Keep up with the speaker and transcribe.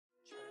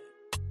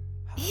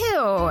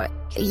Ew,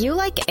 you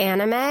like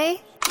anime?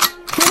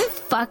 Who the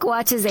fuck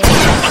watches anime?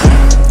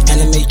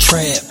 Anime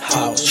trap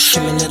house,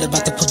 Shimonette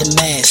about to put the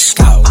mask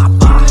out.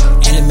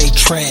 Anime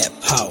trap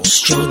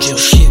house, JoJo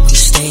shit, we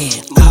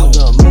stand out.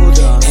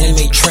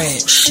 Anime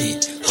trap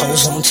shit,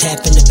 hoes on tap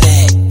in the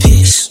back,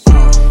 piss.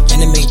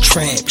 Anime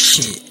trap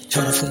shit,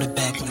 turn it from the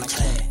back when I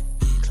clap.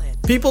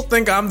 People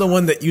think I'm the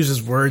one that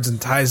uses words and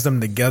ties them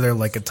together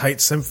like a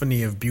tight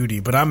symphony of beauty,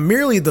 but I'm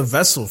merely the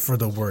vessel for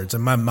the words,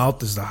 and my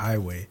mouth is the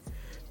highway.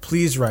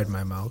 Please ride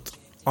my mouth,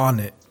 on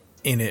it,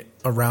 in it,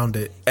 around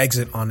it,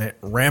 exit on it,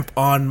 ramp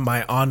on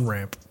my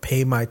on-ramp,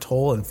 pay my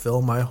toll and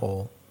fill my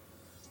hole.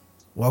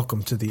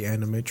 Welcome to the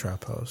Anime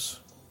Trap House.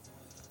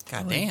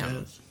 God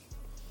damn.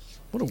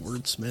 What a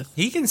wordsmith.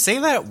 He can say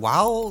that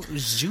while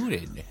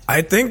zooted.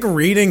 I think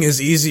reading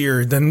is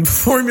easier than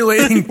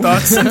formulating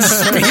thoughts and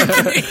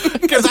speaking.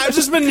 Because I've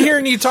just been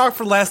hearing you talk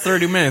for the last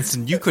 30 minutes,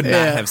 and you could not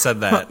have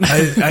said that.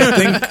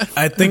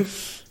 I think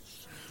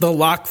the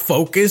lock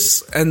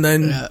focus and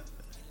then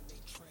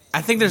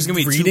I think there's going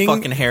to be reading? two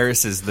fucking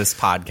Harrises this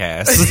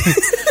podcast.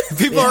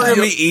 People are going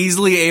to be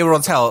easily able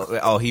to tell,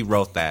 oh, he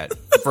wrote that.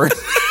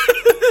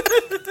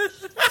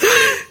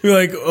 you're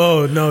like,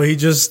 oh no, he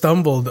just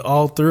stumbled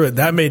all through it.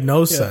 That made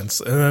no sense.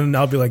 And then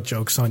I'll be like,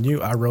 joke's on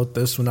you. I wrote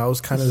this when I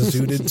was kind of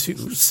zooted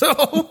too.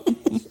 So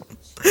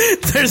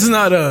there's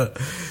not a,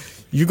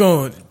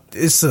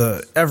 it's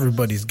a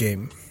everybody's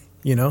game,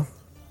 you know?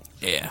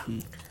 Yeah.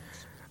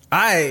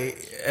 I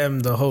am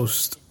the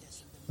host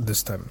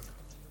this time.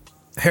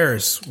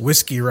 Harris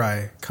Whiskey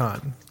Rye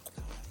Khan.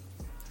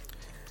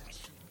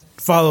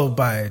 Followed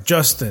by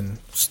Justin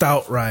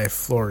Stout Rye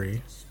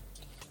Flory.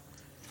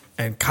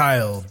 And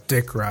Kyle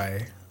Dick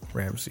Rye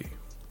Ramsey.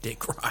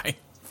 Dick rye.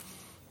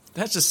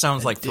 That just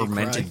sounds like dick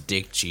fermented rye.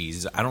 dick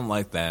cheese. I don't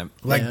like that.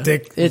 Like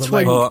Dick. It's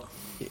like, when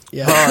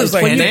it's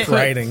like when you Dick put,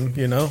 writing,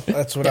 you know?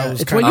 That's what I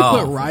was it's kind when of.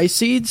 you put rye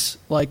seeds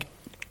like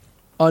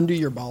under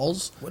your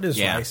balls What is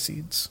Yeah. rye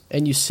seeds?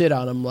 and you sit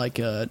on them like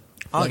a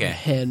Okay.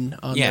 hen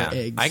on Yeah,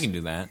 their eggs. I can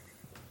do that.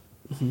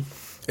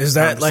 Is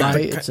that like Rye,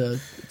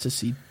 the, it's a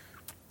seed.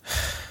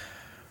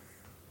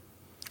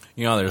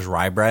 You know, there's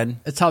rye bread.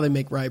 That's how they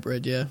make rye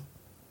bread. Yeah.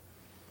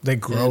 they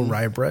grow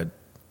rye bread?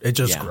 It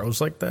just Yeah. grows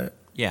like that?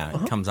 Yeah,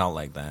 it comes out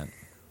like that.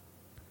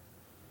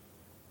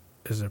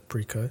 Is it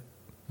pre-cut?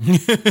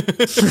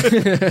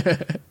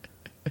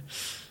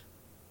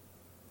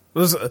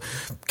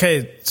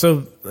 Okay,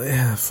 so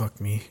fuck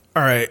me.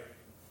 All right,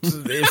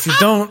 if you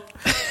don't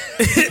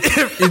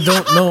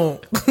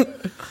know,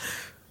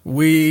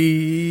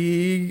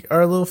 we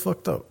are a little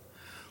fucked up.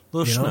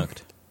 Little You know?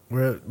 schnooked.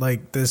 We're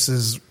like this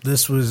was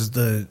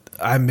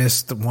I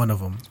missed one of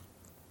them,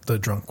 the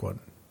drunk one.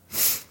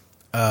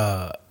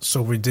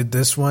 So we did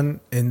this one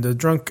in the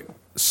drunk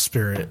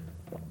spirit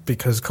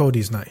because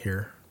Cody's not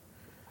here.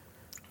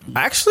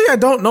 Actually, I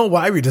don't know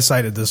why we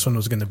decided this one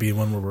was going to be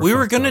one where We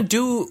were fucked gonna up.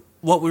 do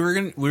what we were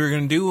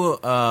gonna do.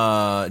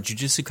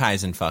 Jujutsu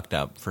Kaisen fucked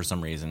up for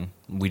some reason.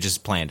 We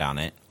just planned on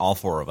it, all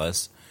four of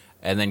us,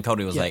 and then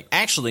Cody was like,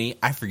 "Actually,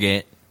 I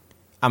forget.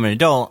 I'm an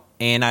adult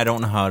and I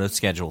don't know how to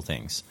schedule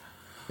things."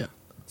 Yeah.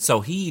 So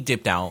he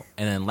dipped out,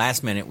 and then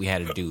last minute we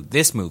had to do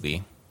this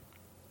movie,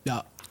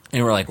 Yeah.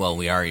 and we're like, "Well,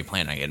 we already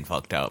planned on getting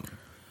fucked up,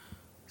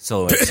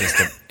 so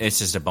it's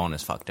just a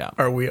bonus fucked up."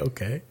 Are we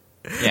okay?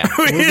 Yeah,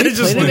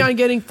 Just Planning like- on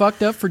getting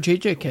fucked up for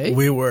JJK?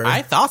 we were.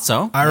 I thought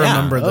so. I Yeah.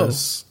 remember Oh.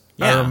 this.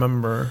 Yeah. I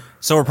remember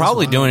So we're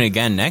probably doing it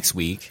again next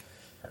week.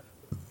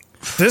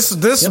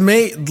 this.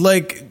 May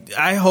like.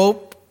 I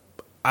hope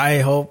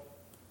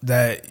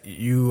that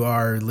you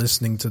are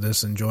listening to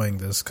this, enjoying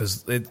this,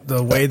 because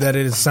the way that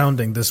it is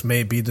sounding, this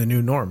may be the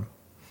new norm.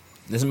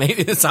 This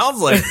maybe it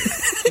sounds like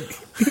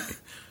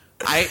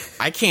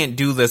I can't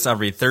do this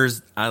every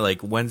Thursday. I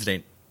like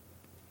Wednesday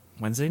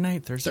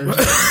night, Thursday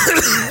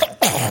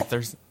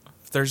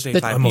Thursday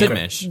 5 p.m.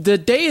 ish. The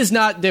day is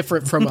not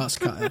different from us,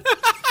 Kyle.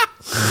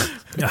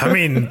 I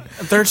mean,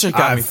 Thursday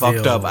got me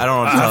fucked up. I don't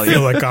know what to tell I feel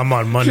you. like I'm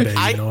on Monday.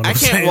 You know what I I'm can't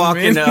saying, walk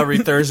man? into every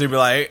Thursday and be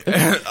like,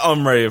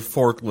 I'm ready to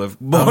forklift,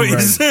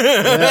 boys.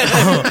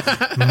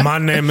 My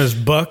name is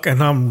Buck,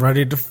 and I'm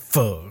ready to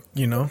fuck.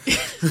 You know,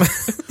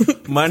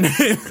 my name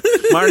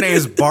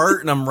is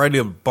Bart, and I'm ready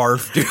to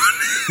barf, dude.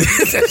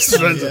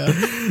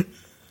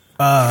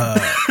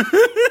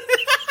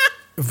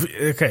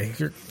 okay.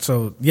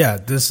 So yeah,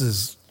 this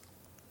is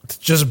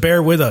just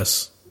bear with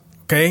us,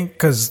 okay?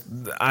 Because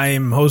I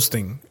am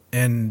hosting,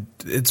 and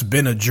it's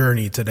been a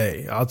journey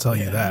today. I'll tell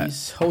you that.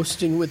 He's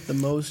hosting with the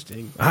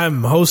mosting.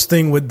 I'm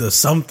hosting with the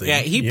something. Yeah,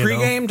 he you know?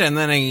 pre-gamed, and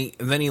then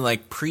he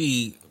like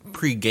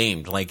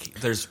pre-gamed. Like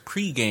there's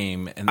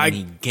pre-game, and then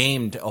he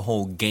gamed a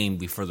whole game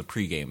before the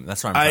pre-game.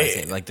 That's what I'm trying to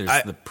say. Like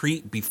there's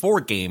the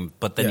before game,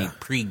 but then he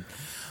pre.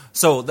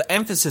 So the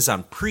emphasis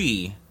on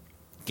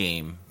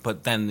pre-game,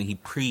 but then he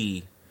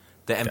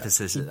the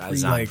emphasis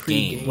is on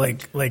game.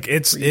 Like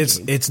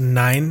it's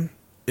 9.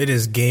 It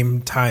is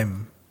game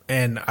time,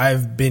 and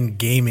I've been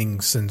gaming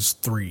since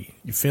 3.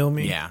 You feel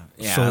me? Yeah,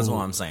 So that's what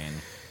I'm saying.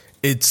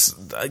 It's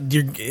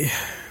you're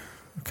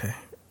okay.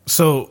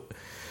 So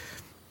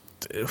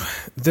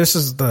this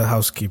is the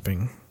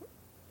housekeeping.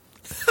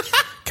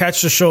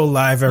 Catch the show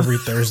live every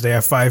Thursday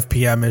at 5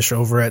 p.m.-ish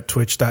over at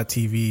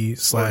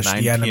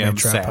twitch.tv/The Anime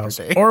Trap House.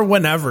 Or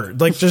whenever.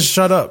 Like, just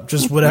shut up.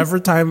 Just whatever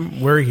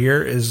time we're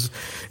here is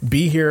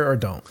be here or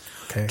don't.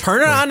 Okay.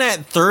 Turn it on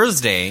at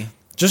Thursday.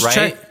 Just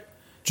right?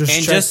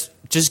 check.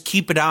 Just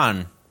keep it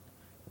on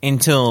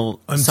until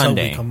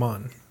Sunday. We come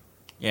on.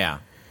 Yeah.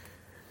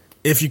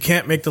 If you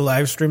can't make the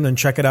live stream, then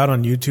check it out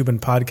on YouTube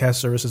and podcast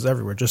services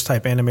everywhere. Just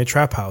type Anime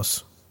Trap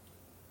House.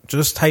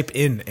 Just type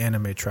in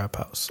Anime Trap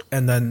House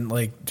and then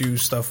like do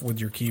stuff with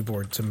your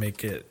keyboard to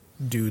make it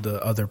do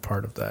the other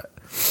part of that.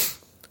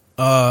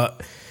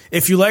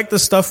 If you like the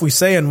stuff we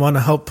say and want to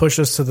help push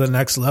us to the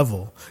next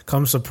level,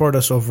 come support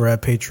us over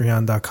at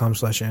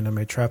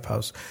patreon.com/Anime Trap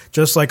House.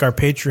 Just like our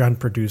Patreon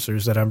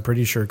producers that I'm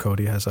pretty sure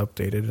Cody has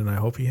updated, and I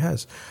hope he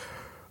has.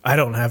 I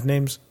don't have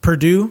names.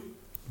 Purdue,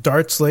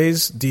 Dart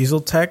Slays,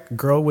 Diesel Tech,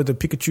 Girl with a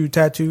Pikachu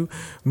Tattoo,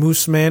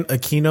 Moose Man,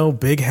 Aquino,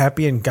 Big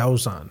Happy, and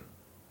Gauzan.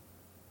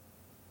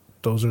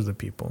 Those are the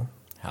people.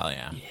 Hell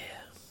yeah.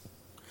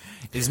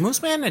 Is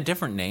Moose Man a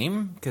different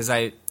name? Because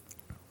I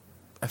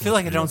feel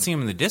like I don't see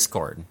him in the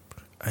Discord.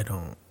 I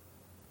don't.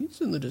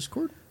 He's in the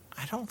Discord.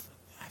 I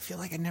feel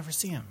like I never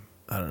see him.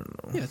 I don't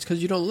know. Yeah, it's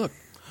because you don't look.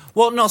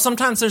 Well, no,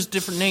 sometimes there's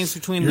different names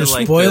between You're the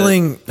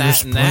spoiling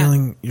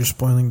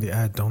the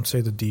ad. Don't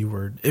say the D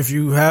word. If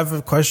you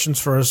have questions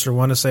for us or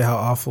want to say how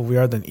awful we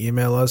are, then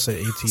email us at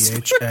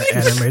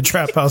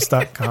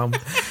ath@animetraphouse.com.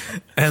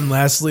 And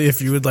lastly,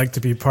 if you would like to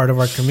be part of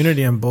our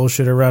community and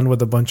bullshit around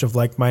with a bunch of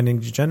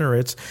like-minded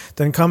degenerates,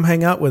 then come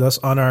hang out with us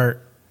on our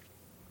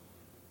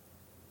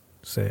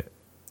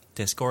Discord.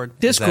 Discord.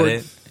 Is that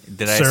it?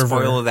 Did server.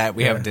 I spoil that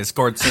we have a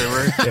Discord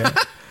server? Yeah.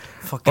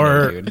 Fucking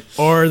dude.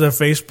 Or the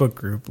Facebook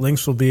group.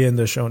 Links will be in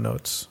the show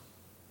notes.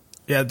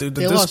 Yeah, dude,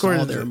 the They Discord,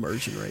 lost all their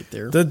immersion right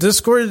there. the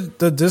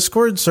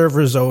Discord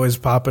server is always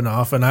popping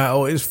off, and I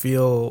always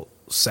feel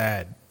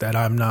sad that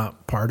I'm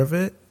not part of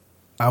it.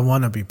 I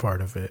want to be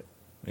part of it.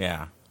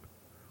 Yeah.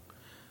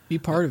 Be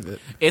part of it.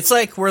 It's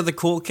like we're the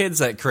cool kids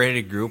that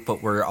created a group,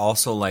 but we're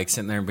also like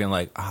sitting there and being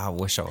like, I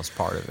wish I was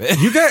part of it.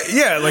 You guys,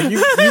 yeah, like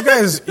you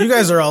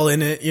guys are all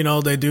in it. You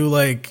know, they do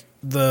like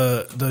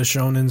the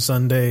Shonen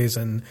Sundays,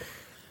 and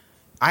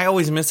I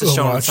always miss the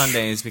show on watch.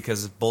 Sundays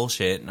because it's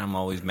bullshit, and I'm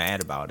always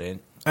mad about it.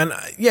 and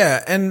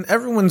yeah, and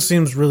everyone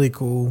seems really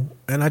cool,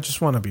 and I just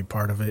want to be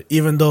part of it,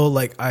 even though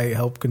like I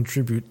help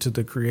contribute to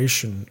the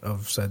creation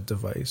of said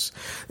device.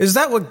 Is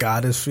that what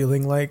God is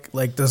feeling like?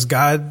 Like, does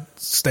God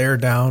stare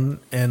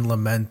down and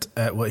lament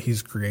at what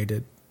He's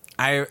created?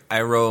 I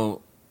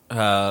wrote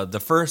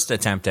the first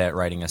attempt at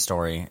writing a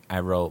story. I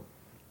wrote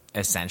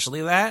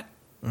essentially that.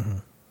 Mm-hmm.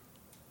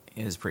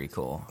 It was pretty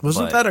cool.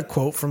 Wasn't that a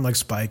quote from like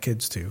Spy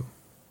Kids too?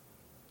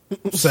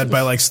 Said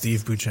by like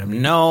Steve Buscemi.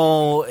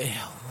 No,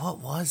 what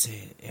was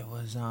it? It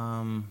was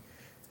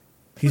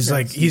He's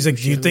like, do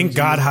you think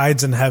God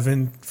hides in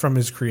heaven from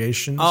His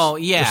creation? Oh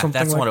yeah, something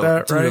that's like what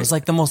that, dude, right? it was.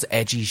 Like the most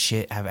edgy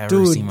shit I've ever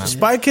Dude, seen.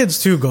 Spy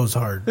Kids 2 goes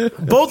hard.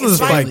 Both of the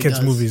Spy really Kids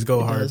does. movies go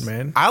It hard, does.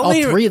 man. I All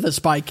only three of the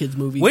Spy Kids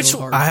movies. Which- go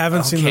hard. I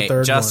haven't seen the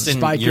third Justin,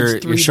 one. Spy Kids you're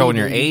 3D, showing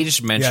your baby.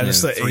 age. Yeah, Mentioning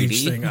just the 3D.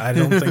 age thing. I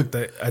don't think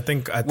that. I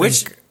think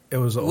it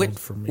was old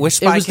for me. Which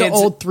It Spy was Kids? the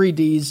old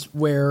 3Ds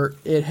where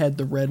it had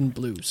the red and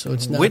blue, so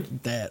it's not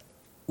that.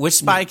 Which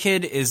Spy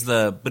Kid is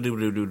the?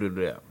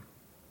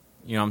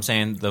 You know what I'm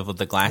saying?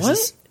 The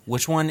glasses.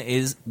 What?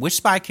 Which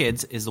Spy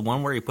Kids is the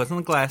one where he puts on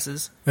the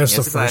glasses? That's he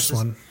the has first glasses?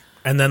 one,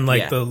 and then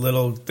like Yeah. the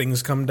little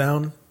things come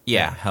down.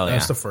 Yeah, hell yeah.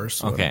 That's the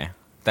first one. Okay,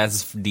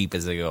 that's as deep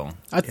as they go.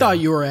 I thought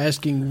you were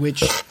asking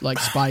which like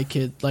Spy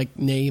Kid like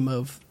name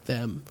of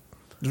them.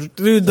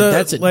 Dude,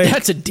 That's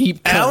a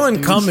deep cut, Alan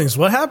dude. Cummings.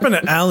 What happened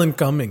to Alan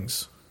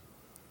Cummings?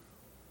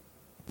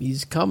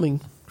 He's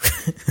coming.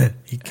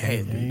 He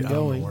can't. there you I don't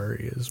go. know where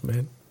he is,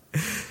 man.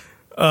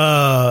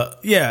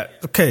 Yeah.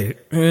 Okay.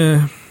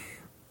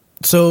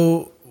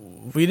 So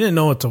we didn't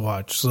know what to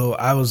watch, so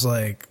I was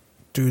like,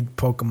 "Dude,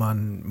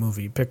 Pokemon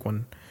movie, pick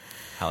one."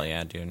 Hell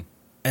yeah, dude.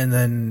 And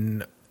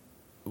then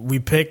we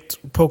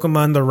picked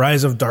Pokemon: The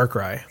Rise of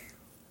Darkrai.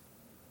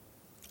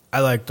 I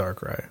like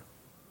Darkrai.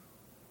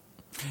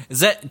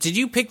 Did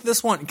you pick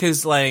this one?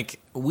 Because like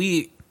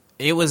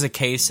it was a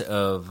case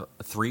of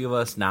three of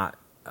us not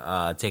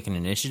taking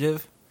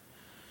initiative,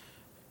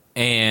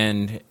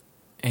 and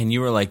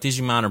you were like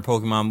Digimon or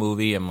Pokemon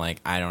movie. I'm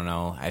like, I don't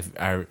know.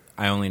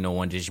 I only know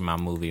one Digimon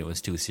movie. It was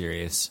too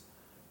serious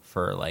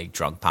for like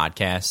drunk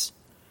podcasts.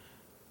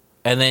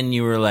 And then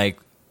you were like,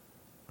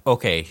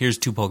 okay, here's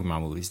two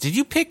Pokemon movies. Did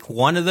you pick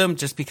one of them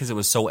just because it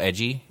was so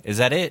edgy? Is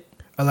that it?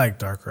 I like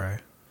Darkrai.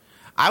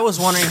 I was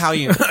wondering how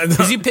you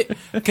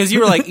because you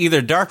were like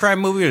either Darkrai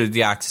movie or the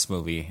Deoxys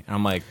movie. And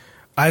I'm like,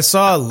 I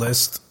saw a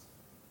list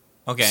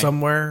okay,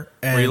 somewhere.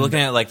 And were you looking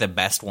at like the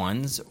best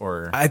ones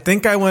or I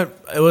think I went.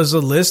 It was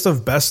a list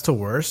of best to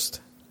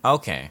worst,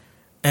 okay?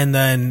 and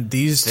then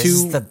these This two.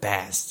 is the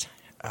best.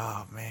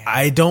 Oh man,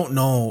 I don't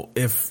know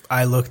if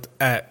I looked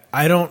at.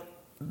 I don't.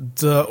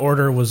 The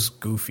order was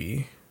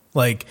goofy.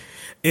 Like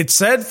it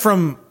said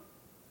from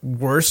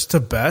worst to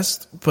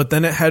best, but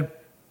then it had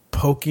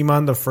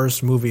Pokemon the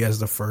first movie as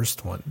the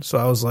first one. So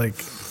I was like,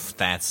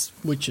 that's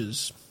Which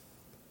is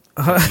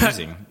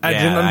confusing. I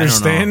didn't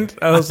understand.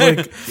 I was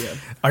like,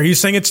 are you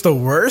saying it's the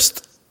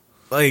worst?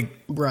 Like,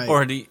 Right.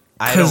 Or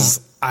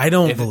I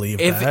don't believe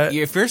that.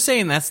 If you're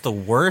saying that's the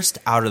worst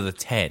out of the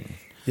 10,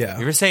 Yeah.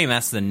 if you're saying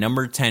that's the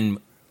number 10,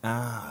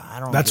 I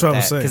don't. That's get what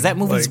I'm that, saying. because that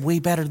movie's Like, way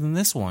better than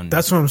this one.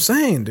 That's what I'm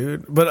saying,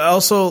 dude. But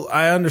also,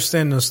 I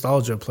understand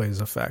nostalgia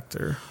plays a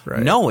factor,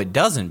 right? No, it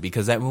doesn't,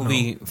 because that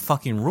movie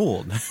fucking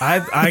ruled.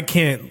 I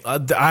can't.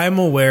 I'm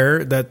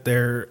aware that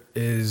there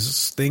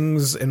is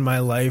things in my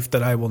life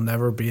that I will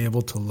never be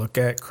able to look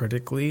at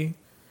critically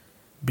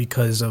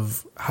because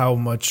of how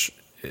much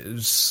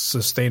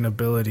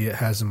sustainability it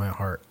has in my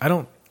heart. I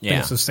don't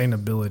think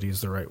sustainability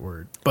is the right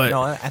word, but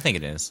No, I think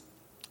it is.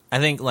 I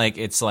think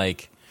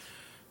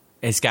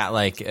it's got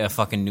like a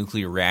fucking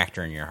nuclear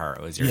reactor in your heart,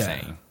 as you're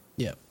saying.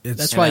 Yeah. It's-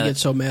 That's why I get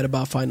so mad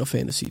about Final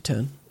Fantasy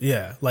X.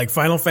 yeah, like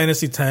Final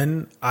Fantasy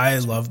X, I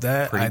love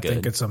that. I think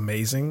good. it's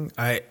amazing.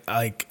 I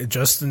like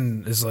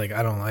Justin is like,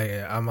 I don't like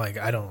it. I'm like,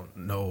 I don't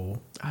know.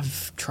 I've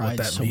what tried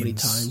that so many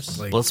means. times.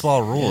 Like,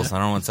 Blitzball rules. I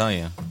don't know what to tell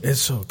you. it's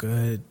so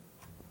good.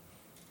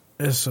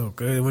 It's so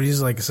good when he's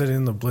like sitting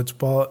in the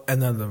blitzball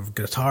and then the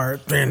guitar.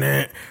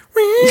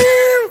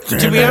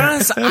 To be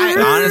honest,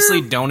 I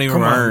honestly don't even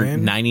Come on,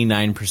 remember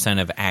man.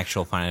 99% of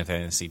actual Final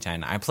Fantasy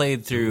X. I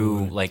played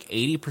through like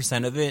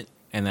 80% of it,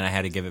 and then I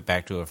had to give it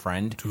back to a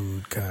friend.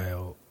 Dude,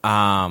 Kyle.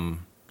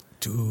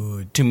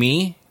 Dude. To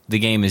me, the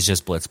game is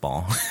just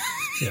Blitzball.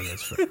 Yeah,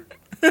 that's fair.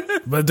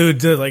 But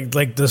dude,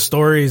 like the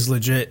story is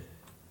legit.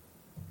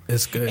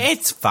 It's good.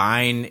 It's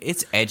fine.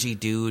 It's edgy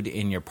dude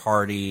in your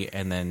party,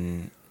 and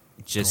then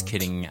just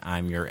kidding,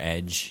 I'm your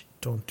edge.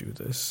 Don't do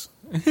this.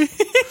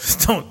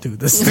 Don't do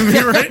this to me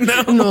right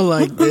now. No,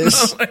 like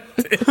this.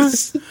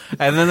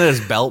 And then there's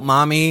Belt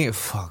Mommy.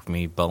 Fuck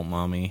me, Belt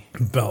Mommy.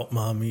 Belt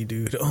mommy,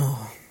 dude.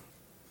 Oh,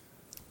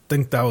 I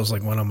think that was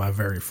like one of my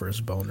very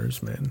first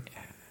boners, man.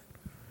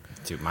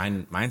 Dude,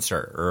 mine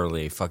start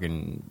early.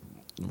 Fucking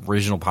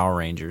original Power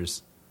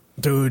Rangers.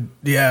 Dude,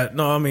 yeah,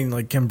 no, I mean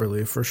like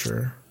Kimberly for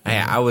sure.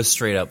 Yeah, I was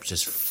straight up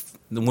just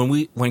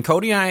when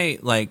Cody and I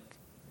like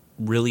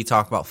really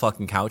talk about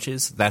fucking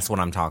couches. That's what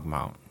I'm talking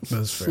about.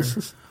 That's fair.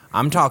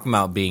 I'm talking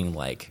about being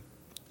like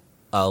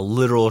a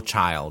literal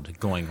child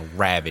going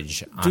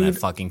ravage on a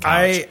fucking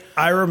couch.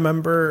 I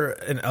remember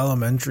in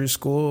elementary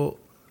school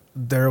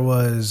there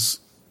was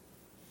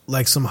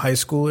like some high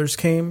schoolers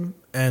came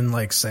and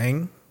like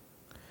sang.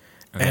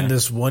 Okay. And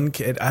this one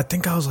kid, I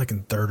think I was like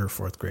in 3rd or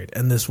 4th grade,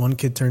 and this one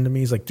kid turned to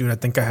me, he's like, dude, I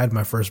think I had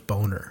my first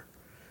boner.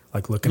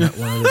 Like looking at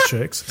one of the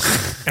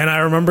chicks. And I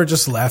remember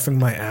just laughing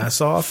my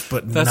ass off,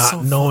 but That's not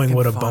so knowing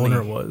what a fucking funny.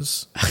 boner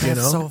was. You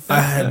know? so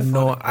I had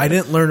I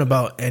didn't learn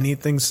about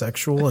anything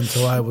sexual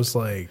until I was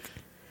like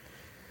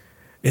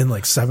in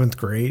like 7th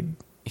grade.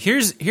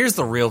 Here's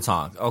the real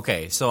talk.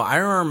 Okay, so I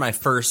remember my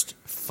first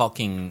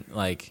fucking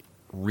like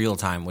real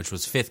time, which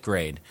was 5th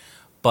grade,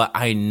 but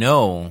I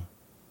know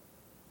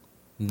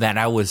that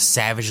I was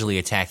savagely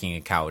attacking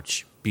a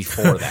couch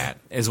before that,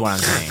 is what I'm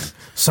saying.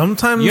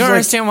 Sometimes You like,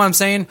 understand what I'm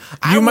saying?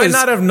 you might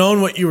not have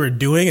known what you were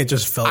doing, it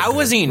just felt I good,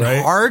 wasn't even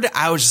right? hard.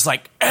 I was just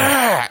like,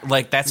 "Argh!"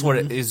 Like that's what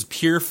it is.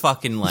 Pure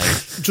fucking like.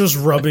 Just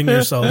rubbing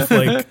yourself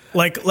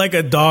like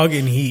a dog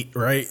in heat,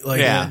 right? Like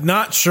Yeah.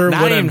 not sure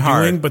Not what even I'm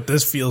hard. doing, but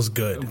this feels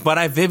good. But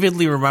I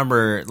vividly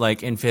remember,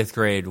 like in 5th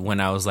grade,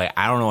 when I was like,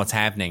 I don't know what's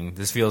happening.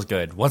 This feels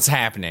good. What's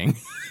happening?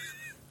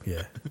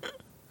 Yeah.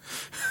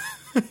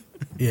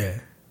 Yeah.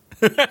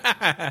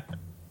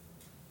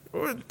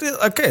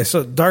 Okay,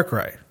 so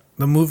Darkrai,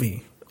 the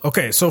movie.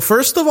 Okay, so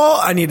first of all,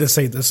 I need to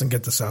say this and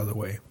get this out of the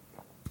way.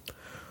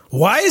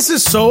 Why is it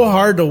so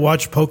hard to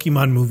watch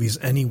Pokemon movies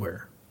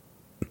anywhere?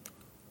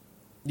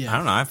 Yeah. I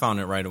don't know. I found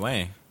it right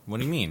away. What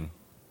do you mean?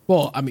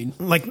 Well, I mean,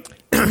 Like,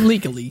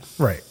 legally.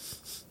 right.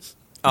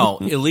 Oh,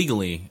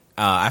 illegally.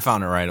 I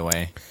found it right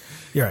away.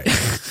 You're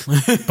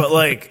right. But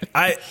like,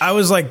 I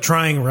was like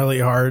trying really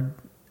hard,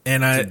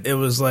 and it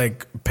was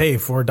like pay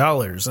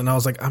 $4, and I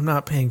was like, I'm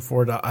not paying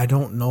 $4. I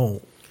don't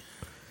know.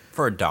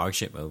 For a dog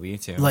shit movie,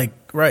 too. Like,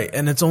 right,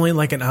 and it's only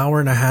like an hour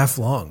and a half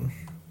long.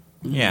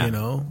 yeah. You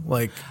know,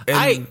 like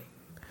I what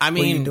are you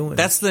mean, doing?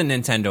 that's the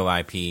Nintendo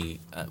IP,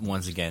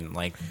 once again.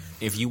 Like,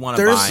 if you want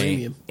to There's-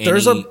 buy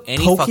There's a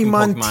any fucking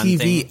Pokemon Pokemon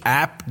TV thing.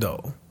 app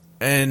though,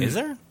 and Is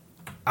there?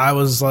 I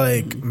was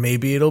like,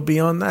 maybe it'll be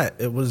on that.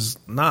 It was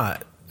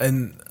not,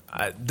 and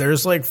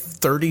there's like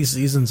 30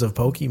 seasons of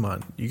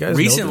Pokemon. You guys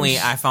Recently, know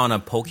this? I found a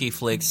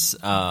Pokeflix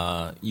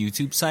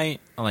YouTube site.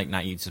 Like,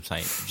 not YouTube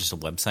site, just a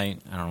website.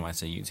 I don't know why I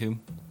say YouTube.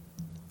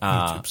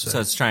 YouTube So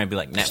site. it's trying to be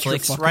like You're a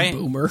Netflix, fucking right?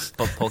 boomer.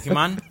 But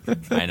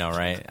Pokemon? I know,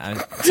 right?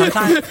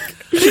 Sometimes,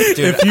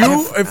 dude,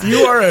 if you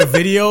are a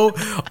video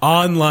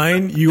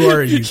online, you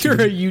are a YouTube. You're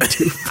a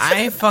YouTube.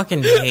 I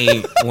fucking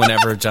hate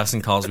whenever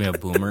Justin calls me a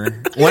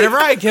boomer. Whenever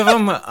I give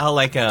him a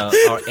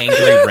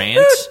angry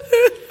rant,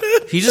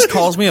 he just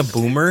calls me a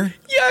boomer.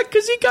 Yeah,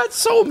 because he got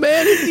so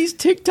mad at these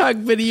TikTok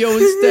videos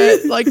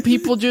that like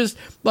people just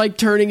like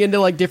turning into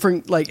like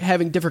different, like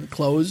having different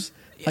clothes.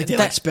 Like they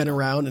like spin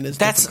around and it's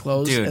That's different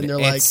clothes, dude. and they're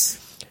like, it's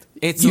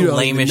 "You the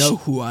don't even lamest. know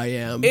who I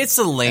am." It's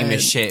the lamest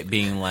And- shit.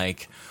 Being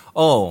like,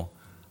 oh,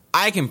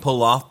 I can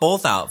pull off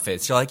both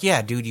outfits. You're like,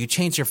 yeah, dude, you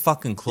changed your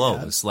fucking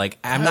clothes. Like,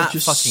 I'm not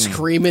just fucking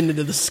screaming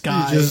into the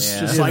sky.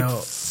 Just like,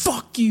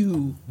 fuck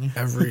you.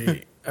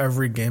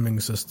 Every gaming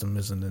system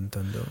is a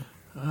Nintendo.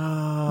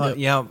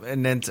 Yeah,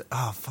 and then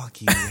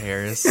fuck you,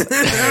 Harris.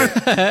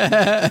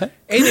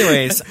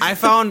 Anyways, I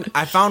found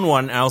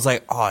one, and I was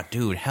like, oh,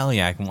 dude, hell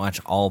yeah, I can watch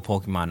all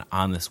Pokemon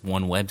on this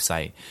one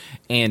website,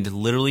 and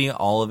literally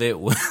all of it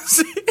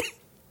was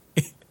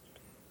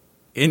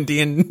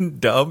Indian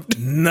dubbed.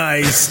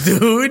 Nice,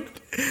 dude.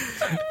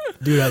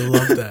 Dude, I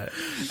love that.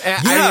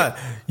 Yeah,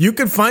 you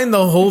could find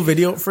the whole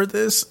video for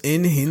this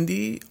in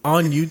Hindi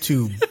on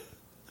YouTube.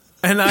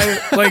 And I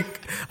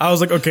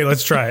was like, okay,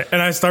 let's try it.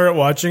 And I started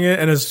watching it,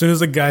 and as soon as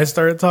the guy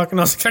started talking,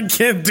 I was like, I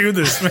can't do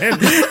this, man.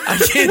 I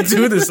can't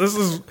do this. This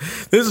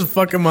is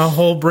fucking my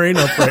whole brain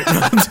up right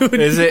now, dude.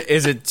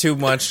 Is it too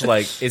much?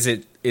 Like, is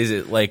it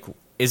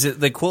the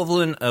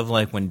equivalent of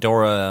like when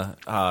Dora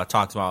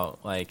talks about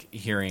like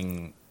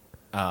hearing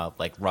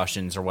like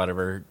Russians or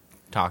whatever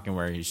talking,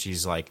 where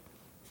she's like,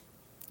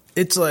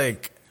 it's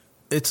like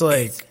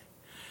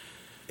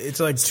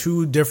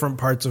two different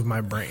parts of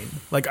my brain.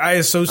 Like, I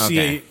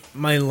associate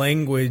my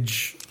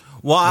language.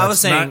 Well, I was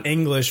saying not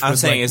English. I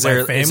was saying, is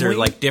there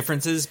like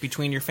differences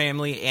between your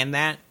family and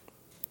that?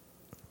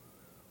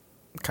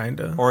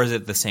 Kinda, or is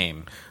it the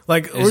same?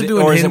 Like, is it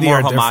more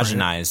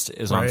homogenized?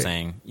 Is what I'm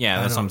saying.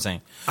 Yeah, that's what I'm saying.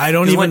 I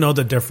don't even know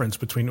the difference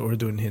between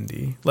Urdu and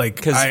Hindi.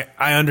 Like,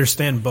 I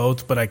understand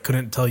both, but I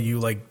couldn't tell you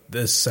like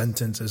this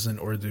sentence is in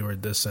Urdu or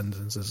this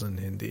sentence is in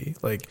Hindi.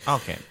 Like,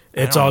 okay,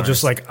 it's all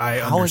just like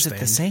I understand. How is it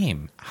the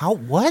same? How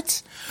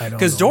what? I don't know.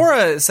 Because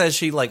Dora says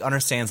she like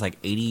understands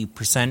like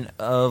 80%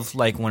 of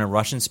like when a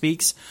Russian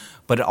speaks,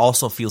 but it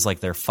also feels like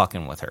they're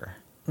fucking with her.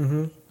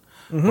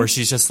 Mm-hmm. Where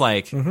she's just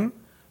like. Mm-hmm.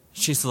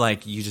 She's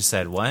like, you just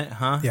said what,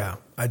 huh? Yeah,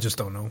 I just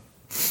don't know.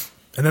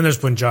 And then there's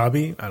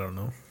Punjabi. I don't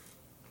know.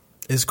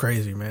 It's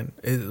crazy, man.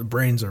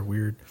 Brains are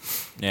weird.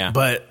 Yeah.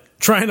 But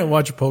trying to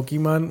watch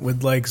Pokemon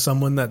with like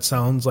someone that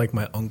sounds like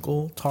my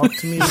uncle talk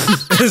to me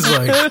is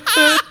like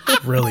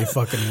really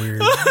fucking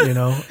weird, you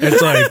know?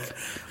 It's like,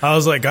 I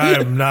was like, I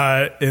am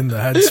not in the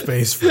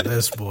headspace for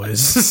this,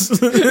 boys.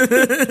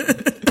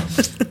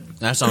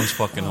 That sounds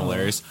fucking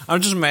hilarious.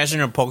 I'm just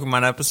imagining a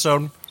Pokemon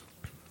episode.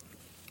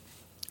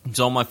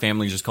 So my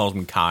family just calls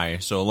me Kai.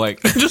 So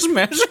like, just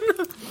imagine.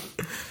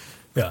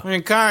 Yeah. I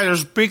mean, Kai,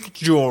 there's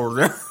Pikachu over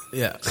there.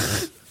 Yeah.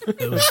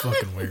 It was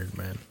fucking weird,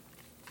 man.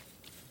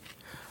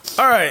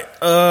 All right.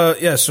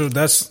 Yeah. So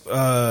that's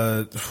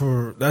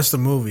the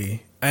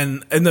movie.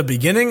 And in the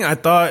beginning, I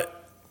thought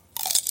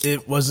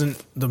it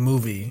wasn't the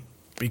movie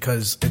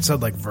because it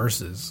said like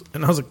verses,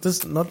 and I was like,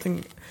 "This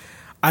nothing."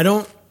 I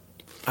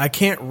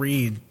can't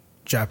read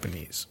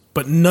Japanese,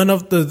 but none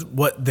of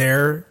what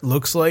there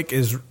looks like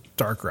is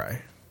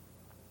Darkrai.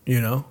 You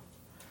know,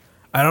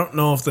 I don't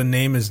know if the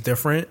name is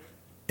different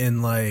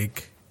in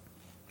like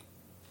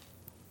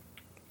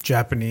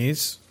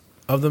Japanese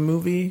of the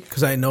movie,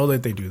 because I know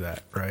that they do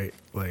that, right?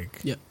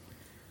 Like, yeah,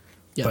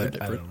 but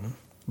I don't know.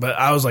 But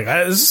I was like,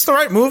 is this the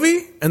right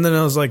movie? And then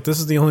I was like, this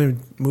is the only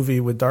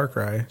movie with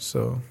Darkrai,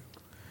 so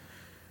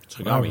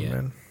got me,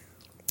 man.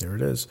 There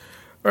it is.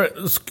 All right,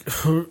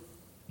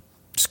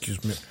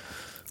 excuse me.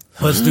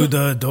 Let's do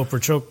the dope or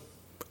choke.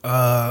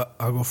 I'll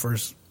go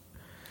first.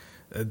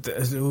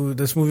 This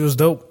movie was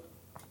dope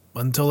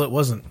until it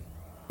wasn't,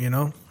 you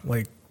know?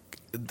 Like,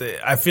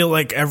 I feel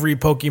like every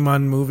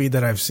Pokemon movie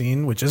that I've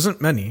seen, which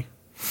isn't many,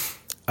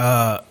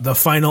 the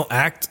final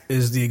act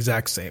is the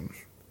exact same.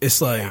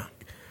 It's like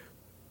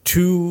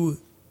two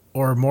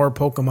or more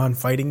Pokemon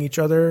fighting each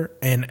other,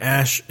 and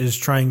Ash is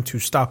trying to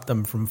stop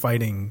them from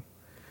fighting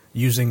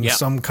using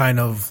some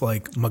kind of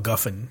like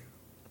MacGuffin,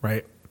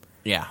 right?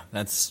 Yeah,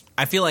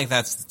 I feel like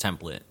that's the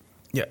template.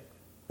 Yeah,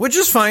 which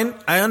is fine.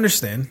 I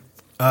understand.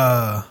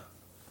 But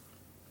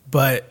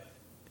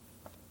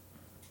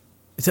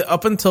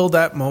up until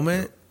that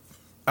moment,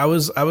 I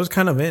was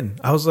kind of in.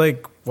 I was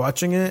like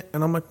watching it,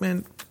 and I'm like,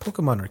 man,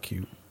 Pokemon are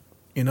cute,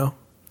 you know?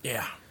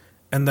 Yeah.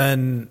 And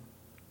then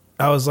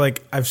I was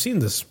like, I've seen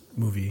this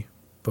movie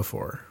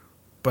before,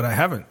 but I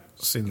haven't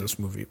seen this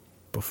movie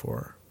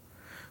before.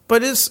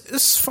 But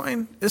it's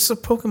fine. It's a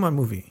Pokemon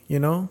movie, you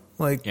know?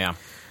 Like, yeah.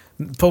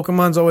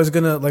 Pokemon's always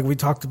gonna, like we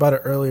talked about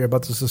it earlier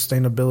about the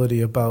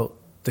sustainability about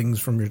things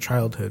from your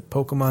childhood.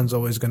 Pokemon's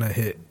always gonna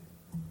hit.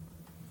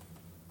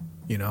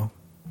 You know,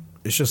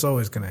 it's just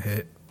always gonna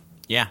hit.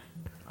 Yeah,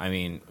 I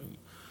mean,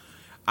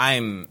 I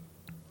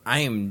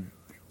am.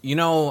 You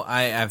know,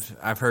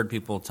 I've heard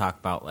people talk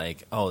about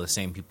like, oh, the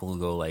same people who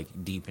go like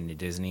deep into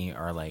Disney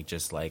are like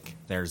just like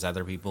there's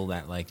other people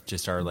that like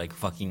just are like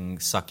fucking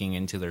sucking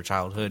into their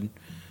childhood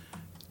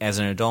as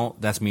an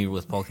adult. That's me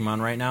with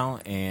Pokemon right now,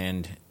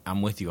 and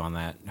I'm with you on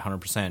that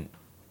 100%.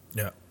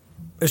 Yeah.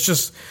 It's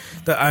just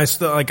that I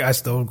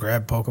still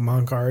grab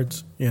Pokemon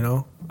cards, you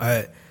know.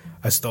 I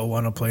still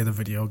want to play the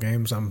video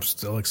games. I'm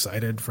still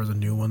excited for the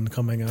new one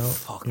coming out.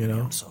 Fuck, you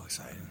know, I'm so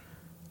excited.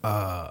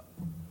 I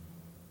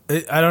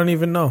don't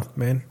even know,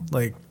 man.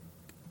 Like,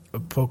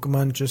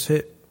 Pokemon just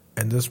hit,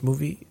 and this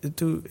movie it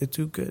do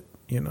good,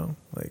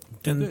 Like,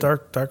 and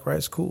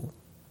Darkrai's cool.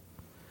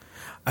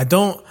 I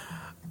don't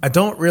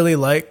really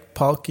like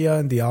Palkia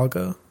and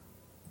Dialga.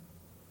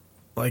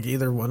 Like,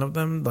 either one of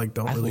them, like,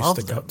 don't really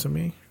stick out to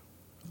me.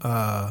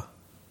 But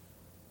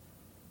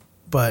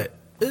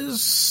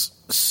it's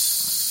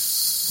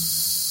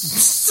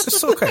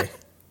okay.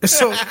 It's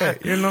okay.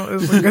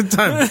 It's a good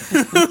time. This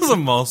is the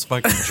most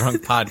fucking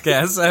drunk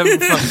podcast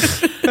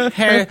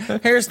ever.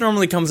 Harris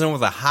normally comes in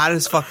with the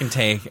hottest fucking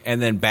take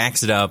and then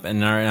backs it up, and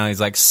now he's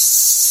like,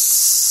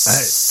 it's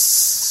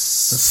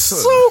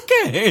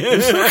okay.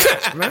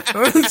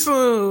 It's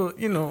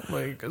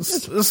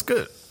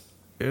good.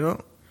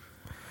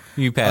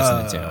 You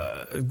passing it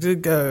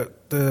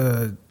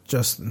to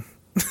Justin.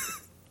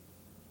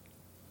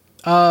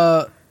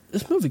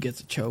 This movie gets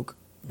a choke.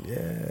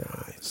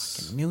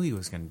 Yes. I knew he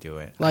was going to do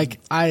it. Like,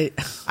 I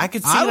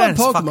could see I that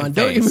love Pokemon.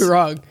 Don't get me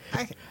wrong.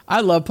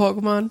 I love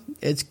Pokemon.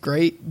 It's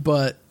great,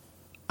 but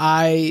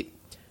I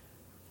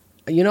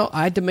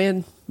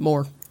demand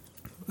more.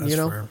 That's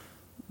fair.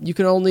 You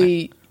can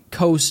only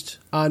coast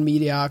on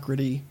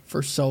mediocrity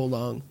for so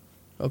long.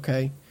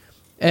 Okay?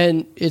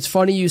 And it's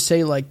funny you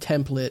say, like,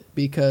 template,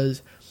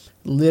 because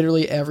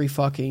literally every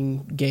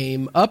fucking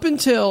game, up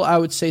until, I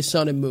would say,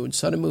 Sun and Moon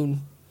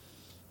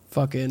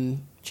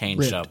fucking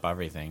changed ripped. up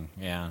everything.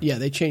 Yeah. Yeah,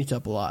 they changed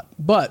up a lot.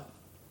 But,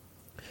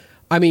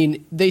 I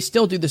mean, they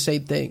still do the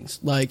same things,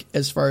 like,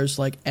 as far as,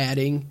 like,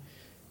 adding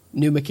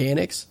new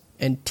mechanics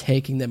and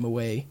taking them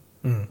away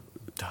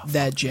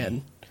that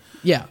gen.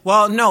 Yeah.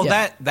 Well, no,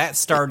 that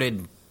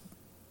started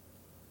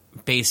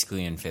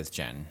basically in 5th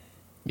gen.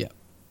 Yeah.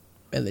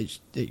 And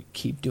they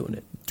keep doing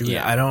it. Dude,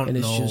 Yeah. I don't And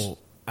it's know. just-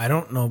 I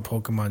don't know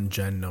Pokemon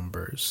gen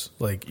numbers.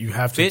 Like, you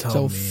have to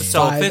tell me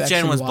So 5, 5th X, gen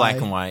and was Y. black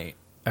and white.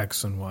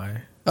 X and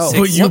Y. Oh,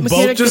 But you what both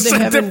mechanic just do they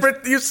said have in-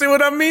 different. You see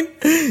what I mean?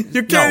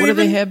 You can't what do even.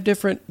 they have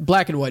different?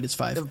 Black and white is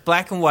 5.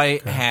 Black and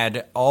white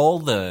had all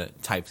the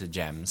types of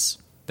gems.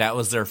 That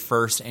was their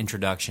first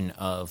introduction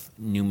of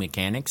new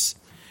mechanics.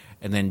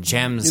 And then New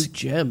gems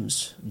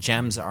gems.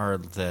 are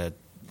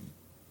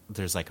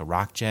there's like a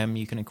rock gem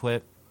you can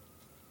equip,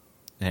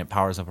 and it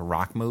powers up a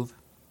rock move.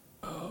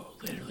 Oh,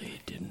 literally,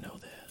 I didn't know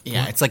that.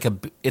 Yeah, it's like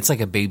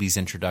a baby's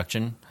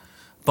introduction,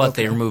 but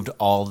they removed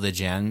all the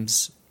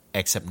gems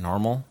except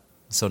normal.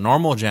 So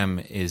normal gem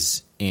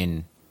is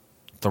in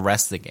the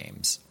rest of the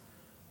games,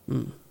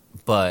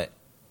 but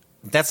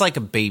that's like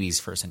a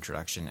baby's first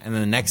introduction. And then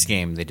the next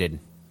game they did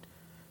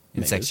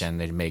in Megas. 6th gen,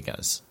 they did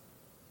Megas.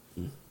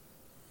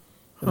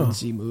 And then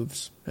Z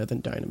moves, and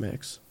then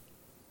Dynamax.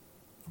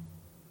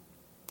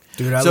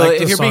 Dude, I So like if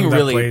the you're song being that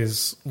really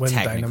plays when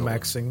technical.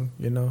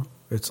 Dynamaxing.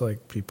 It's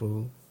like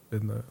people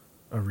in the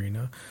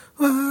arena.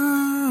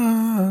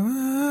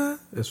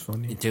 It's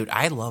funny. Dude,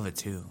 I love it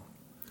too.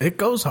 It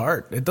goes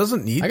hard. It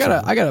doesn't need. I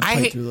gotta I play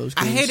hate, through those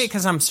I games. hate it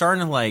because I'm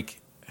starting to like.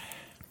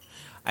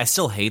 I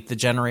still hate the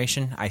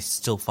generation. I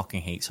still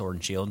fucking hate Sword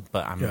and Shield,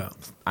 but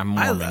I'm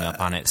warming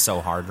up on it so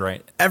hard,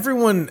 right?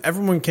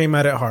 Everyone came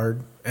at it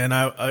hard, and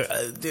I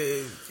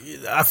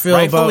feel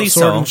Rightfully about Sword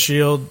so. and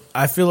Shield.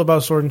 I feel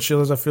about Sword and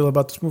Shield as I feel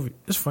about this movie.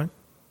 It's fine.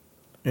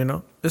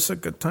 It's a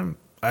good time.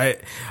 I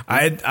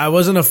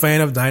wasn't a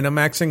fan of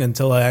Dynamaxing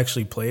until I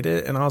actually played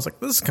it, and I was like,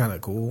 this is kind of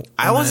cool.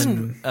 I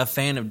wasn't a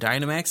fan of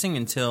Dynamaxing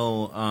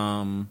until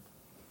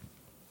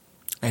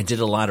I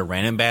did a lot of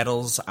random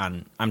battles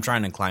on. I'm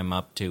trying to climb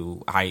up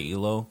to high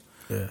elo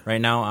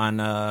right now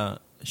on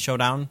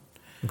Showdown.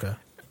 Okay.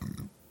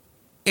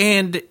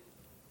 And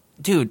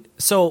dude,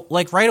 so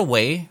like right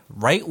away,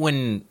 right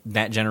when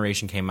that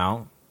generation came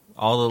out,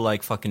 all the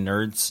like fucking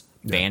nerds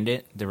banned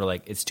it. They were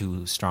like, it's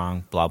too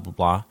strong, blah blah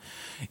blah.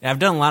 And I've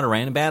done a lot of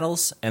random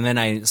battles, and then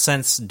I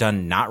since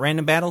done not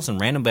random battles,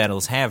 and random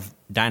battles have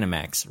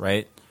Dynamax,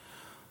 right?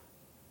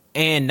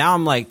 And now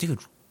I'm like, dude,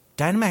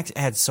 Dynamax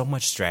adds so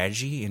much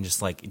strategy and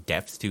just like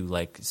depth to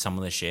like some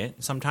of the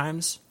shit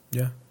sometimes.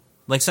 Yeah.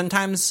 Like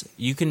sometimes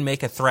you can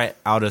make a threat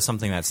out of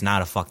something that's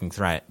not a fucking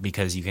threat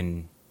because you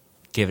can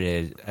give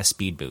it a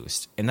speed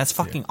boost, and that's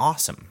fucking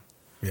awesome.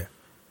 Yeah.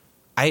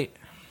 I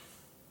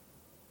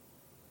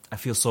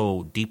feel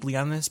so deeply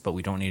on this, but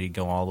we don't need to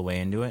go all the way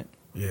into it.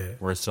 Yeah.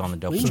 We're still on the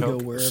double We can go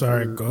choke. wherever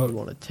Sorry, you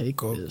want to take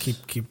Go this.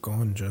 keep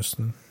going,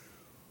 Justin.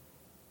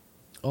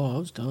 Oh, I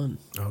was done.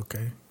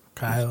 Okay.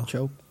 Kyle.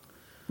 Choke.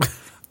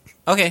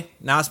 Okay,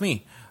 now it's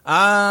me.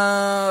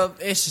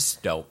 It's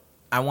just dope.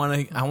 I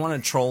want to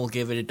troll,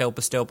 give it a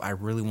dopest dope. I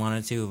really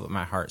wanted to, but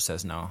my heart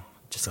says no.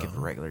 Just give it a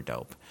regular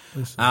dope.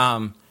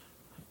 Listen.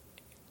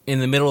 In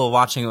the middle of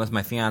watching it with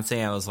my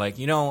fiance, I was like,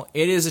 it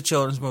is a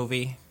children's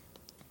movie,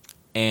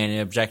 and it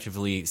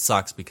objectively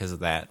sucks because of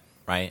that,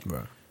 right?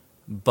 Right.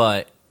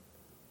 But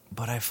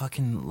I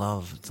fucking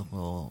love the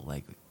little,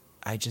 like,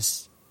 I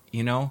just,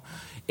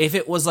 if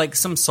it was like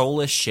some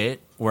soulless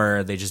shit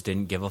where they just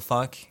didn't give a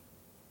fuck,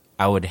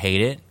 I would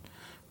hate it.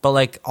 But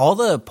like all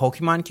the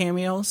Pokemon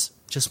cameos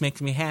just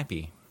makes me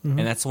happy. And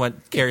that's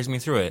what carries me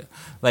through it.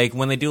 Like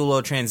when they do a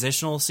little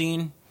transitional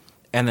scene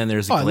and then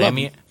there's a I love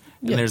Glammy it.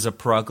 and there's a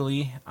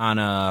Purugly on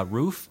a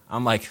roof,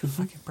 I'm like,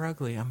 fucking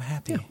Purugly, I'm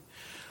happy.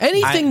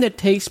 Anything that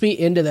takes me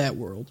into that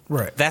world.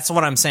 Right. That's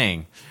what I'm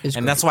saying.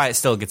 And that's why it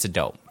still gets a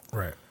dope.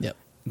 Right. Yep.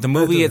 The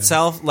movie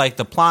itself, like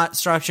the plot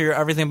structure,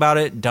 everything about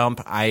it,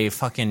 dump. I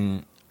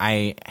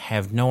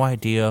have no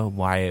idea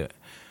why.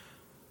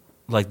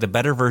 Like, the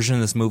better version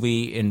of this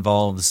movie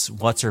involves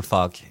what's her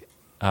fuck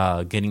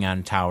getting on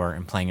a tower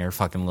and playing her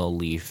fucking little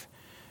leaf,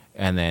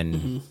 and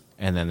then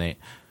they,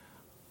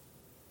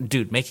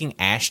 dude, making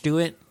Ash do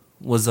it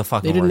was the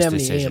fucking worst decision.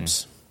 They didn't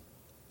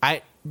have any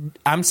amps.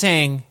 I'm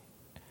saying,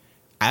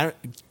 I don't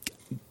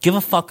give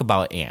a fuck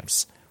about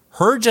amps.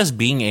 Her just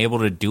being able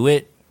to do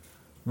it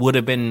would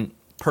have been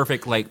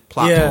perfect, like,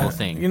 plot hole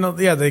thing. You know,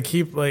 they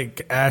keep,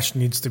 like, Ash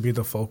needs to be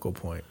the focal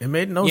point. It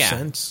made no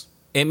sense.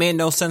 It made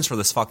no sense for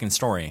this fucking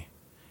story.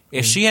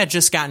 If she had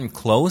just gotten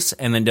close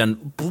and then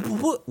done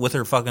with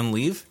her fucking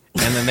leaf,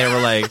 and then they were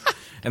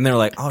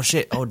like, oh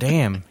shit, oh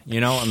damn,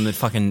 you know, and then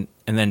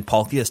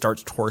Palkia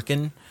starts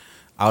twerking,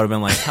 I would have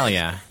been like, hell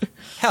yeah.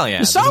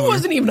 The song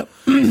wasn't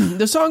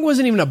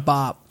even a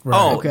bop. Right.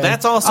 Oh, okay?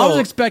 That's also. I was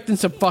expecting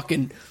some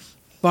fucking.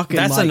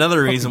 That's like,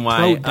 another reason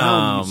why.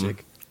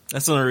 Music.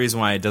 That's another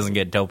reason why it doesn't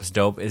get dope as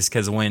dope is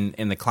because when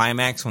in the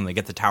climax when they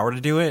get the tower to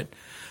do it,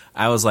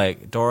 I was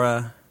like,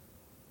 Dora.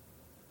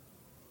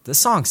 This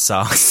song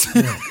sucks.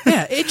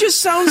 Yeah, it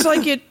just sounds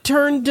like it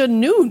turned to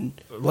noon.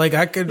 Like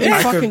I could make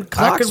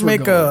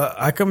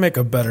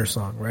a better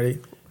song. Ready?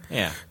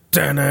 Yeah.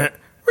 Dun it.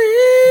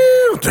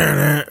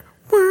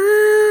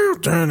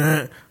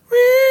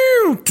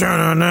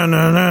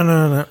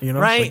 You know,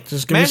 right? Like,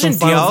 just give Imagine me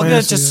some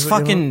Dialga just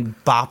fucking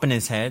bopping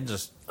his head,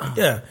 just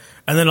yeah.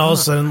 And then all of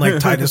a sudden, like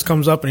Titus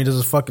comes up and he does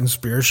a fucking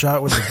spear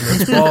shot with the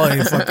blitz ball,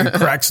 and he fucking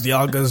cracks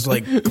Dialga's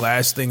like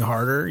glass thing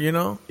harder. You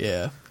know?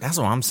 Yeah, that's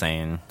what I'm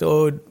saying,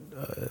 dude.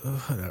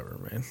 Whatever,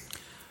 man.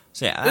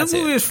 So yeah, that's the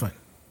movie is fun.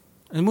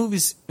 The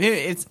movie's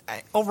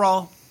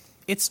overall,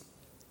 it's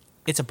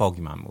a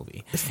Pokemon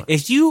movie.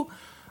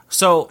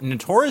 So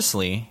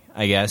notoriously,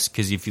 I guess,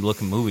 because if you look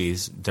at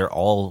movies, they're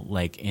all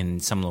like in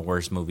some of the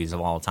worst movies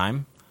of all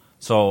time.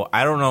 So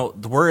I don't know.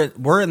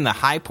 We're in the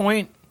high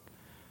point.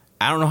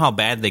 I don't know how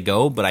bad they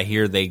go, but I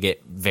hear they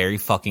get very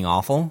fucking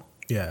awful.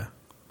 Yeah.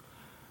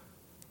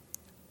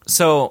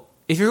 So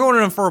if you're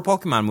going in for a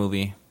Pokemon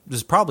movie, this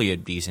is probably a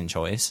decent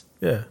choice.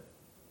 Yeah.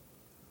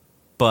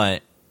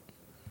 But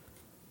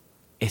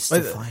it's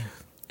still fine.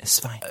 It's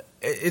fine.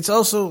 It's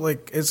also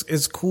like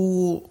it's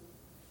cool.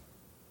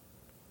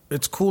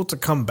 It's cool to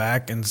come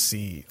back and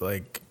see,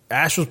 like,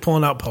 Ash was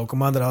pulling out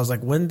Pokemon that I was like,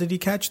 when did he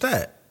catch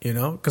that? You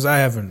know, because I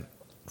haven't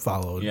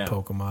followed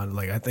Pokemon.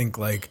 Like, I think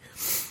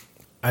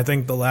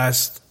the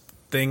last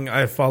thing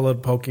I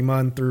followed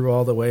Pokemon through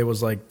all the way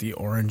was like the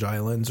Orange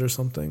Islands or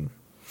something.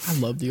 I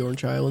love the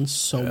Orange Islands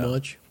so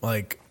much.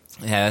 Like,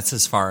 yeah, that's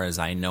as far as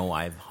I know.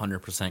 I've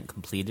 100%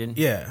 completed.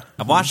 Yeah,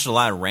 I've watched a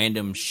lot of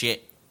random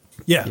shit.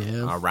 Yeah.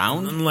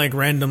 Around? And like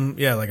random,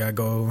 like I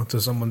go to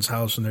someone's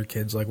house and their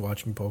kids like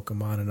watching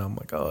Pokemon and I'm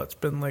like, oh, it's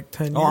been like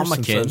 10 years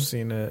since I've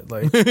seen it.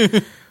 Like,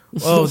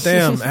 oh,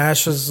 damn,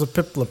 Ash is a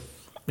Piplup,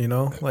 you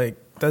know? Like,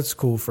 that's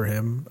cool for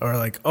him. Or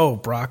like, oh,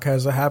 Brock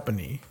has a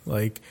Happiny.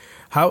 Like,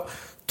 how,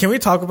 can we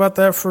talk about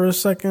that for a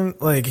second?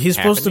 Like, he's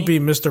supposed to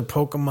be Mr.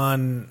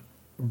 Pokemon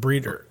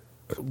breeder.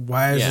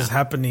 Why is his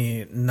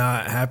Happiny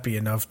not happy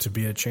enough to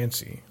be a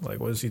Chansey? Like,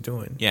 what is he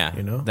doing? Yeah.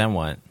 You know? Then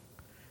what?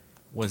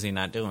 What is he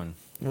not doing?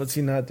 What's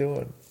he not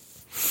doing?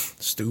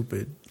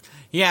 Stupid.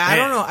 Yeah, I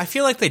don't know. I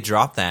feel like they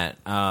dropped that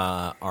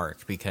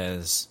arc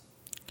because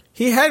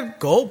he had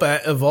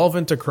Golbat evolve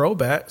into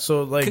Crobat,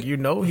 so like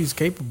he's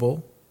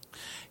capable.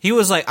 He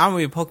was like, "I'm gonna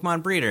be a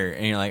Pokemon breeder,"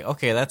 and you're like,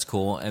 "Okay, that's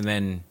cool." And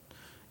then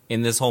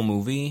in this whole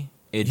movie,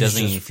 it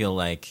doesn't even feel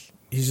like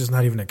he's just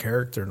not even a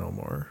character no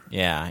more.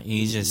 Yeah,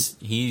 he's just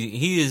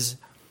he is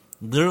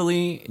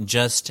literally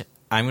just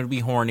I'm gonna be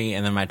horny,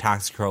 and then my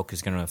Toxicroak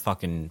is gonna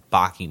fucking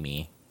Baki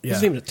me. It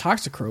wasn't even a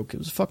Toxicroak. It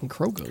was a fucking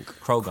Krogunk.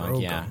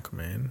 Krogunk,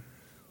 man.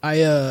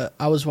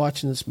 I was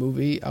watching this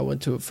movie. I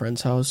went to a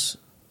friend's house,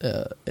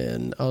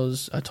 and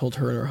I told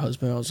her and her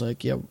husband, I was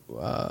like, "Yeah,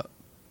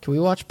 can we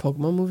watch a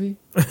Pokemon movie?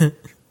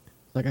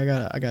 Like, I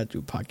gotta do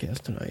a podcast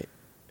tonight."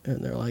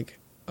 And they're like,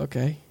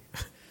 "Okay."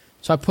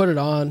 So I put it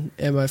on,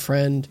 and my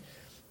friend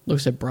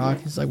looks at Brock.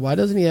 He's like, "Why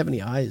doesn't he have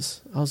any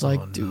eyes?" I was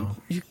like, "Dude,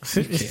 you can't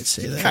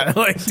say that. Kind of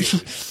like,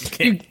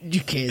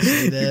 you can't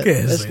say that.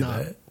 That's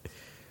not."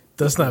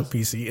 That's not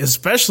PC,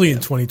 especially in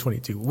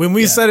 2022. When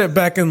we said it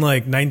back in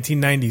like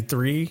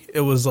 1993,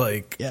 it was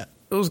like, it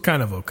was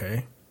kind of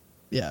okay.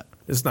 Yeah.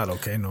 It's not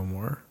okay no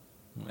more.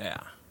 Yeah.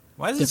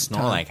 Why does it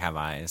Snorlax have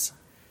eyes?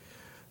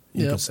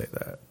 You can say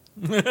that.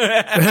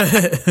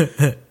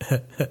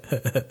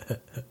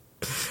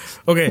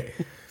 Okay.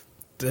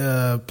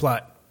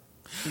 Plot.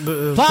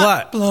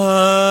 Plot.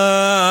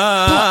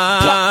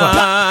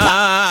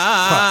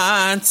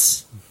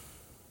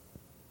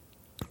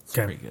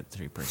 Okay. Pretty good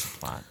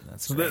 3-person plot.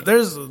 That's so great.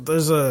 There's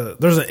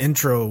an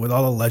intro with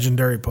all the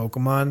legendary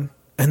Pokemon,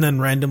 and then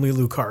randomly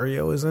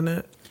Lucario is in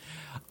it.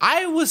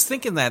 I was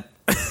thinking that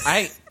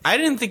I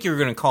didn't think you were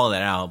going to call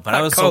that out, but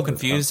I was so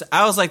confused.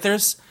 I was like,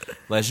 "There's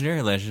legendary,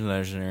 and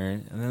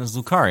then there's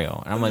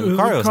Lucario," and I'm like,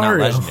 "Lucario's not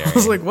legendary." I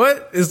was like,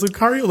 "What is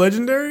Lucario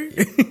legendary?"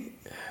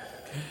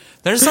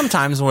 There's some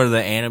times where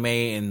the anime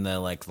and the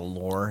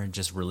lore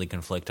just really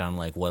conflict on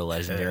like what a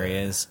legendary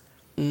is.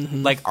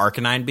 Mm-hmm. Like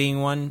Arcanine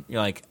being one,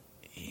 you're like,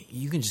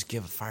 you can just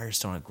give a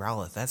Firestone a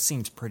Growlithe. That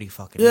seems pretty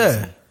fucking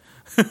easy.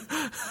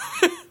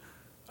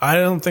 I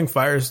don't think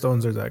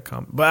Firestones are that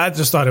common, but I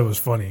just thought it was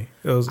funny.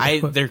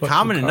 They're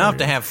common enough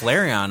to have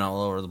Flareon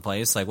all over the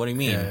place. Like, what do you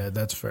mean? Yeah,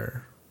 that's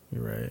fair.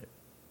 You're right.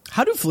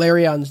 How do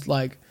Flareons,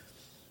 like,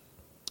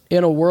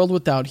 in a world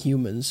without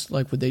humans,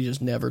 like, would they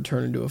just never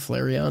turn into a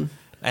Flareon?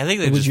 I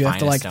think they just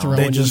find a stone.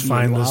 They just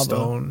find the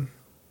stone,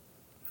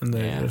 and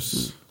they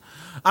just...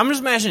 I'm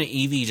just imagining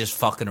Eevee just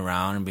fucking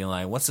around and being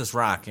like, "What's this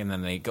rock?" And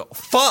then they go,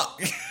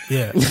 "Fuck!"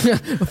 Yeah.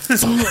 It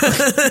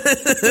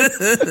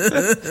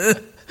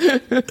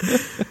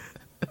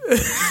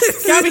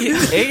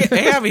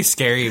gotta be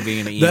scary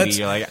being an Eevee.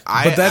 You're like,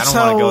 I don't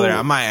want to go there.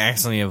 I might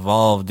accidentally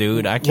evolve,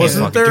 dude. I can't.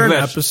 Wasn't there an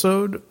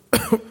episode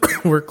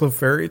where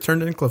Clefairy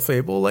turned into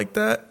Clefable like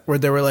that, where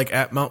they were like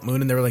at Mount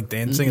Moon and they were like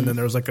dancing, and then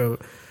there was like a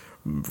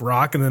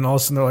rock, and then all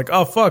of a sudden they're like,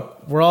 "Oh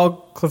fuck, we're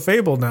all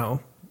Clefable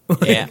now."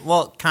 Yeah,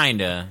 well,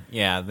 kinda.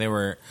 Yeah, they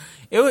were.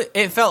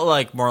 It felt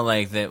like more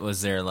like that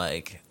was their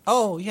like,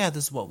 "Oh yeah,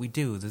 this is what we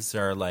do. This is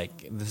our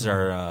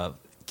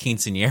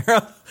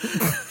quinceañera."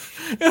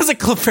 It was a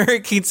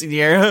Clefairy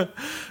quinceañera.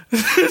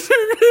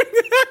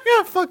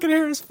 Fucking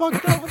hair is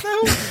fucked up with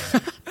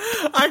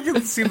that. I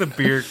can see the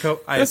beard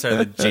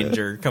the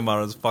ginger come out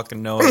of his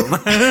fucking nose.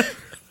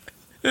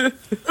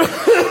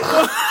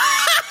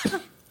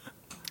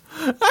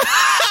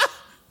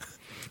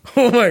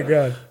 Oh my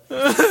god.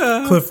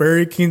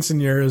 Clefairy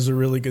Quinceañera is a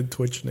really good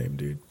Twitch name,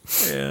 dude.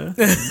 Yeah.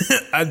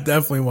 I'd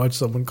definitely watch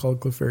someone called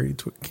Clefairy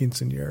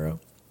Quinceañera.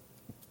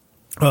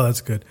 Oh,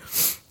 that's good.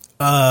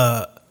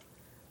 The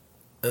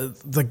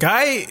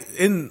guy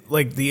in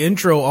like the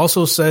intro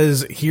also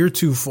says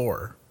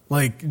heretofore.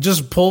 Like,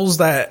 just pulls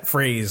that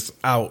phrase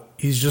out.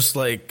 He's just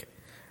like,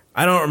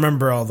 I don't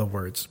remember all the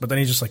words, but then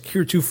he's just like,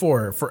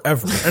 heretofore,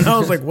 forever. And I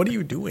was like, what are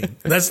you doing?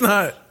 That's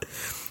not,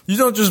 you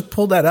don't just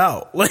pull that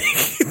out. Like,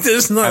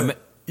 there's not,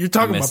 you're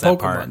talking about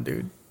Pokemon,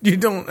 dude. You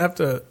don't have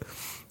to,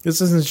 this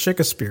isn't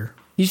Shakespeare.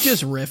 He's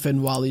just riffing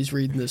while he's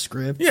reading the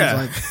script.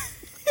 Yeah.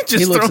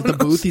 He looks at the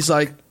booth, he's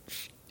like,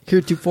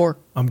 heretofore.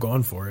 I'm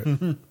going for it.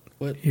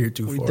 What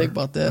heretofore. What do you think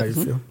about that? How you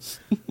feel?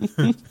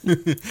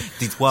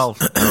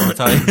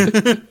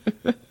 D12.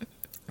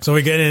 So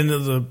we get into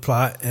the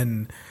plot,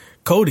 and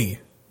Cody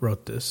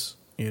wrote this.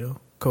 You know,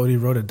 Cody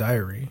wrote a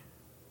diary.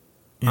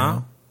 You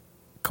know,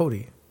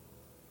 Cody.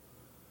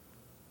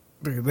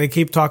 They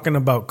keep talking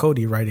about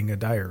Cody writing a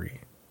diary.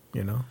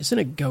 You know, isn't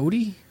it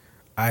Cody?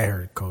 I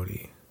heard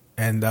Cody,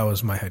 and that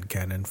was my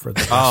headcanon for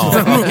the.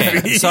 Oh,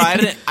 okay. So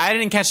I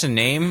didn't catch the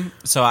name,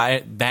 so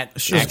that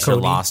actually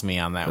Cody. Lost me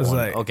on that one.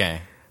 Like,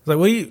 okay. Like,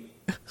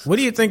 what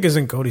do you think is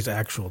in Cody's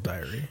actual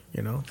diary?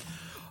 You know,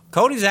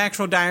 Cody's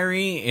actual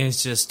diary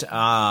is just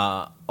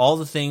all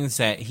the things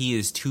that he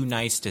is too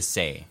nice to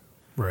say.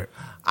 Right.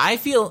 I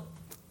feel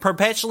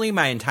perpetually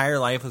my entire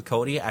life with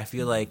Cody, I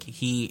feel like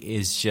he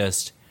is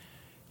just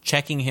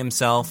checking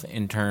himself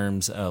in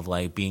terms of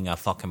like being a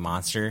fucking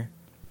monster,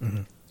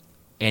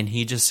 and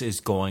he just is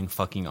going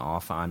fucking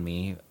off on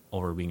me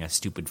over being a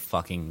stupid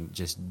fucking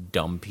just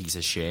dumb piece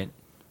of shit,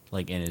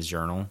 like in his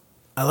journal.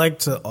 I like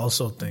to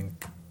also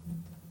think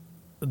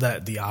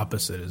that the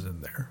opposite is in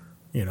there.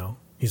 You know,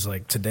 he's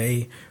like,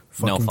 today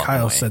fucking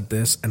Kyle said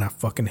this and I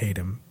fucking hate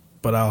him,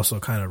 but I also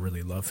kind of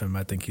really love him.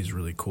 I think he's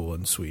really cool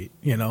and sweet,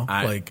 you know?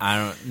 I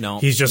don't know.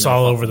 He's just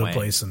all over the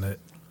place in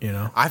it, you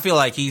know? I feel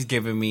like he's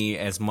giving me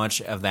as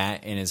much of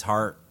that in his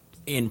heart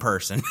in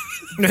person.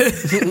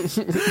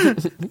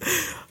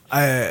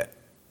 I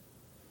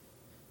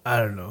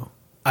don't know.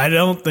 I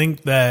don't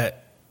think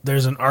that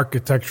there's an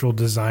architectural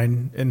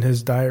design in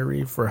his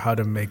diary for how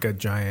to make a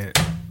giant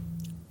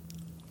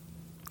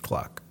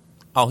clock.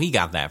 Oh, he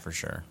got that for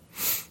sure.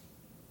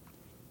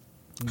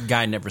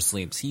 Guy never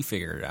sleeps. He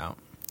figured it out.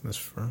 That's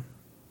true.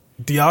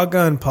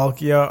 Dialga and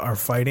Palkia are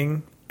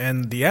fighting,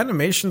 and the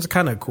animation's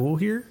kind of cool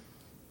here.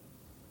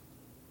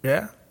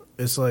 Yeah,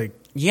 it's like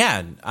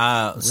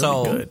really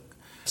so good.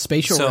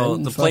 Spatial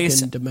Rend, the place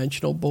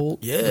Dimensional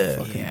Bolt. Yeah,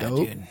 fucking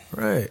dope. Dude.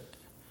 Right.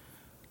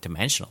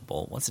 Dimensional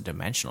Bolt. What's a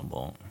Dimensional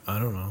Bolt? I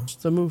don't know. It's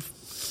the move.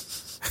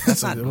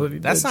 That's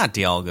not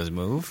Dialga's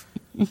move.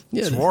 Yeah,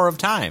 it's Roar of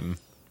Time.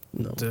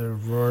 No. The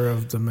Roar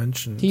of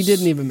Dimensions. He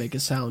didn't even make a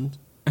sound.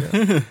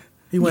 Yeah.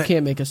 You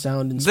can't make a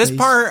sound in space. This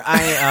part,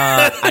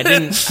 I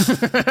didn't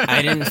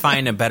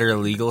find a better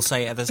legal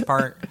site at this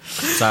part,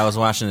 so I was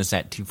watching this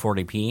at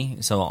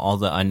 240p. So all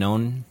the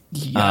unknown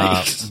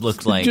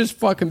looked like just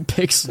fucking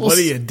pixels. What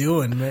are you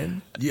doing,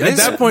 man? At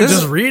that point,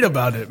 just read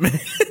about it, man.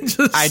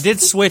 I did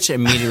switch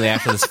immediately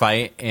after this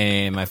fight,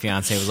 and my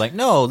fiance was like,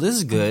 "No, this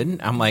is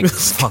good." I'm like,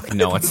 "Fuck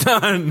no, it's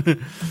not."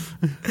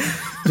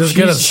 Just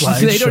get a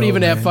slideshow. They don't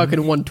even have fucking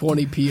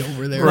 120p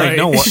over there. Right.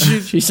 No,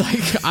 She's like,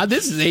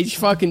 this is H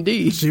fucking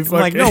D. She fucking,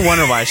 like, no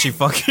wonder why she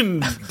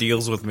fucking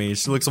deals with me.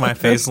 She looks at my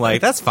face like,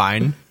 that's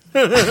fine.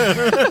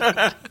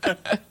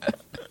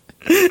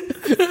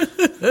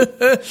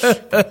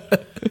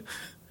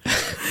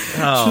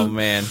 Oh,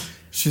 man.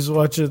 She's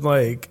watching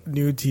like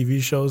new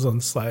TV shows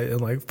on slide and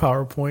like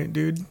PowerPoint,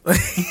 dude.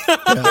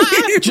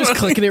 Just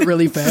clicking it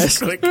really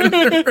fast. Oh,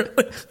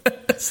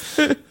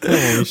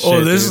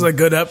 this is a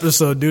good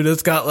episode, dude.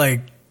 It's got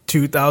like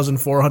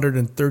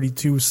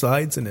 2,432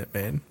 slides in it,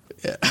 man.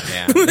 Yeah,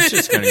 it's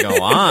just gonna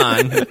go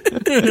on.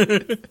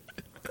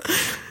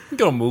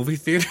 Go to movie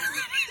theater.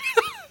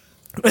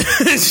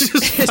 It's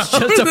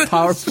just a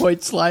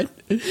PowerPoint slide.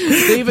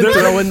 They even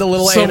throw in the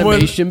little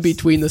animation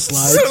between the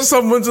slides.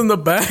 Someone's in the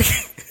back.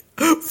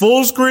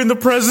 Full screen the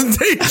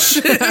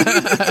presentation.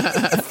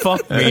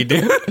 Fuck me,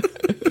 dude.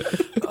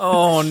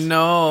 Oh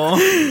no.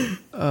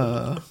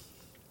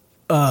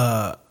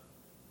 Yeah,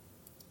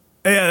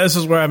 this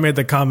is where I made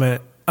the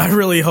comment. I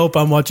really hope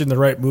I'm watching the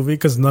right movie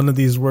because none of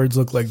these words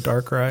look like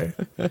Darkrai.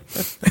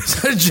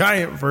 It's a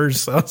giant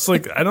verse. I was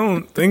like, I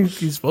don't think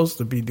he's supposed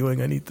to be doing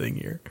anything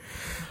here.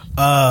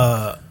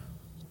 So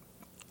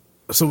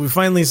we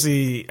finally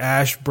see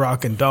Ash,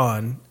 Brock, and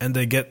Dawn, and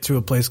they get to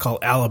a place called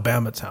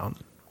Alabama Town.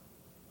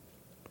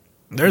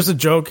 There's a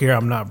joke here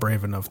I'm not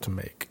brave enough to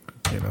make,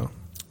 you know?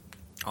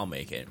 I'll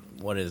make it.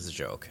 What is the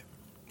joke?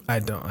 I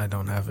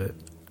don't have it.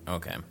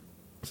 Okay.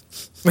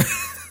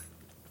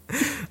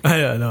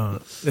 I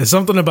don't. It's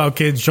something about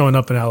kids showing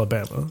up in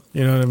Alabama.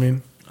 You know what I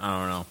mean? I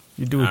don't know.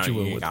 You do what you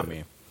will with got it.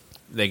 me.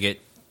 They get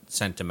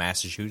sent to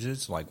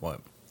Massachusetts? Like what?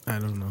 I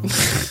don't know.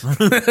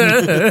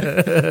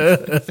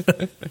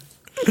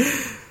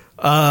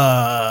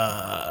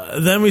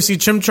 Then we see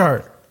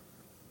Chimchar.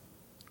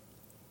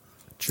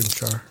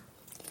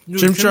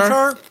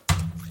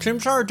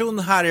 Chimchar doing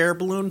the hot air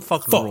balloon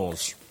fucking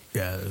rules.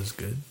 Yeah, it was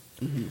good.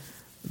 Mm-hmm.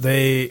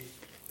 They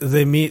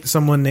meet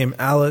someone named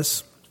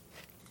Alice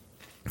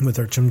with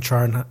her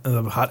Chimchar and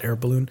the hot air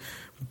balloon.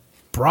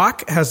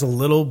 Brock has a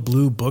little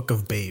blue book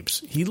of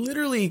babes. He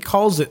literally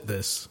calls it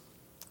this.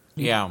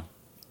 Yeah.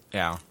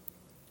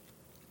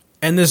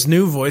 And this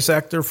new voice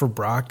actor for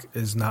Brock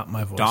is not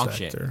my voice Dog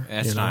actor. shit.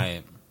 That's not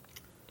it.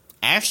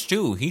 Ash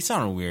too. He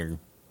sounded weird.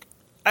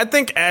 I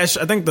think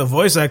the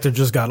voice actor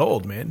just got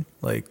old, man.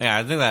 Like, yeah,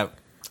 I think that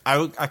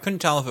I couldn't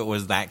tell if it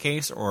was that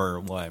case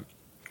or what.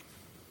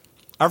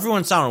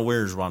 Everyone sounded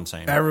weird is what I'm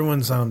saying.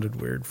 everyone sounded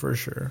weird for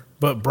sure.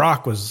 But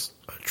Brock was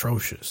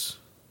atrocious.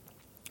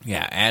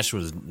 Yeah,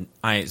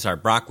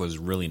 Brock was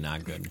really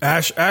not good.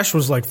 Ash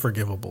was like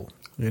forgivable,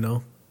 you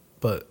know?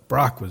 But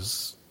Brock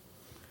was,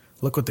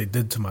 look what they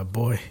did to my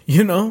boy,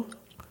 you know?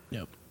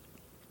 Yep.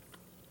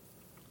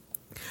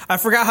 I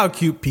forgot how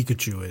cute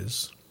Pikachu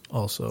is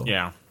also.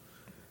 Yeah.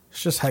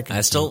 It's just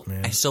heckin' cute,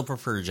 man. I still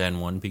prefer Gen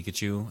 1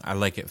 Pikachu. I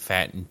like it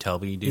fat and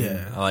tubby, dude.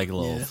 Yeah. I like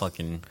little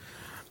fucking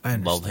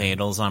love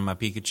handles on my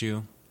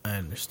Pikachu. I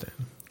understand.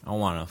 I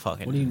want to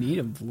fucking... What do you need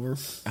him for?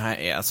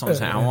 Yeah, that's what I'm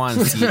saying. I want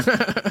to see...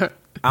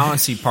 I want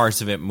to see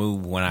parts of it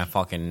move when I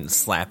fucking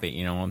slap it,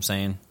 you know what I'm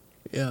saying?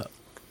 Yeah.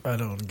 I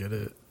don't get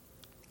it.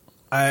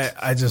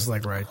 I just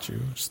like Raichu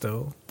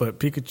still, but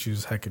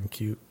Pikachu's heckin'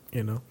 cute,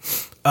 you know.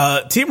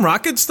 Team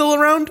Rocket's still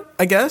around,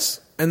 I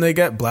guess, and they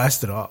get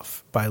blasted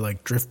off by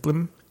like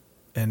Drifblim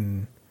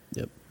and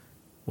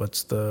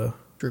what's the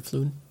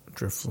Drifloon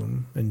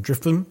and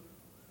Drifblim.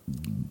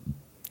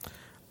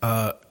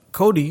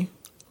 Cody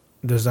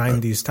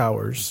designed these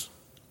towers,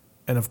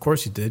 and of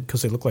course he did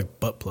because they look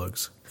like butt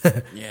plugs.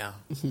 Yeah,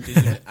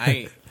 dude,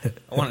 I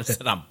want to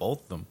sit on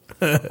both of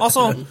them.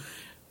 Also,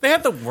 they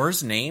have the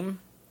worst name.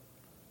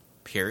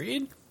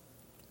 Period.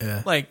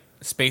 Yeah. Like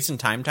Space and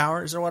Time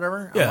Towers or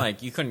whatever. Yeah. I'm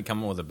like, you couldn't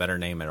come up with a better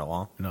name at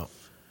all. No.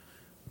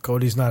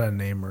 Cody's not a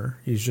namer.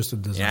 He's just a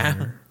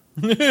designer.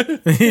 Yeah.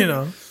 You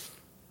know.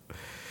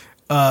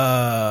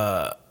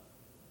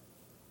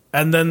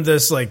 And then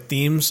this like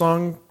theme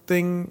song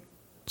thing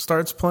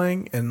starts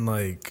playing and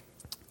like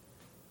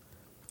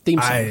theme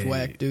song's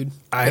whack, dude.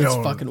 It's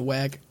fucking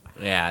whack.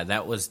 Yeah,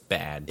 that was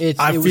bad.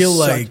 I feel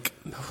like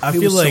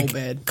so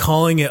bad.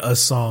 calling it a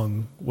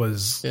song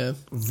was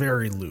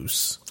very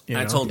loose. You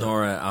know? I told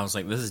Nora, I was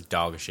like, "This is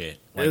dog shit."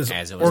 Like, it was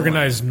as it was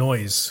organized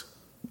noise.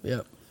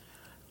 Yep.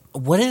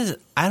 What is?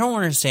 I don't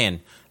understand.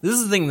 This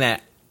is the thing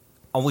that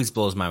always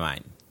blows my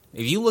mind.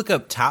 If you look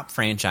up top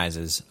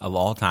franchises of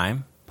all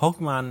time,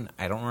 Pokemon,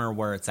 I don't remember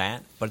where it's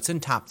at, but it's in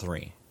top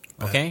 3.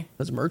 Okay,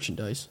 that's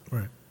merchandise.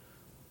 Right.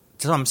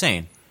 That's what I'm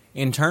saying.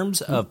 In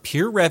terms of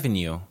pure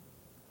revenue,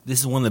 this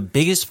is one of the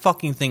biggest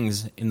fucking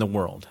things in the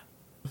world.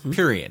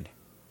 Period.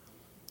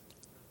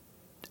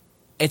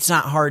 It's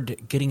not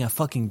hard getting a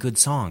fucking good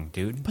song,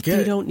 dude. But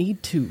they don't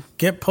need to.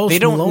 Get Post They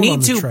don't Malone need on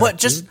the to, track, but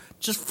dude.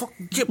 just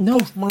fucking get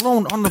Post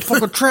Malone on the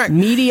fucking track.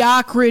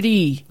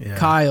 Mediocrity, Yeah.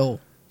 Kyle.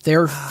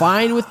 They're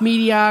fine with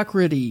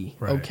mediocrity.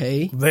 Right.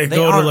 Okay. They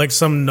go to like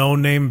some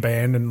no-name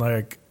band and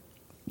like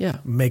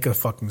make a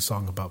fucking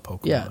song about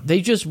Pokemon. Yeah,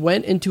 they just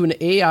went into an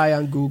AI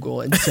on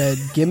Google and said,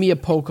 "Give me a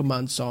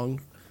Pokemon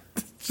song."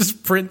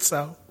 Just prints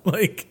out.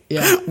 like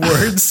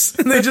words,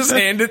 and they just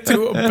hand it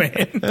to a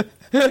band.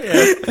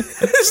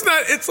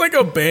 It's like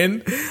a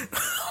band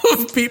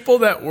of people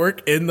that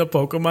work in the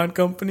Pokemon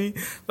company.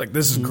 Like,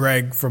 this is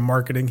Greg from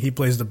marketing. He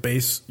plays the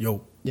bass.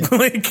 Yo. Yeah.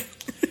 Like,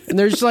 and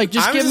they're just like,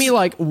 give me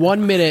like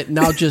 1 minute and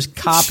I'll just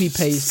copy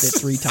paste it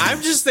 3 times.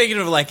 I'm just thinking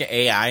of like an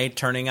AI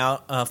turning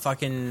out a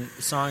fucking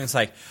song. It's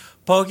like,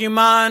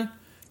 Pokemon,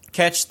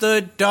 catch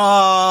the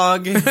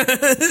dog.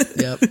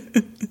 Yep.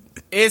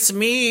 It's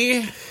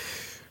me.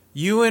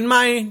 You and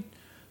my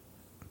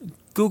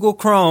Google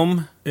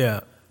Chrome.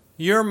 Yeah.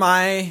 You're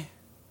my...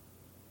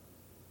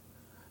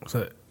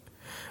 So,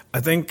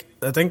 I think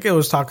it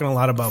was talking a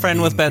lot about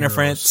friend with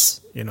benefits.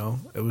 You know,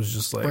 it was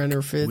just like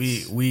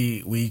benefits.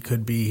 we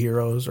could be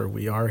heroes, or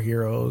we are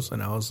heroes,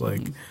 and I was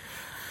like,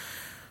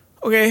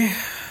 okay.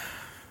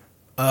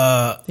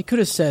 They could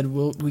have said,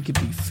 "Well, we could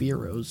be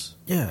Fearos."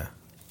 Yeah,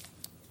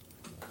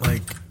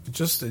 like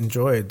just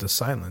enjoy the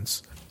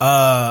silence.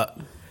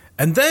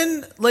 And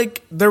then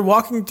like they're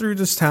walking through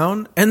this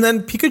town, and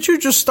then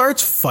Pikachu just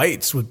starts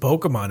fights with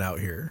Pokemon out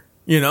here.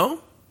 You know,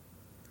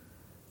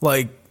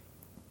 like.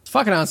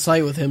 Fucking on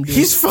site with him, dude.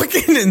 He's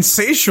fucking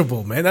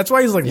insatiable, man. That's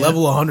why he's like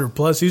level 100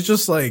 plus. He's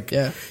just like,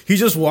 he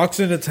just walks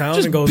into town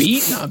and goes,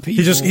 beating on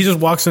people. He just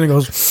walks in and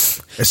goes,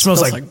 it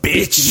smells like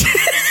bitch.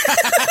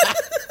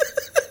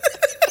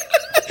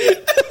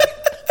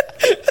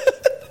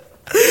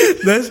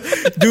 That's,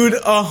 dude,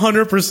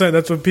 100%.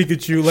 That's what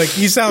Pikachu, like,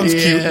 he sounds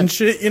cute and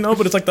shit, you know,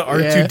 but it's like the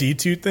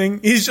R2D2 thing.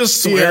 He's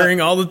just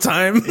swearing all the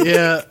time.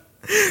 Yeah.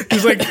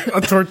 He's like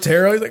a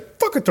Torterra. He's like,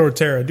 fuck a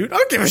Torterra, dude. I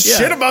don't give a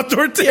shit about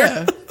Torterra.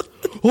 Yeah.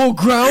 Oh,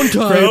 ground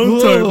type. I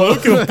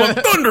don't give a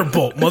fuck.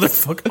 Thunderbolt,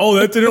 motherfucker. Oh,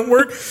 that didn't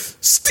work?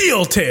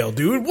 Steel Tail,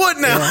 dude. What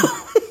now?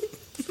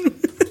 Yeah.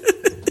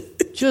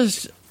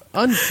 Just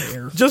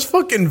unfair. Just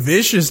fucking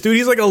vicious, dude.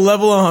 He's like a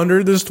level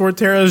 100. This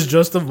Torterra is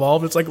just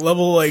evolved. It's like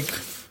level like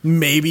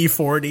maybe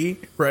 40,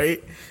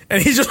 right?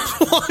 And he just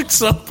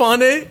walks up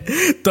on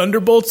it,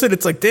 thunderbolts it.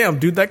 It's like, damn,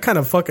 dude, that kind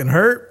of fucking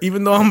hurt.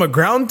 Even though I'm a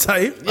ground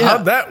type,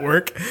 how'd that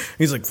work?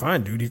 He's like,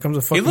 fine, dude. Here comes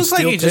a fucking. He looks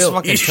like he just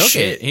fucking took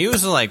shit. it. He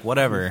was like,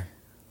 whatever.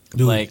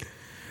 Dude. Like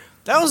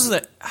that was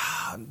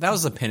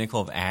the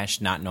pinnacle of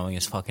Ash not knowing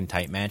his fucking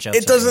type matchups.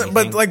 It doesn't,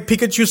 but like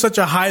Pikachu's such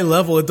a high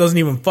level, it doesn't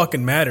even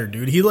fucking matter,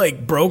 dude. He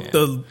like broke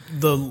the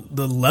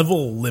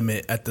level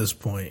limit at this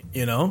point,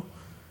 you know.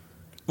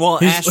 Well,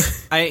 Ash,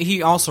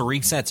 he also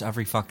resets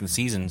every fucking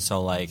season,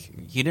 so like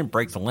he didn't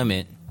break the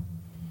limit.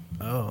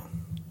 Oh.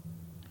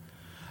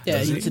 Yeah,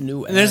 it's a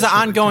new. There's an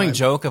ongoing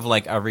joke of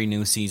like every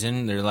new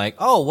season, they're like,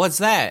 "Oh, what's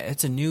that?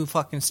 It's a new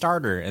fucking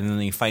starter," and then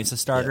he fights the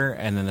starter,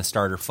 and then the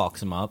starter fucks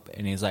him up,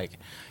 and he's like,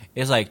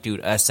 "It's like,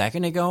 dude, a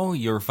second ago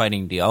you were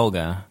fighting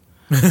Dialga,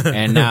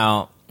 and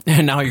now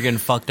you're getting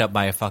fucked up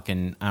by a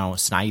fucking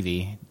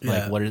Snivy.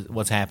 Like,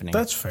 what's happening?"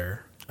 That's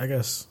fair, I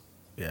guess.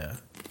 Yeah,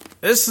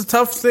 it's a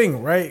tough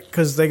thing, right?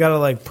 Because they gotta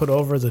like put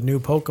over the new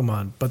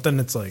Pokemon, but then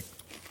it's like,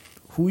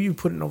 who are you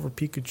putting over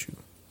Pikachu?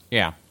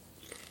 Yeah,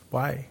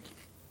 why?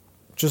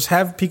 Just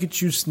have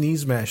Pikachu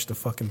sneeze mash the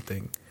fucking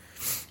thing.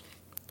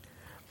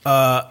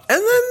 And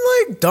then,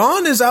 like,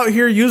 Dawn is out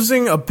here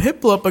using a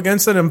Piplup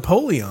against an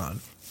Empoleon.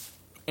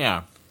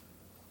 Yeah.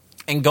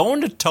 And going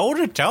to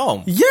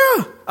toe-to-toe.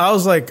 Yeah. I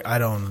was like, I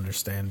don't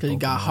understand. He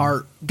got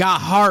heart.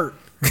 Got heart.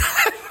 Got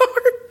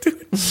heart,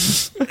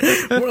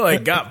 dude. We're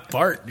like, got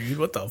fart, dude.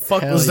 What the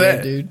fuck was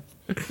that? Dude.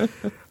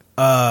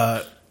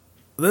 Then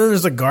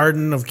there's a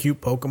garden of cute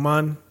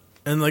Pokemon.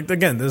 And, like,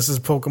 again, this is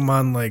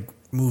Pokemon, like,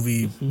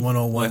 movie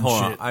 101 Wait, hold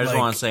shit. on. I just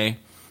want to say,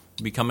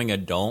 becoming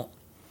adult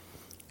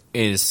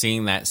is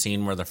seeing that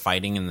scene where they're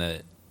fighting in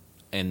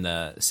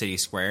the city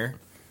square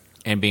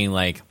and being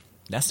like,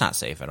 that's not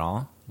safe at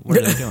all. What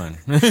are they doing?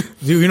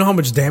 Dude, you know how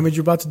much damage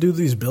you're about to do to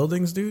these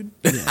buildings, dude?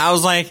 I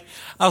was like,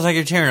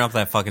 you're tearing up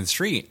that fucking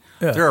street.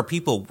 Yeah. There are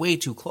people way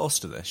too close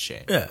to this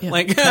shit. Yeah.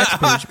 Like,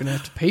 taxpayers are going to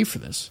have to pay for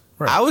this.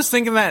 Right. I was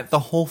thinking that the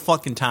whole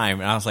fucking time,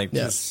 and I was like,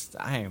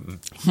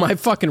 my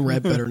fucking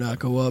rep better not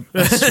go up.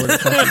 I swear to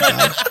fucking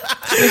God.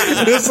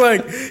 It's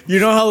like, you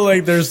know how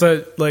like there's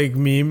that like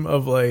meme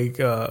of like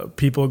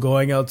people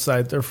going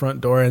outside their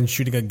front door and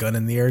shooting a gun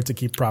in the air to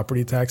keep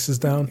property taxes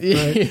down,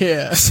 right?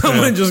 Yeah.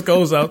 Someone just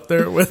goes out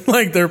there with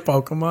like their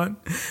Pokemon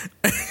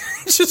and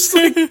just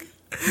like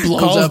blows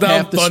calls up down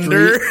half the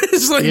thunder. street.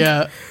 It's like,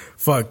 yeah.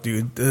 Fuck,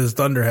 dude, this is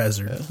thunder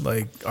hazard.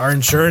 Like our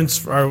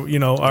insurance,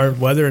 our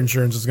weather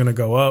insurance is gonna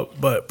go up,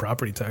 but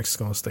property tax is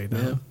gonna stay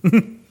down. Yeah.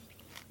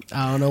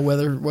 I don't know.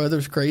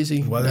 Weather's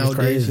crazy. Weather's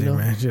nowadays, crazy,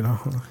 man. You know,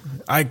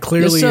 I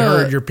clearly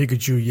heard your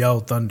Pikachu yell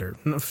thunder.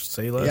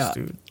 Say less,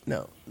 dude.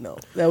 No,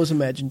 that was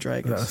Imagine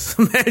Dragons.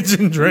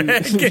 Imagine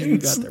Dragons. You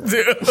got that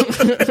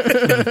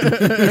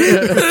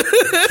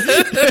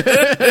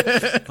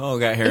right. Oh,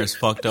 got Harris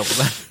fucked up with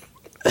that.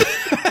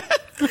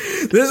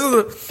 This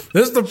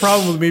is the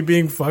problem with me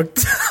being fucked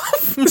up.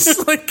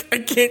 It's like I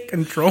can't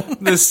control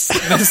the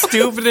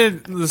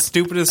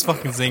stupidest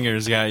fucking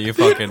singers. Yeah, you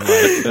fucking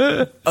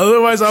like.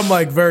 Otherwise, I'm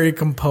like very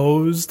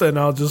composed, and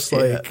I'll just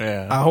like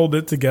I hold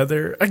it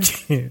together. I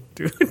can't,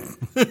 dude.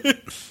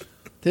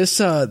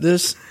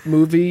 This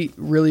movie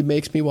really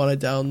makes me want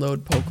to download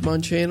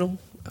Pokemon Channel.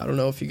 I don't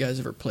know if you guys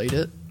ever played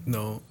it.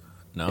 No.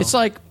 It's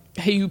like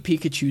Hey You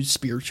Pikachu's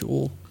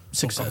spiritual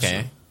successor.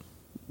 Okay.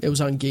 It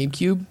was on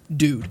GameCube.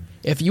 Dude,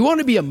 if you want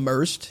to be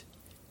immersed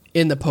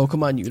in the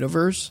Pokemon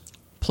universe,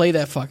 play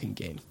that fucking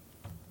game.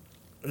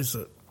 Is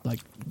it Like,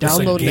 there's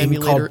a download an game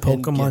emulator called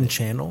and Pokemon get it.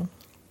 Channel?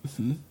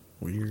 Mm-hmm.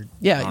 Weird.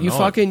 Yeah, you know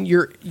fucking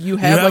you have You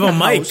like have a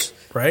mic, house.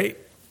 right?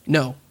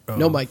 No, Oh.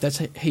 no, Mike. That's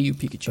Hey You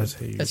Pikachu. That's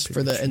Hey You That's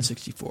for the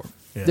Pikachu. N64.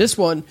 Yeah. This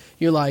one,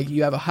 you're like,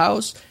 you have a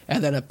house,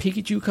 and then a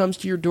Pikachu comes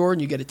to your door,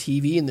 and you get a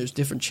TV, and there's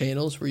different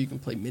channels where you can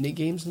play mini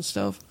games and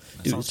stuff.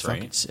 Dude, sounds it's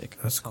fucking right. sick.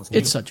 That's cool.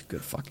 It's such a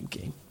good fucking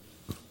game.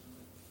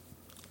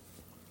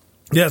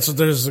 Yeah, so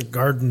there's a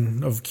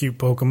garden of cute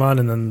Pokemon,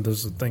 and then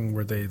there's a thing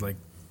where they like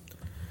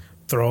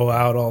throw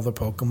out all the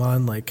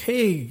Pokemon, like,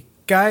 "Hey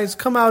guys,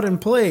 come out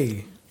and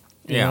play."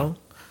 You know?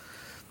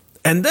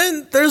 And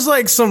then there's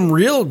like some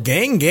real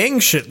gang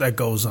shit that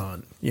goes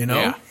on. You know,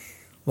 Yeah.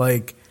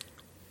 like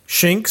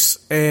Shinx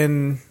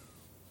and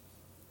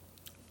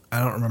I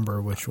don't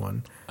remember which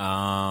one,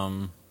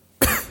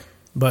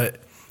 but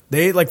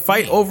they like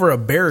fight over a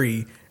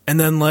berry, and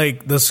then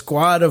like the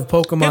squad of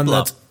Pokemon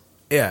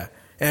Piplup.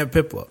 and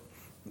Piplup.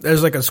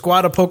 There's like a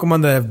squad of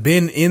Pokemon that have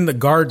been in the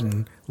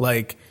garden,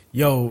 like,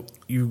 yo,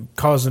 you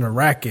causing a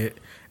racket.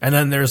 And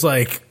then there's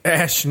like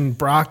Ash and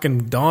Brock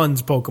and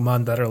Dawn's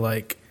Pokemon that are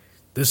like,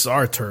 this is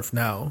our turf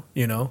now,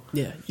 you know?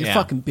 Yeah, you're Yeah.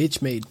 fucking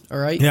bitch made, all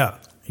right? Yeah.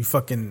 You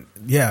fucking,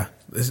 yeah.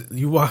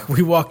 We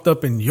walked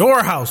up in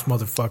your house,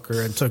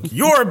 motherfucker, and took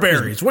your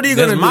berries. What are you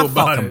That's going to my do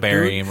about fucking it,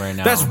 berry dude? right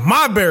now. That's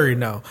my berry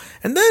now.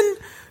 And then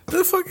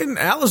the fucking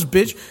Alice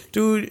bitch,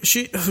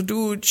 she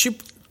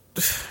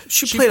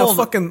played a pulled-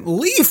 fucking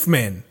leaf,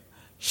 man.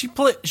 She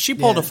pulled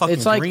Yeah, a fucking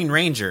it's like- Green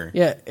Ranger.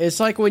 Yeah, it's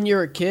like when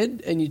you're a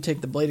kid and you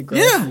take the blade of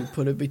grass Yeah. and you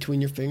put it between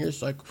your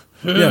fingers, like,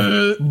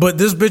 Yeah, but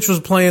this bitch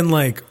was playing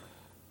like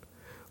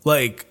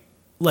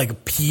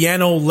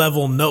piano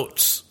level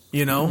notes,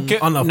 you know,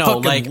 on a No,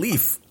 fucking like-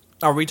 leaf.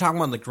 Are we talking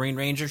about the Green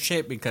Ranger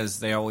shit? Because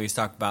they always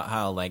talk about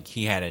how like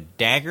he had a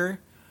dagger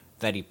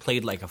that he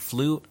played like a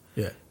flute.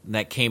 Yeah.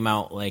 That came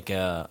out like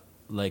a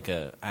I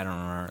don't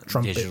know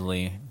Trumpet.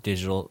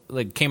 digital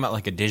like came out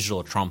like a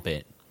digital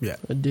trumpet. Yeah,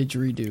 a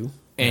didgeridoo.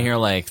 And you're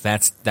like,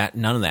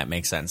 none of that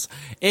makes sense.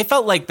 It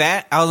felt like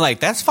that. I was like,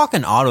 that's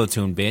fucking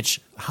auto-tune, bitch.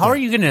 How are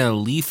you getting a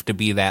leaf to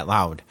be that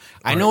loud?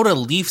 I know what a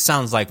leaf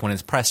sounds like when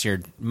it's pressed to your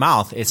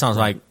mouth. It sounds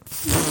like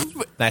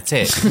that's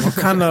it. what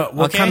kind of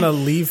Okay.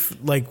 leaf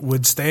like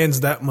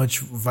withstands that much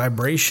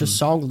vibration? The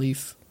song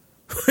leaf.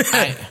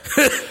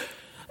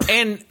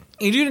 And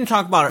you didn't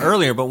talk about it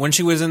earlier, but when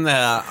she was in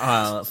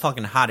the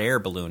fucking hot air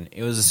balloon,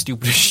 it was the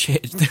stupidest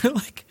shit.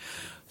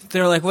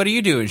 They're like, what do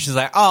you do? And she's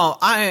like, oh,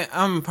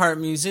 I'm part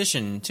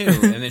musician too.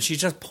 And then she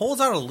just pulls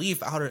out a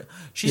leaf out of.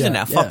 She's in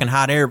Yeah, that fucking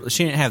hot air.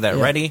 She didn't have that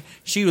Yeah. ready.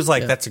 She was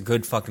like, Yeah. that's a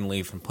good fucking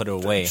leaf, and put it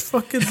away.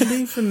 Fucking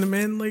leaf in the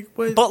man, like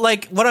what? But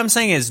like, what I'm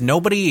saying is,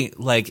 nobody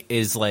like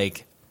is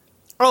like,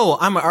 oh,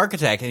 I'm an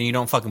architect, and you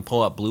don't fucking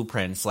pull up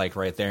blueprints like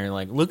right there and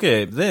like, look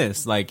at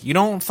this. Like, you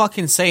don't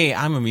fucking say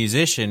I'm a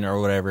musician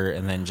or whatever,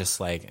 and then just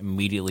like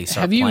immediately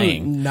start Have you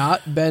playing.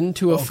 not been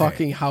to a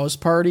fucking house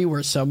party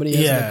where somebody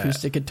has Yeah. an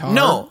acoustic guitar?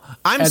 No,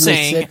 I'm and they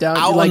saying sit down,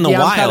 out you're like, in the yeah,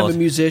 wild. I'm kind of a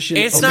musician.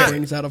 It's Okay, not.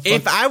 brings out a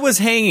If fucking- I was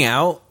hanging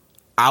out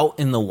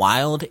in the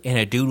wild and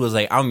a dude was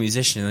like, I'm a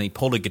musician, and he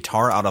pulled a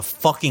guitar out of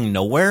fucking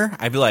nowhere,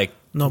 I'd be like,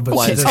 no, but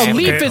what see, is this- a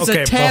happening? leaf is a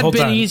but tad hold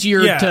bit on.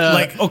 easier Yeah, to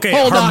like, okay,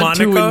 hold on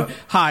to harmonica. and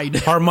hide.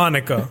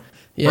 harmonica.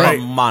 Yeah. Right.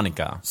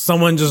 Monica.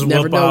 Someone just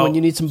Never whoop know out. when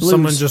you need some blues.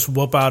 Someone just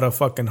whoop out a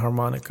fucking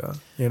harmonica.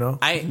 You know.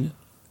 I'm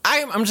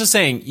just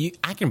saying,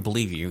 I can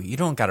believe you. You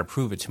don't got to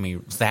prove it to me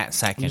that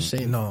second. I'm just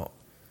saying, No,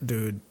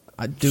 dude.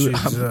 dude,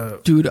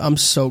 she's, I'm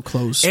so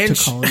close and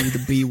to calling you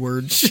the B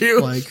word. She-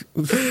 Like,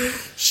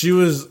 She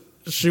was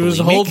Believe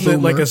me? holding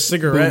it like Boomer. a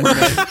cigarette.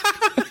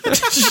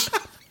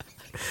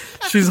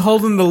 She's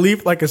holding the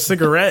leaf like a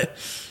cigarette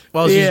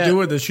while she's Yeah.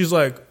 doing this. She's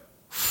like,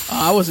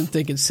 I wasn't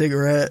thinking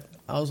cigarette.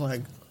 I was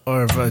like,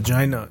 or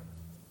vagina.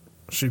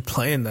 She's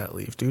playing that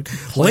leaf, dude.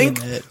 Playing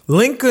it.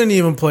 Link couldn't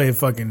even play a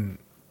fucking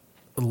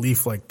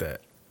leaf like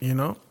that. You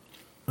know,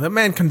 that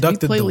man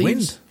conducted play the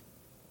leaves? wind.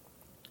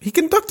 He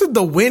conducted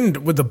the wind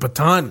with a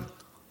baton.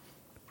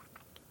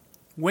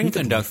 When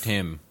conduct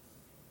him.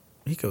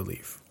 He could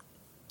leave.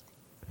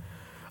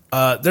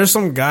 There's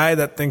some guy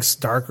that thinks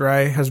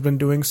Darkrai has been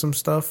doing some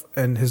stuff,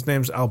 and his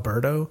name's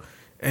Alberto,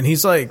 and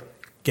he's like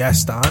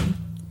Gaston.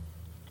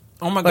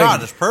 Oh my Like-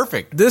 god, it's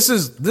perfect. This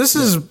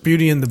is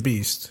Beauty and the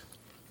Beast,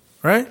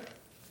 right?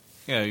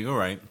 Yeah, you're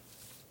right.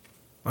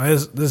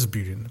 This is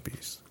Beauty and the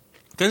Beast.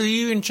 Because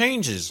he even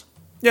changes.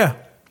 Yeah,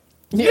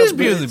 yeah, is but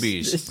Beauty and the it's-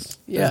 Beast. it's-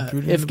 Yeah, Beauty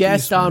and if the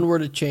Beast, Gaston man. were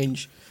to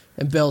change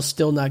and Belle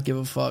still not give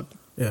a fuck,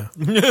 yeah.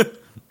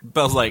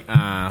 Belle's like,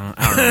 I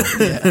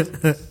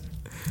don't know.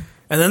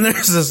 And then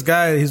there's this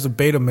guy. He's a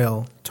beta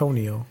male,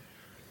 Tonio.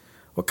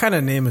 What kind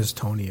of name is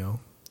Tonio?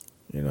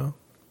 You know.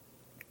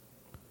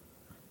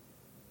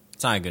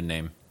 It's not a good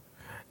name.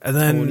 And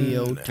then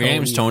Tonio, Your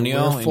name's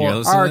Tonio and wherefore you're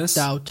listening to art this?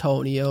 thou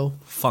Tonio?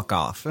 Fuck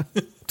off.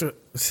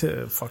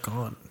 Fuck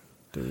on,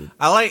 dude.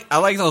 I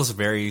like those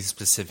very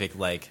specific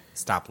like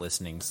stop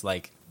listenings,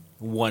 like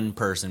one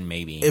person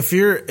maybe. If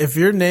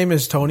your name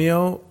is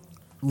Tonio,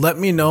 let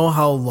me know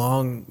how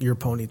long your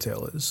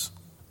ponytail is.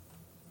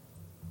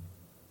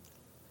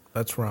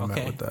 That's where I'm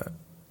at with that.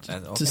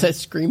 Okay. Does that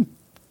scream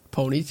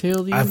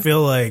ponytail to you? I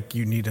feel like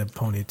you need a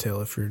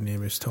ponytail if your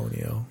name is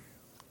Tonio.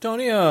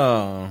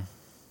 Tonio.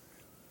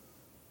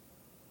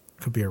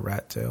 Could be a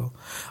rat tail.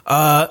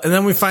 And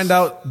then we find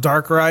out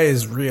Darkrai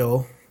is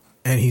real,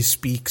 and he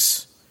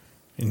speaks,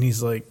 and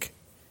he's like,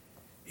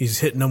 he's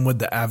hitting him with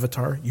the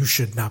avatar. You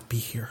should not be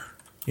here,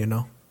 you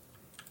know?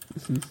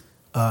 Mm-hmm.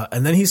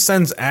 And then he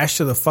sends Ash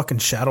to the fucking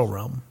Shadow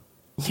Realm.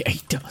 Yeah,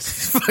 he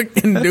does.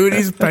 Fucking dude,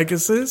 he's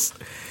Pegasus.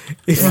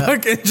 He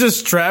fucking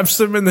just traps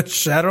him in the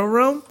Shadow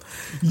Realm.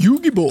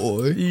 Yugi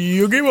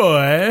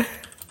boy.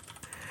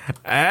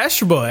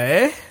 Ash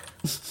boy.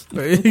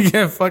 You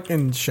get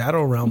fucking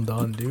Shadow Realm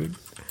done, dude.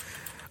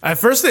 At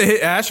first they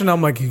hit Ash and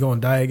I'm like, he's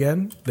gonna die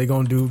again? They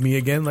gonna do me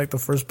again like the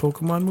first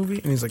Pokemon movie?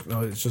 And he's like,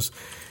 no, it's just,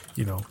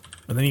 you know.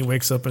 And then he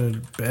wakes up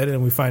in bed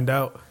and we find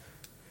out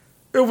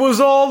it was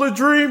all a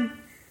dream.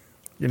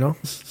 You know?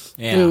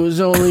 Yeah. It was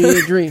only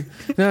a dream.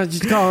 Not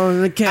just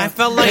calling the cat. I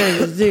felt like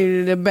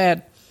the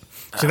bad.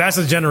 See, that's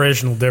a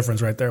generational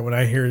difference right there. When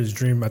I hear his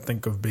dream, I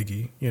think of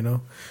Biggie, you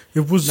know?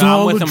 It was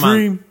all a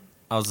dream.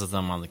 I was with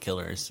them on the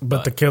Killers.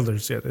 But the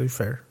Killers, yeah, they're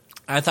fair.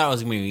 I thought it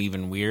was going to be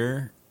even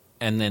weirder.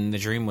 And then the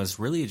dream was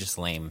really just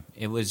lame.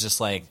 It was just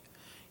like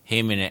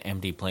him in an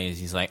empty place.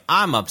 He's like,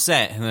 I'm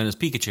upset. And then there's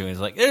Pikachu. He's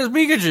like, there's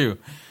Pikachu.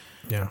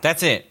 Yeah.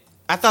 That's it.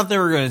 I thought they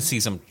were going to see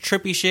some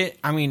trippy shit.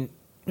 I mean,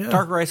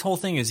 Darkrai's whole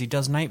thing is he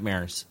does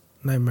nightmares.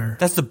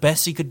 That's the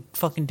best he could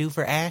fucking do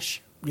for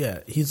Ash. Yeah,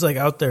 he's like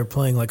out there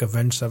playing like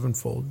Avenged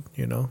Sevenfold,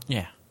 you know?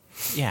 Yeah.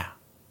 Yeah.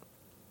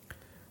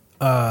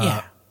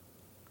 And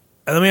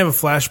then we have a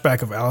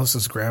flashback of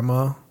Alice's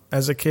grandma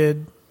as a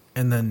kid,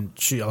 and then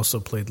she also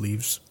played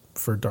Leaves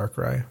for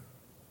Darkrai.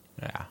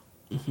 Yeah.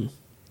 Mm-hmm.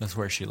 That's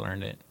where she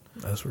learned it.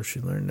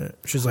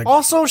 She's like...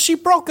 Also, she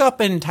broke up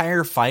an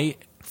entire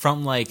fight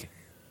from like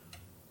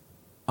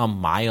a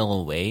mile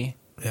away.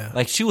 Yeah.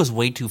 Like she was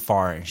way too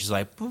far, and she's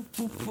like, boop,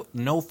 boop, boop.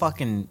 No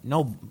fucking,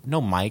 no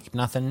mic,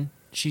 nothing.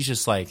 She's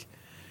just like...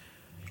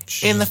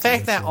 And the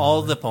fact that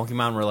all the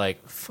Pokemon were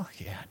like, fuck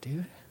yeah,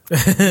 dude.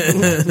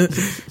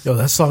 Yo,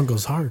 that song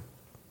goes hard.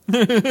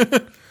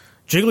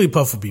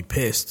 Jigglypuff would be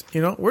pissed.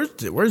 You know, where's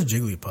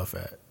Jigglypuff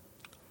at?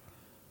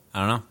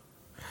 I don't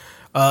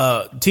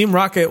know. Team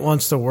Rocket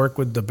wants to work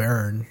with the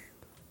Baron.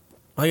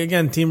 Like,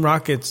 again, Team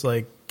Rocket's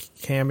like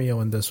cameo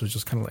in this was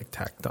just kind of like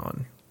tacked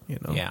on, you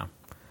know? Yeah.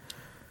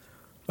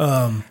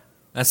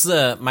 That's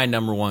my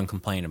number one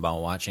complaint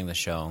about watching the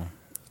show.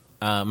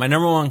 My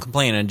number one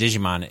complaint on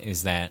Digimon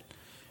is that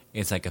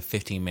it's like a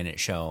 15-minute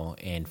show,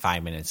 and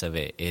 5 minutes of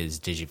it is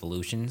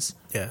Digivolutions.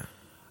 Yeah.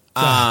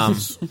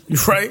 You're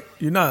right.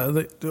 You're not.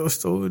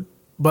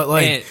 But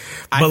like,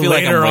 but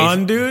later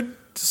on, dude,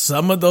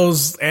 some of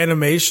those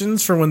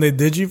animations from when they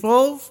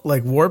Digivolve,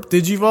 like Warp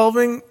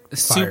Digivolving,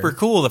 super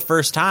cool the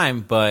first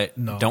time, but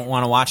don't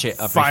want to watch it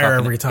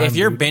every time. If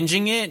you're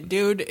binging it,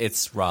 dude,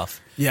 it's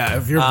rough. Yeah,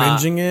 if you're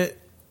binging it,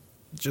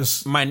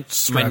 just my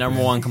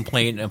number one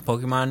complaint of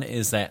Pokemon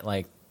is that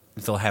like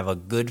they'll have a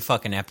good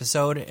fucking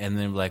episode and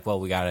then be like, well,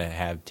 we gotta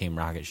have Team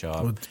Rocket show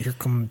up. Well, here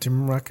come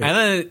Team Rocket,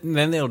 and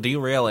then they'll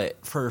derail it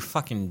for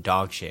fucking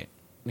dog shit.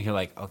 And you're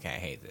like, okay, I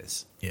hate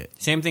this. Yeah.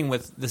 Same thing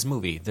with this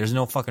movie. There's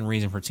no fucking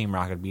reason for Team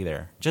Rocket to be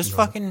there. Just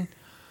fucking,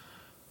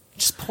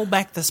 just pull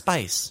back the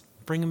spice.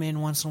 Bring him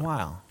in once in a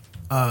while.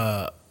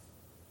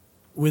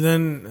 We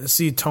then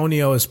see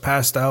Tonio is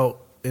passed out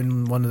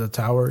in one of the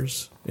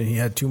towers, and he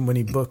had too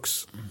many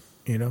books.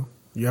 You know,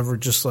 you ever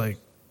just like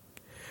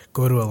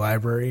go to a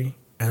library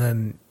and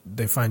then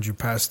they find you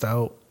passed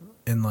out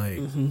in like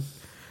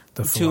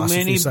the philosophy too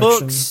many section,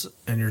 books,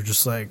 and you're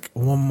just like,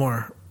 one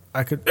more.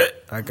 I could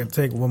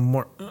take one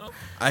more.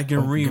 I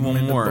can read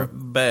one more.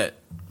 Bet.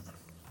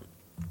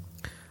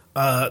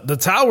 The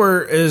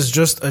tower is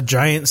just a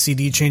giant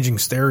CD changing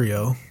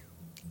stereo.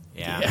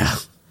 Yeah.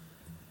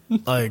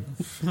 Like,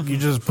 you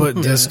just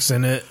put discs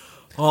in it.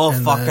 Oh,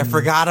 fuck, I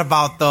forgot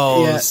about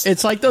those. Yeah,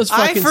 it's like those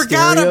fucking I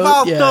forgot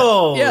about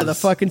those. Yeah, the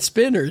fucking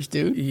spinners,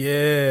 dude.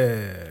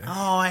 Yeah.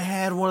 Oh, I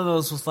had one of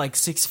those with like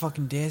 6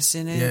 fucking discs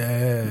in it.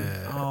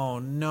 Yeah. Oh,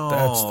 no.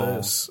 That's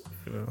this.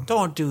 You know.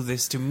 Don't do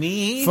this to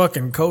me.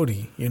 Fucking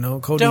Cody, you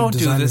know? Cody don't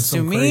do this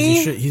to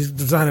me. Shit. He's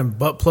designing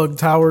butt plug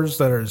towers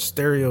that are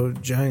stereo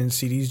giant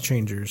CDs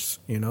changers,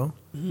 you know?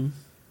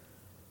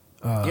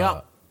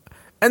 Yep.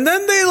 And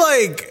then they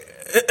like...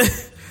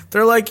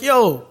 They're like,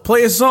 yo,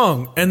 play a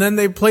song. And then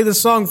they play the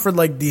song for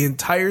like the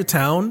entire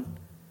town.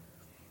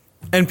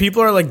 And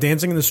people are like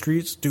dancing in the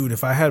streets. Dude,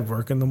 if I had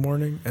work in the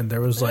morning and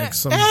there was like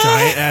some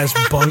giant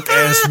ass bunk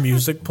ass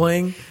music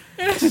playing,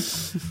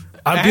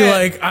 I'd be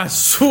like, I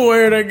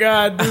swear to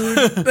God,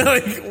 dude.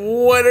 Like,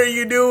 what are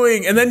you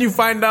doing? And then you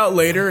find out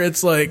later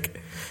it's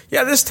like,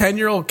 yeah, this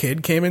 10-year-old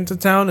kid came into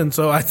town, and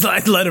so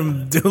I'd let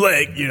him do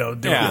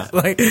it.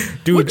 Like,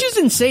 dude. Which is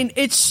insane.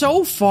 It's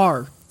so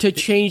far to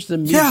change the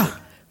music. Yeah.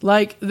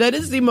 Like, that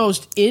is the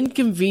most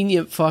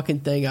inconvenient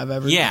fucking thing I've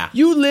ever. Yeah.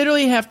 You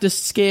literally have to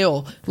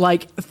scale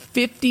like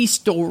 50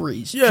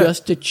 stories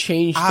just to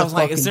change the fucking track. I was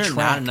like, is there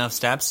not enough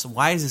steps?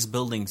 Why is this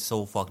building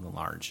so fucking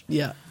large?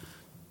 Yeah.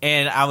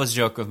 And I was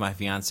joking with my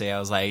fiance. I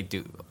was like,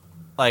 dude,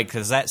 like,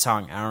 because that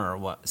song, I don't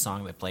know what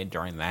song they played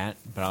during that,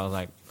 but I was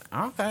like,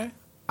 okay,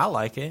 I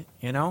like it,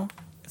 you know?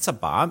 It's a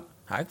bop.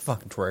 I can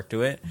fucking twerk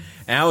to it.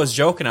 And I was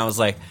joking. I was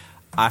like,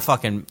 if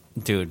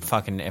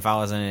I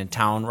was in a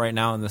town right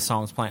now and the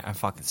song's playing, I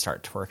fucking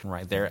start twerking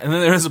right there. And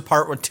then there's a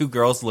part where two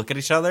girls look at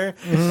each other,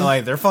 and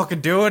like, they're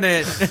fucking doing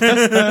it.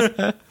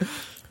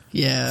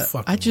 Yeah.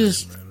 Fucking I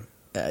just,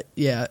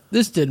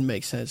 this didn't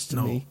make sense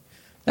to me.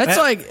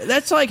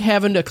 That's like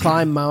having to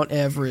climb Mount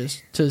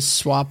Everest to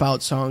swap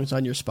out songs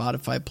on your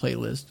Spotify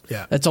playlist.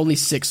 Yeah. That's only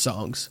 6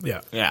 songs.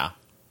 Yeah. Yeah.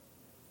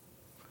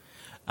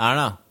 I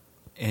don't know.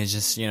 It's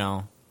just, you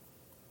know.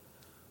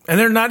 And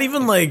they're not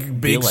even like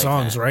big like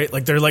songs, that. right?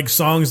 Like they're like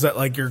songs that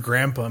like your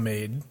grandpa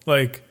made.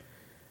 Like,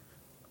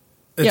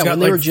 Yeah, when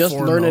they like were just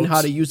 4 learning notes.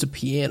 how to use a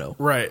piano.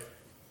 Right.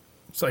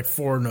 It's like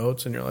 4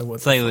 notes, and you're like, what?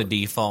 It's like the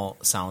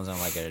default sounds on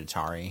like an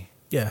Atari.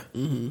 Yeah.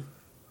 Mm-hmm.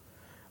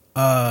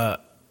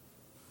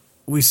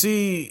 We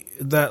see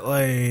that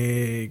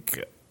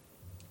like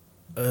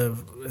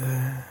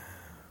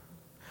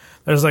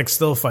there's like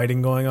still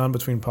fighting going on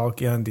between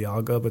Palkia and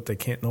Dialga,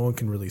 but no one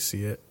can really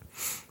see it.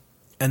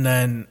 And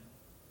then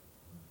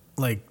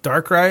like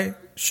Darkrai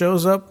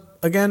shows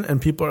up again,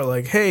 and people are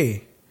like,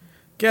 "Hey,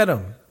 get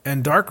him!"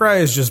 And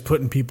Darkrai is just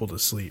putting people to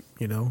sleep,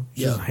 you know,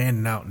 just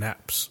handing out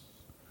naps.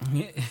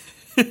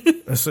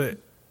 That's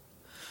it.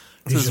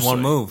 This is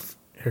one move.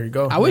 Here you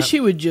go. I wish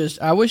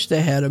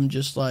they had him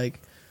just like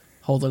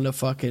holding a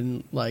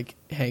fucking like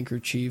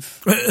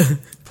handkerchief,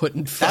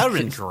 putting That fucking,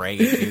 would have been great,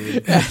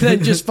 dude. and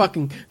then just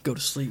fucking go to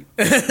sleep.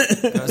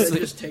 It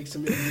just takes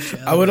him into the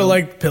shadow. I would have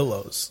liked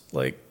pillows.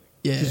 Like,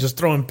 Yeah. he's just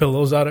throwing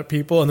pillows out at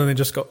people, and then they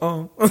just go,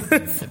 oh.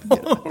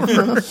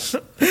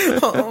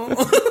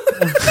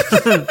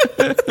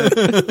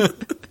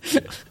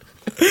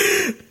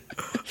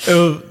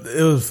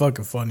 It was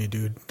fucking funny,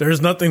 dude.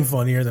 There's nothing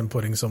funnier than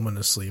putting someone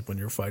to sleep when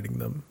you're fighting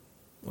them.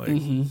 Like,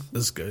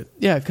 That's good.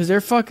 Yeah, because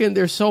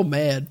they're so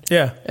mad.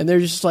 Yeah. And they're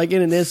just like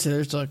in an instant,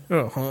 they're just like,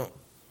 Oh,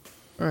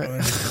 all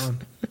right.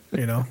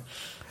 you know?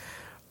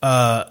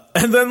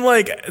 And then,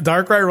 like,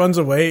 Darkrai runs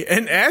away,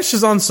 and Ash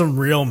is on some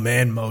real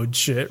man mode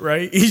shit,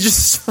 right? He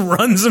just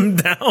runs him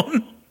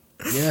down.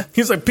 Yeah.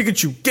 He's like,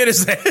 Pikachu, get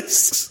his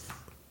ass.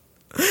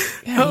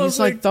 Yeah, I was he's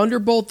like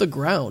Thunderbolt the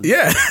ground.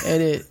 Yeah.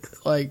 And it,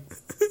 like,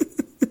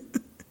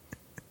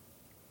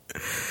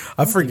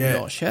 I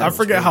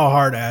forget how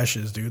hard Ash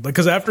is, dude. Like,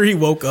 because after he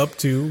woke up,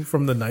 too,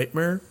 from the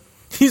nightmare,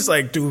 he's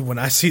like, dude, when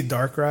I see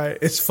Darkrai,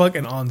 it's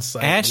fucking on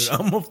sight. Ash- dude.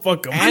 I'm gonna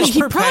fuck him Ash up.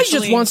 he probably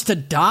just wants to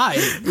die.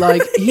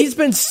 Like, he's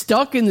been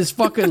stuck in this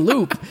fucking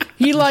loop.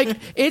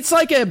 It's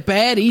like a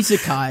bad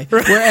isekai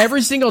where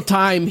every single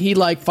time he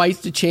like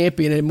fights the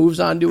champion and moves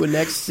on to a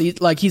next seat,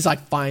 like he's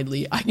like,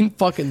 finally, I can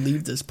fucking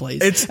leave this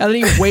place. And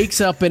then he wakes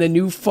up in a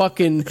new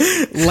fucking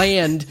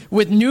land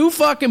with new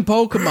fucking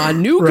Pokemon,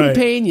 new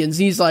companions.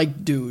 He's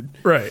like, dude,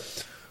 Right.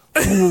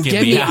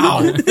 get me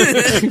out.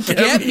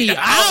 Get me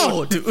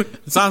out. Dude.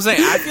 That's what I'm saying.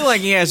 I feel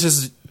like he has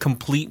just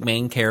complete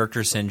main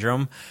character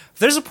syndrome.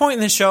 There's a point in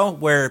the show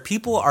where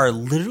people are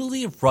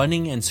literally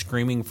running and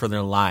screaming for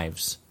their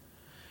lives.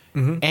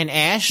 And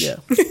Ash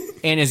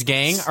and his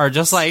gang are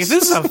just like,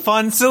 this is a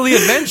fun, silly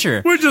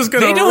adventure. We're just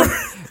gonna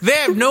They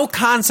have no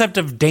concept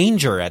of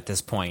danger at this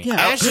point. Yeah.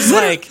 Ash is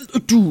like,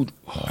 Dude.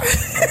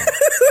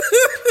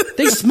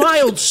 They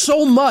smiled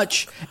so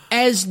much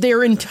as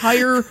their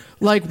entire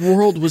like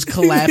world was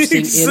collapsing in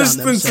on existence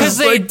themselves.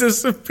 is like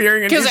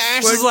disappearing. because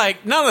Ash is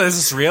like, none of this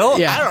is real.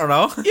 Yeah. I don't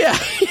know. Yeah.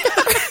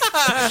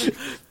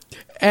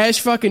 Ash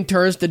fucking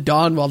turns to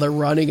Dawn while they're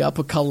running up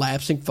a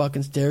collapsing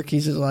fucking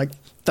staircase. He's like,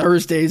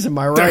 Thursdays, am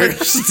I right?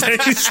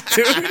 Thursdays,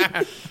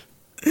 dude.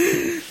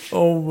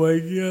 Oh my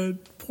god,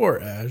 poor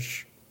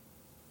Ash.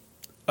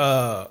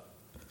 And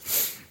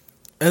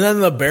then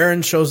the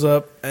Baron shows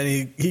up, and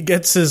he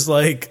gets his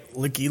like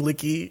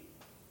licky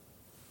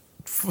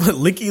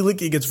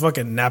gets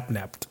fucking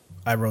napped.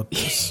 I wrote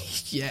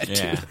this. Yeah, dude.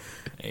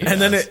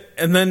 Yeah.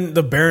 And then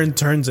the Baron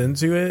turns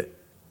into it,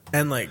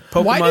 and like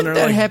Pokemon Why didn't are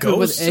that like happen with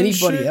ghosts and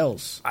anybody shit.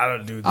 else? I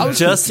don't do I was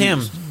Just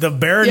him. The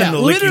Baron Yeah, and the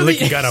literally-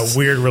 Licky got a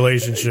weird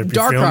relationship. You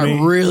feel me?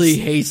 Darkrai really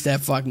hates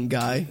that fucking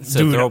guy. It's a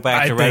Dude,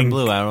 throwback to I Red and think-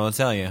 Blue. I don't know what to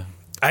tell you.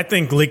 I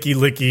think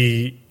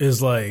Licky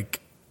is like,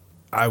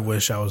 I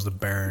wish I was the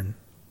Baron.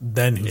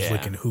 Then who's Yeah.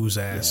 licking whose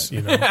ass,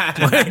 you know?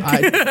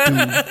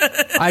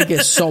 I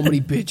get so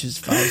many bitches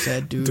if I was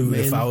that dude, Dude, man.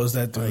 if I was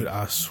that dude,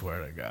 I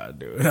swear to God,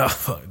 dude.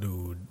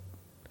 Dude.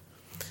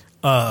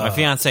 My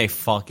fiance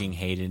fucking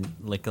hated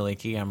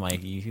Licky. I'm like,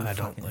 I don't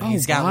fucking- like Oh,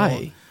 he's got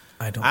why?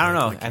 little- I don't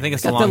know. like I think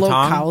it's Got a the long little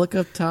tongue. cowlick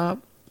up top.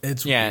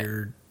 it's Yeah.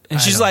 weird. And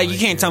I she's don't like, you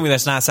can't it. tell me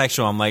that's not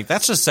sexual. I'm like,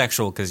 that's just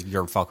sexual because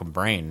your fucking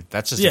brain.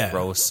 That's just a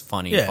gross,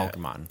 funny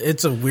Pokemon.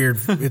 It's a weird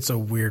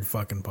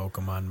fucking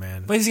Pokemon,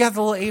 man. But he's got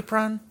the little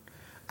apron.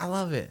 I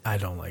love it. I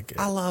don't like it.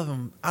 I love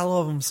him. I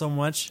love him so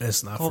much.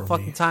 It's not the whole for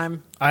fucking me.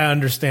 time. I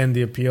understand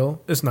the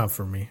appeal. It's not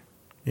for me.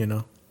 You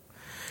know.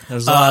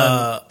 There's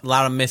a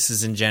lot of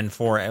misses in Gen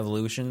 4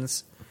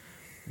 evolutions.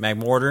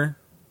 Magmortar,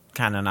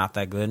 kind of not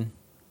that good.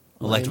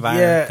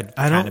 Electivire could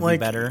I don't be like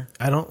better.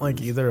 I don't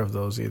like either of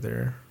those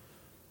either.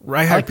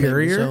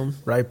 Rhyperior.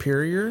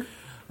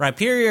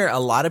 Rhyperior, a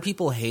lot of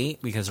people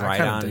hate because I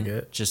kinda dig Rhydon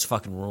it. just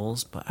fucking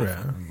rules, but I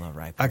fucking love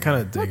Rhyperior. I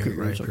kind of dig it.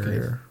 Rhyperior's okay.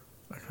 Rhyperior.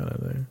 I kind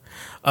of dig.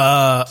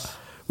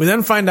 We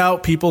then find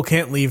out people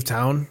can't leave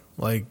town,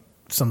 like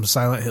some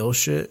Silent Hill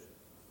shit,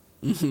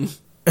 and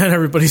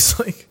everybody's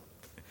like,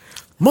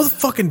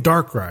 "Motherfucking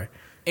Darkrai."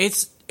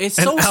 It's And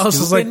so Alice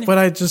stupid. is like, "But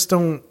I just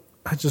don't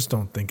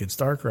think it's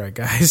Darkrai,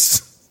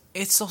 guys."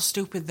 It's so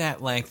stupid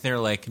that like they're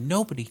like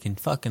nobody can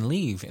fucking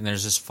leave, and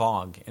there's this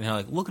fog, and they're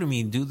like, "Look at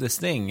me do this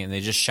thing," and they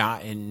just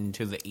shot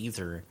into the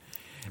ether.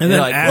 And then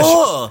they're like, Ash-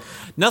 "Oh,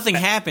 nothing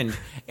happened."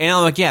 And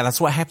I'm like, "Yeah, that's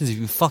what happens if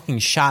you fucking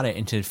shot it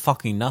into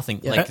fucking nothing.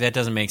 Like that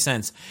doesn't make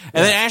sense."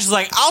 And then Ash is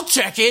like, "I'll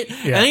check it,"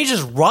 and then he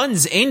just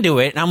runs into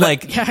it, and I'm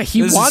like, Yeah,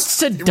 he this wants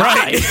to die.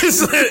 Right.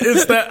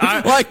 it's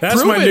that. Like,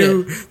 that's my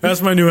proving new.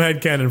 That's my new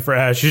headcanon for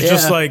Ash. He's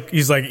just Yeah. like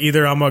he's like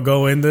either I'm gonna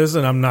go in this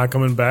and I'm not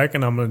coming back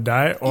and I'm gonna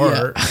die,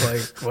 or Yeah.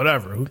 like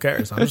whatever. Who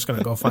cares? I'm just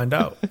gonna go find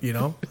out. You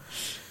know.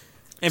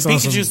 and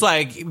Sounds Pikachu's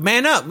like,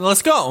 "Man up,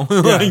 let's go." Yeah.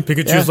 Like,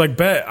 Pikachu's like,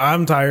 bet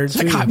I'm tired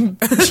too.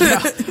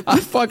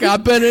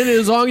 I've been in it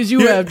as long as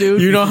you have,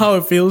 dude. You know how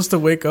it feels to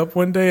wake up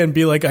one day and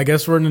be like, I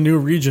guess we're in a new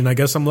region. I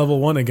guess I'm level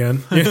 1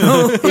 again. You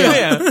know?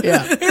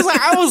 Yeah. He's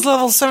like, "I was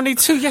level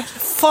 72. Yeah,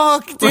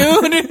 fuck,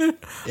 dude."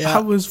 Yeah.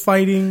 I was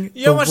fighting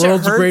You know the how much it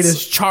world's hurts?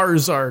 greatest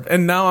Charizard,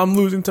 and now I'm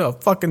losing to a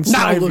fucking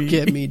Now Snivy. look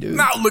at me, dude.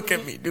 Now look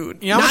at me, dude.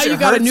 You know how Now much you it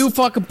got a hurts? new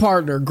fucking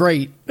partner.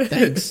 Great.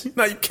 Thanks.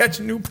 Now you catch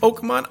a new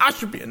Pokemon. I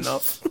should be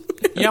enough.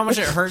 You know how much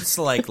it hurts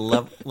to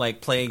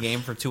like play a game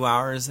for 2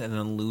 hours and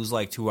then lose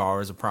like 2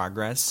 hours of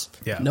progress?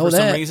 Yeah. No, for some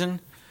that. reason.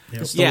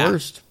 It's the Yeah.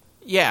 worst.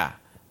 Yeah,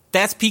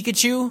 that's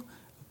Pikachu,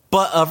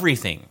 but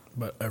everything,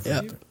 But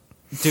everything.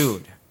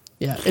 dude.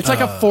 Yeah. It's like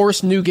a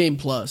forced New Game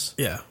Plus.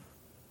 Yeah.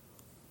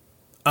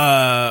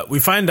 We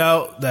find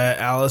out that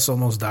Alice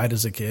almost died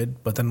as a kid,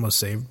 but then was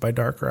saved by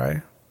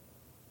Darkrai.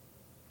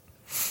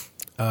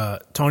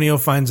 Tonio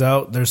finds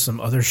out there's some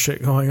other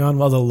shit going on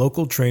while the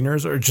local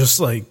trainers are just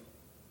like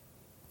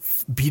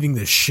beating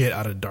the shit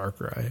out of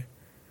Darkrai.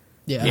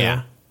 Yeah.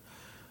 Yeah,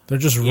 They're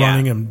just Yeah.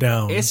 running him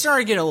down. it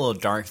started to get a little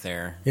dark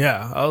there.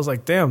 Yeah, I was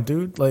like, damn,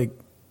 dude, like,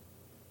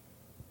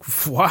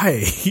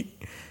 why?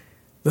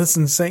 That's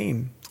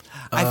insane.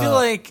 I feel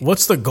like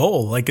What's the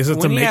goal? Like, is it to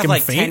when you make have him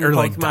like faint 10 or Pokemon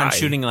like die?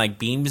 shooting like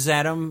beams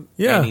at him,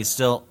 Yeah. and it's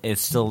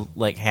still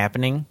like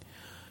happening.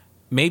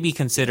 Maybe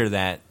consider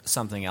that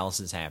something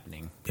else is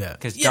happening. Yeah.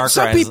 because Yeah,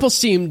 some people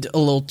seemed a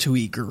little too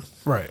eager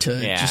Right. to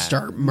Yeah. just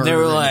start They murdering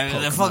were like,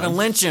 Pokemon. "They fucking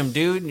lynch him,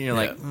 dude," and you're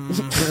like,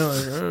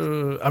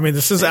 I mean,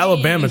 this is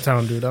Alabama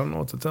town, dude. I don't know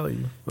what to tell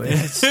you. Like,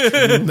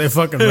 they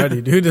fucking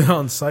ready, dude. They're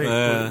on site.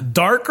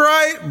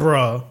 Darkrai,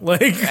 bruh.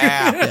 Like,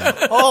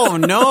 "Oh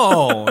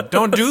no,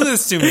 don't do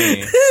this to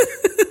me."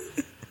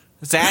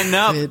 It's adding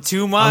up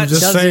too much. I'm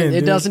just Doesn't- saying, it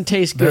dude, doesn't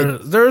taste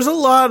good. There's a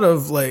lot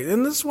of like,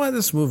 and this is why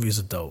this movie's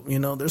a dope. You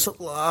know, there's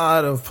a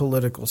lot of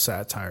political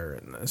satire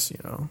in this. You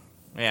know,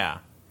 Yeah.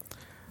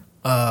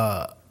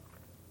 and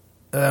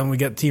then we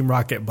get Team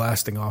Rocket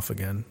blasting off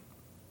again.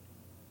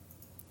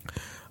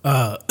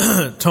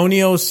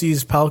 Tonio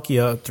sees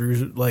Palkia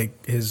through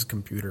like his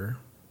computer,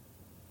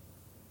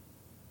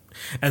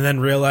 and then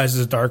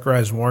realizes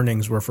Darkrai's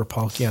warnings were for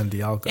Palkia and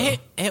Dialga.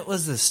 It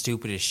was the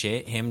stupidest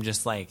shit. Him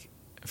just like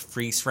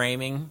freeze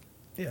framing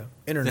Yeah,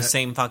 the internet.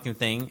 same fucking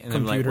thing, and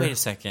then like, Computer. wait a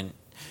second,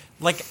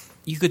 like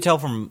you could tell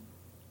from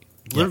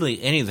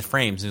literally any of the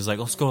frames. He was like,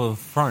 "Let's go to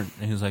the front,"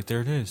 and he was like,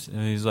 "There it is,"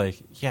 and he's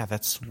like, "Yeah,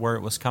 that's where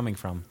it was coming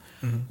from."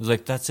 He was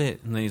like, "That's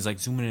it," and then he's like,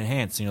 "Zoom in and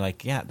enhance," and you're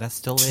like, "Yeah, that's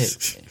still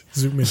it."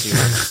 Zoom in,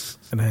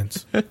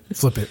 enhance,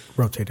 flip it,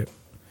 rotate it.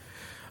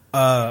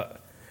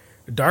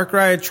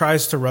 Darkrai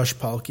tries to rush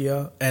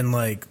Palkia, and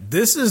like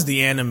this is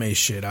the anime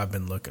shit I've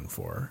been looking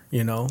for.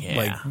 You know, Yeah.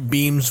 like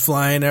beams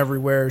flying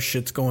everywhere,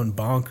 shit's going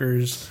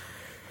bonkers.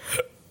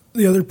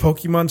 The other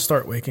Pokemon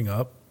start waking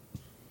up.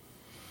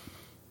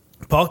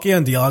 Palkia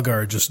and Dialga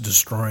are just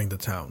destroying the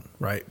town,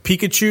 right?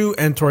 Pikachu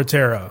and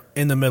Torterra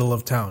in the middle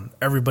of town.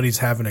 Everybody's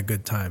having a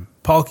good time.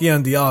 Palkia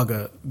and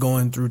Dialga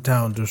going through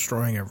town,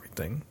 destroying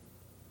everything.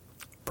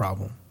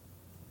 Problem.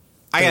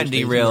 I got to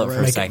derail it for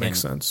a Make it second. make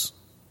sense.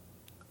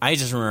 I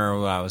just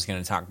remember what I was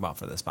going to talk about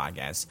for this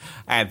podcast.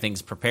 I had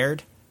things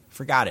prepared,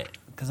 forgot it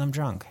because I'm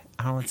drunk.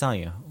 I don't want to tell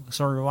you.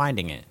 So we're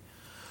rewinding it.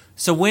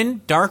 So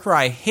when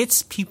Darkrai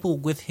hits people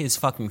with his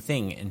fucking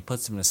thing and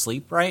puts them to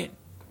sleep, right?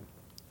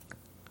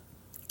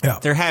 Yeah.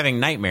 They're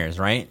having nightmares,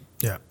 right?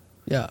 Yeah.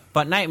 Yeah.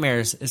 But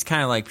nightmares is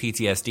kind of like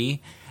PTSD.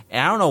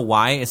 And I don't know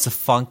why it's the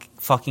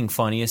fucking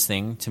funniest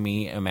thing to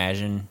me.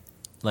 Imagine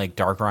like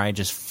Darkrai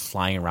just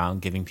flying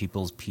around giving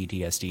people's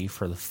PTSD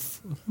for the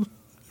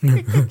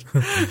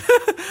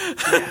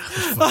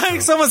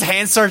Like someone's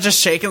hands start just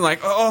shaking,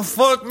 like, oh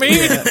fuck me.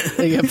 Yeah,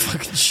 they get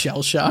fucking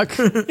shell shock.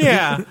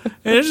 Yeah,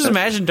 and I just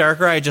imagine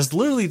Darkrai just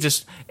literally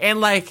just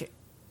and like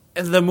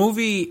the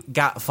movie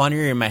got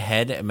funnier in my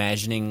head,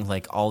 imagining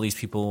like all these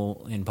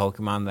people in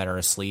Pokemon that are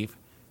asleep,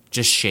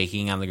 just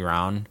shaking on the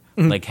ground,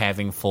 like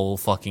having full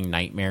fucking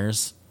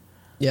nightmares.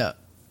 Yeah,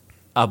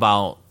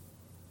 about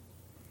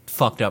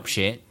fucked up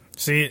shit.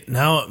 See,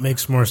 now it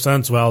makes more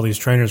sense why all these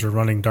trainers are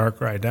running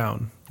Darkrai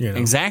down. You know?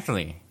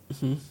 Exactly.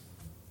 Mm-hmm.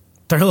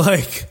 They're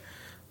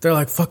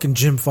like fucking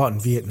Jim fought in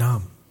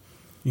Vietnam.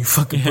 You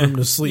fucking put him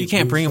to sleep. You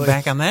can't bring him like,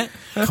 back on that.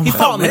 He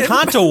fought in the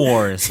Kanto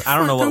Wars. I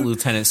don't know what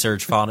Lieutenant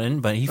Surge fought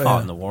in, but he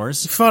fought in the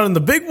wars. He fought in the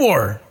big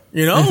war,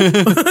 you know?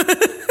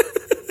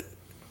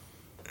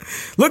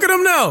 Look at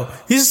him now.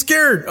 He's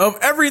scared of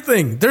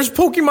everything. There's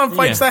Pokemon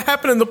fights that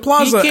happen in the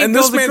plaza, and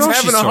this man's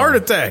having a heart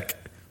attack.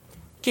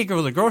 Can't go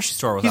to the grocery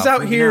store without He's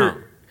out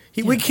here.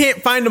 We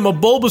can't find him a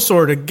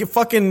Bulbasaur to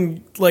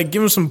fucking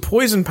give him some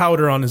poison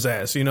powder on his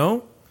ass, you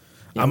know?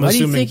 Yeah, why do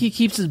you think he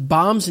keeps his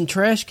bombs in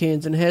trash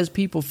cans and has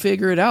people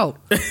figure it out?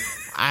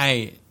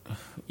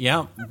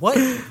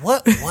 What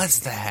was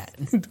that?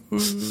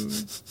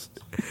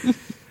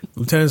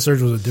 Lieutenant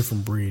Surge was a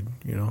different breed,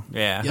 you know?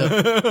 Yeah.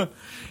 Yep.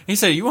 He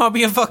said, you want to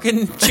be a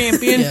fucking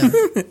champion?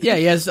 Yeah,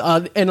 he has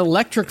an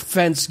electric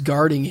fence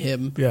guarding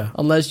him. Yeah.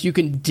 Unless you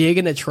can dig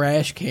in a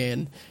trash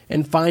can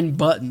and find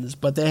buttons,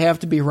 but they have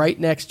to be right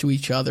next to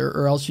each other,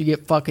 or else you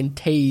get fucking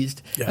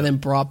tased and then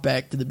brought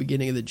back to the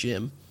beginning of the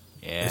gym.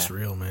 Yeah. It's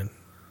real, man.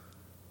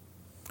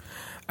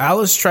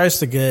 Alice tries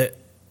to get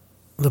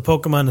the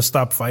Pokemon to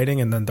stop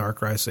fighting, and then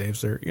Darkrai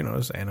saves her. You know,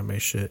 this anime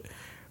shit.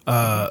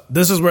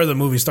 This is where the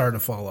movie started to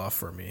fall off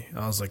for me.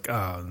 I was like,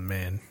 oh,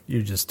 man,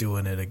 you're just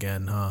doing it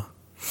again, huh?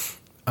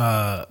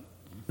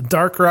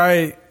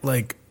 Darkrai,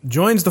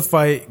 joins the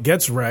fight,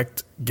 gets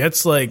wrecked,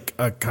 gets,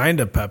 a kind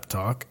of pep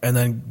talk, and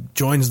then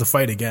joins the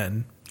fight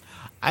again.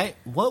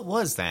 What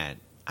was that?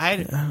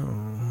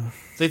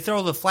 They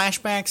throw the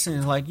flashbacks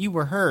and, you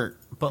were hurt,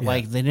 but,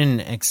 they didn't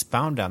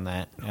expound on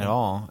that at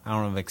all. I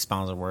don't know if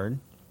expound's a word.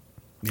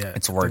 Yeah.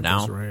 It's a word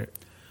now. Right.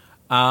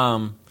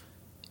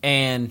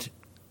 And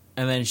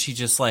then she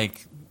just, I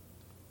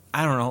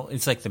don't know,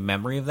 it's the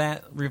memory of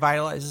that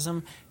revitalizes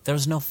him. There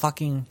was no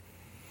fucking...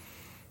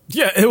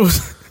 Yeah, it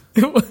was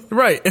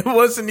right. It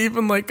wasn't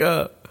even like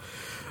a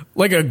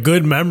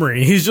good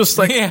memory. He's just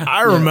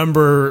I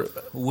remember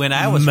when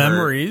I was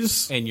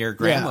memories, and your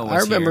grandma was I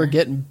remember here.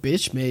 Getting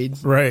bitch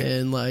made, right?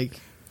 And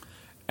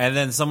and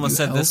then someone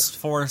said this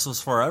forest was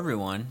for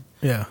everyone.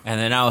 Yeah, and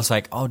then I was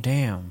like, oh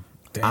damn.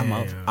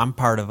 I'm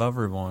part of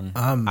everyone.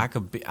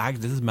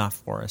 This is my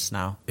forest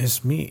now.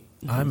 It's me.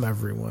 I'm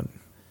everyone.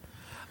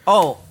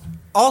 Oh,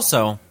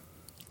 also,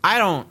 I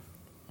don't.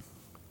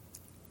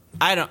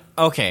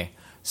 Okay,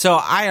 so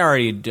I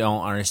already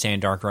don't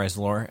understand Darkrai's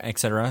lore,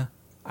 etc.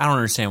 I don't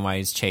understand why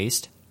he's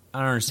chased. I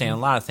don't understand a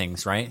lot of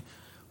things, right?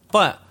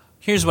 But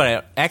here's what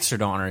I extra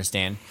don't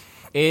understand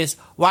is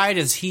why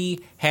does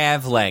he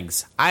have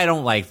legs? I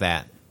don't like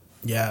that.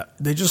 Yeah,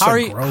 they just how are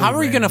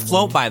you going to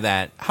float by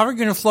that? How are you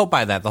going to float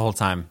by that the whole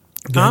time?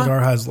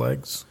 Gengar has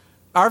legs.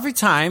 Every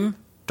time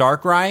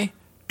Darkrai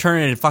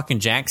turned into fucking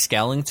Jack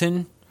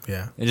Skellington,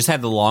 it just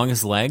had the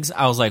longest legs.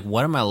 I was like,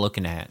 what am I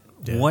looking at?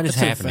 Yeah. What is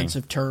happening? An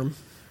offensive term.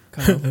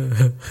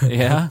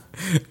 Yeah,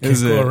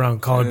 is go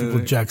around calling people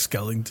Jack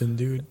Skellington,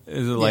 dude?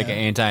 Is it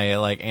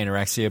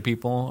anorexia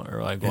people or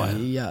what?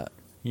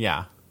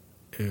 Yeah.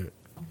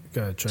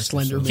 Gotta check.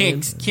 Slender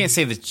Man. Can't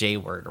say the J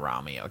word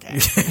around me, okay?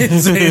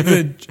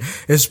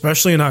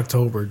 Especially in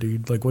October,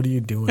 dude. What are you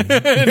doing?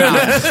 This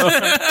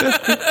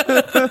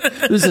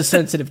is a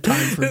sensitive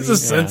time for me. It's a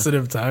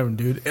sensitive time,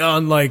 dude.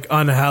 On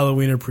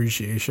Halloween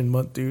Appreciation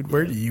Month, dude.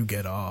 Where do you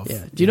get off?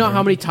 Yeah. Do you know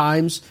how many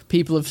times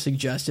people have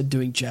suggested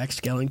doing Jack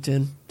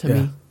Skellington to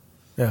me?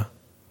 Yeah.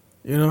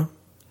 You know?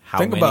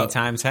 How many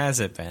times has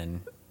it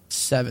been?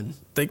 7.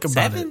 Think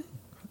about it.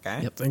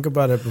 Okay. Yep. Think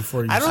about it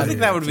before you. I don't think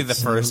that would be the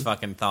first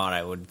fucking thought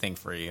I would think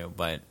for you,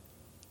 but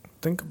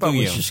think about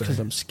what just because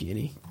I'm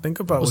skinny. Think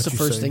about what's the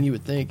first thing you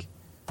would think.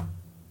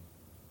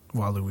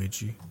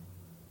 Waluigi.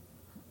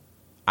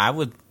 I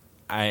would.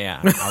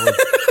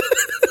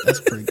 That's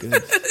pretty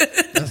good.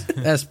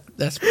 That's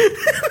that's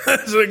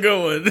a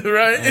good one,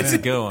 right? It's a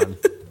good one.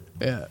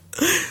 Yeah.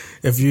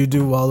 If you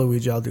do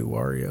Waluigi, I'll do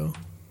Wario.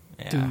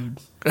 Yeah.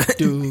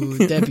 Dude,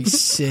 that'd be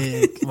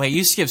sick. Wait,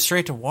 you skip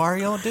straight to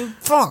Wario, dude?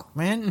 Fuck,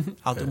 man.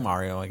 I'll do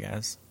Mario, I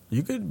guess.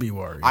 You could be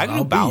Wario.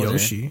 I'll be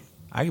Yoshi.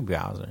 I could be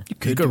Bowser.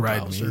 You could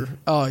ride Bowser. me.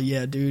 Oh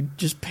yeah, dude.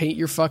 Just paint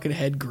your fucking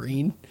head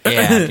green.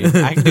 Yeah, dude.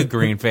 I can do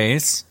green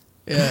face.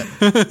 Yeah.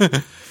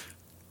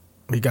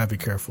 You gotta be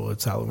careful.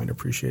 It's Halloween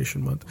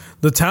Appreciation Month.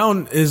 The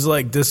town is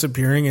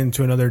disappearing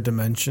into another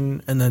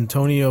dimension, and then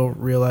Tonio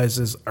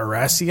realizes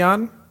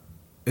Aracion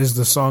is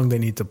the song they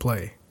need to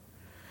play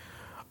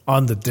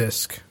on the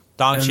disc.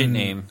 Dog shit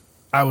name.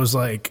 I was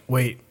like,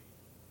 wait,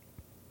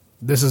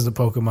 this is the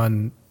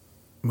Pokemon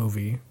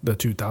movie, the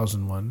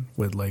 2000 one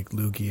with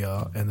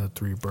Lugia and the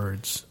 3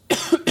 birds.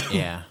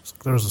 Yeah.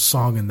 There was a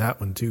song in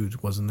that one too,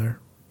 wasn't there?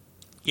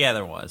 Yeah,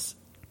 there was.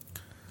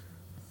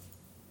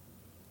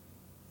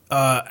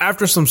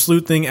 after some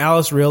sleuthing,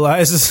 Alice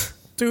realizes,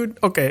 dude,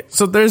 okay,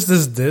 so there's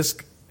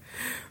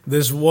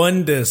this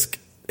one disc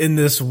in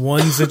this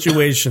one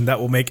situation that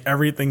will make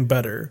everything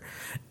better.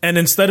 And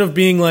instead of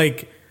being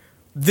like,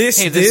 this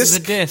is a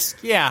disc,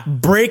 yeah,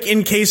 break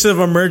in case of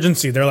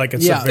emergency, they're like,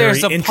 it's a very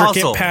intricate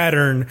puzzle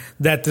pattern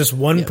that this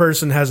one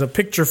person has a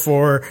picture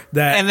for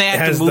that, and they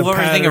have to move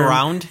everything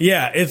around.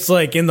 Yeah, it's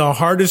like in the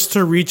hardest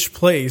to reach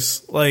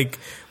place. Like,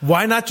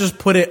 why not just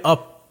put it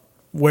up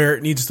where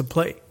it needs to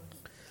play?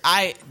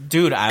 I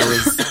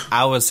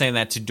was saying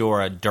that to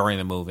Dora during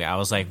the movie. I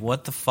was like,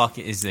 what the fuck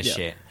is this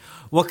shit?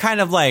 What kind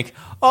of like,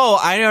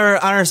 I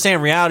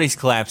understand reality's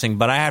collapsing,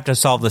 but I have to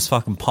solve this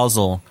fucking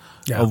puzzle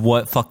of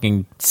what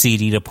fucking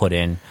CD to put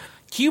in.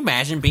 Can you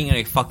imagine being in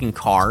a fucking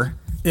car?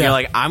 Yeah. You're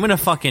like, I'm gonna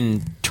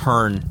fucking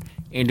turn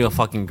into a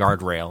fucking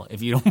guardrail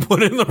if you don't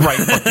put in the right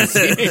fucking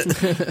CD.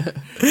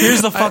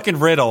 Here's the fucking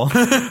riddle.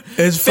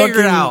 It's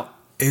figure it out.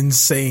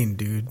 Insane,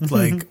 dude.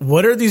 Like,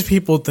 what are these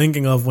people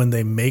thinking of when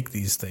they make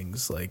these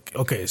things? Like,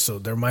 okay, so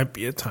there might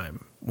be a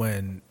time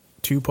when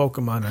two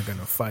Pokemon are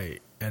gonna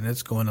fight, and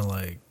it's going to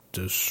like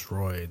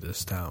destroy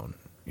this town,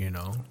 you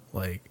know?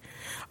 Like,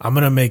 I'm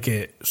going to make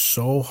it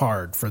so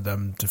hard for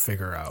them to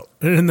figure out.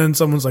 And then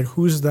someone's like,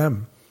 who's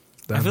them?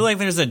 I feel like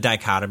there's a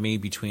dichotomy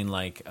between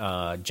like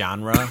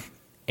genre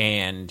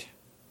and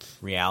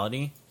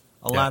reality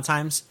a lot of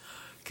times,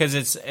 because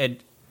it's an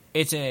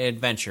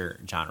adventure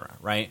genre,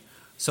 right?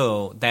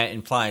 So that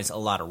implies a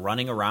lot of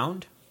running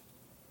around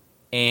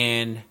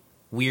and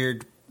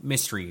weird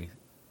mystery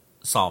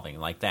solving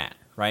like that,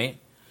 right?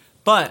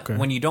 But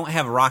when you don't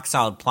have a rock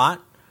solid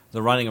plot,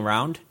 the running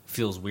around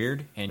feels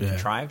weird and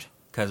contrived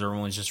because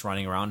everyone's just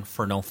running around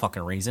for no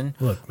fucking reason.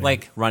 Look, man,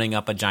 like running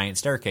up a giant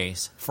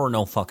staircase for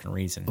no fucking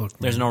reason. Look,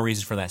 there's no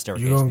reason for that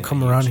staircase. You don't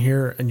come around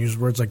here and use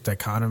words like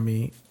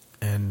dichotomy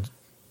and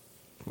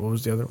what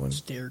was the other one?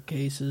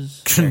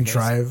 Staircases.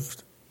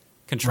 Contrived.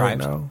 Right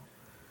now.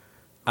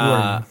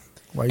 Why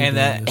are you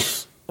doing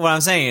this? What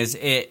I'm saying is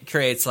it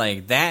creates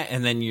like that,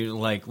 and then you're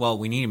like, well,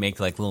 we need to make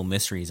like little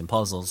mysteries and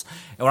puzzles.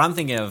 And what I'm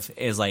thinking of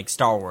is like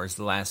Star Wars,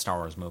 the last Star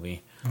Wars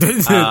movie.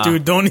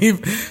 Dude, don't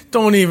even.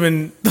 To me,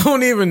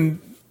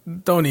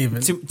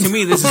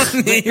 this is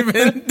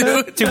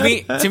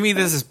to me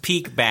this is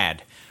peak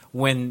bad.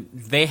 When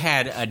they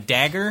had a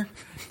dagger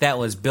that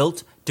was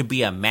built to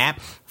be a map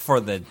for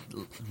the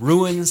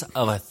ruins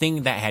of a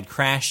thing that had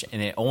crashed,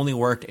 and it only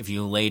worked if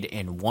you laid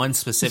in one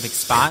specific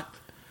spot.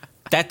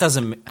 That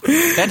doesn't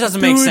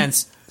make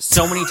sense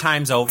so many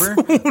times over.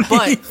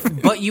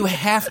 But you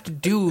have to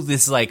do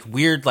this like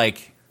weird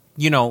like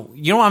you know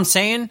what I'm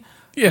saying?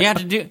 Yeah.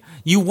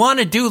 You want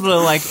to do the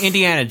like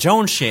Indiana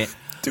Jones shit,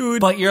 dude.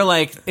 But you're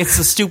like, it's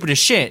the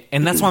stupidest shit,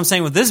 and that's what I'm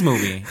saying with this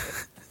movie.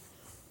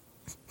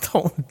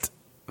 Don't.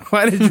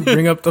 Why did you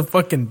bring up the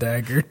fucking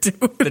dagger,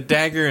 dude? The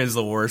dagger is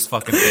the worst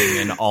fucking thing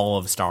in all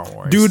of Star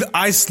Wars. Dude,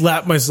 I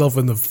slapped myself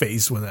in the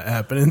face when that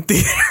happened in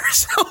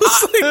theaters. I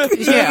was like,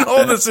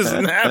 no, this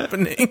isn't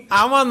happening.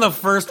 I'm on the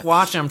first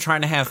watch and I'm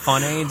trying to have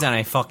fun aids and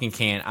I fucking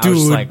can't. I was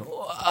just like,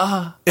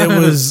 It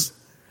was,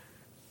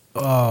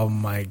 oh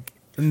my,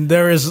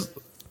 there is.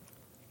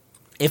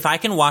 If I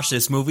can watch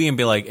this movie and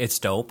be like, it's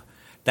dope,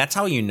 that's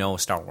how you know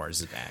Star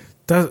Wars is bad.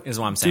 Is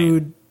what I'm saying.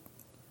 Dude.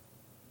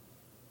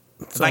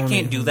 If I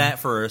can't do that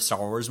for a Star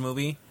Wars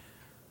movie,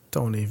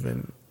 don't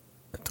even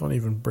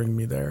bring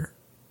me there.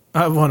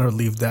 I want to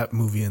leave that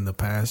movie in the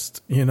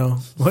past. You know,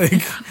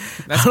 like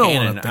that's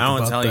canon. I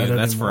don't tell you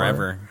that's anymore.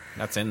 Forever.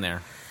 That's in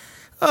there.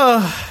 You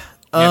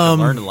have to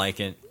learn to like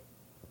it.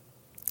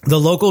 The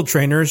local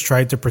trainers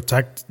tried to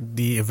protect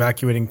the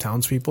evacuating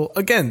townspeople.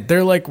 Again,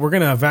 they're like, we're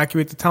going to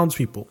evacuate the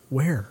townspeople.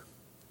 Where?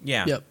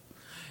 Yeah. Yep.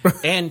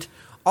 And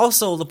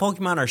also, the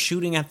Pokemon are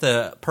shooting at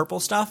the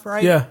purple stuff,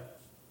 right? Yeah.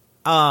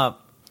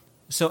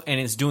 So, and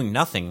it's doing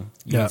nothing.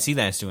 You can see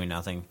that it's doing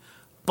nothing.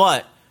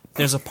 But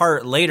there's a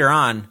part later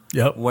on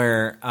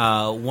where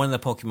one of the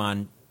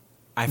Pokemon,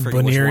 I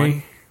forget which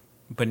one.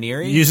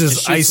 Baneri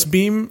uses Ice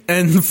Beam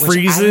and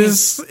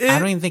freezes it. I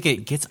don't even think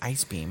it gets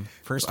Ice Beam,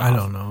 first off. I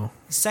don't know.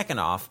 Second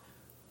off,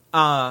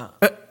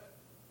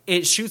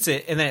 it shoots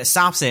it and then it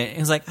stops it. And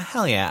it's like,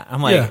 hell yeah.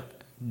 I'm like,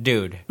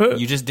 dude,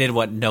 you just did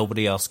what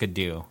nobody else could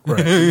do.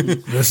 Right.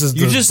 This is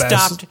you just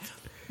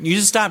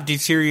stopped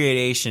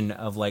deterioration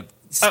of like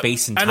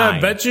space and time. And I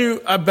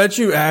bet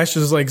you Ash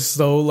is like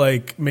so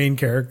like main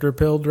character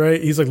pilled,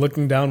 right? He's like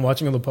looking down,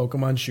 watching all the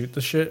Pokemon shoot the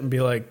shit and be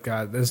like,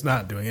 God, this is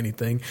not doing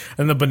anything.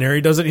 And the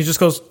Baneri does it. He just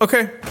goes,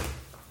 okay,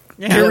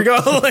 here we go.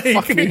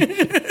 Like,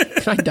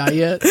 can I die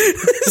yet?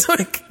 It's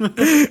like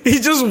he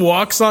just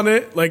walks on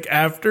it. Like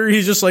after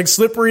he's just like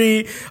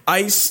slippery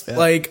ice,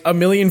 like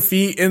 1,000,000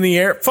 feet in the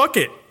air. Fuck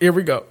it, here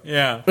we go.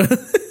 Yeah.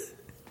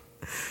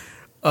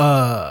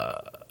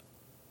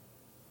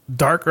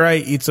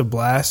 Darkrai eats a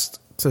blast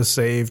to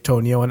save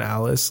Tonio and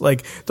Alice.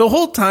 Like the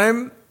whole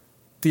time,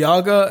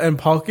 Dialga and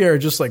Palkia are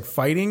just like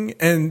fighting,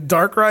 and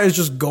Darkrai is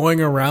just going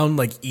around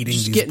like eating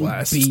these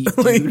blasts. Beat,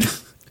 like,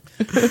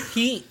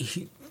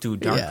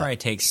 Dude, Darkrai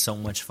takes so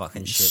much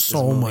fucking shit.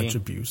 So much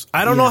abuse.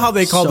 I don't know how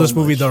they call this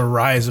movie The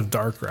Rise of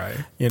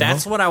Darkrai.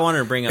 That's what I wanted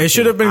to bring up. It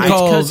should have been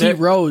called because he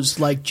rose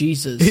like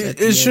Jesus.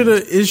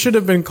 It should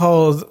have been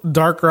called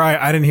Darkrai.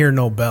 I didn't hear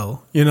no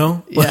bell. You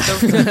know. Yeah.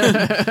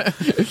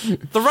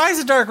 The Rise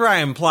of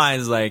Darkrai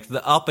implies like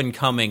the up and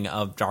coming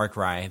of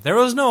Darkrai. There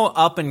was no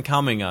up and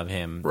coming of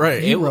him.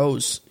 Right. He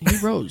rose.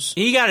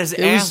 He got his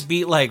ass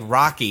beat like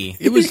Rocky.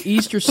 It was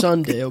Easter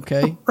Sunday.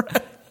 Okay.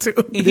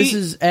 This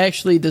is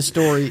actually the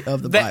story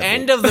of the Bible. The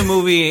end of the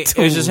movie is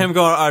just him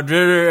going, I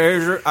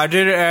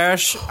did it,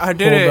 Ash. I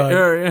did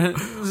it.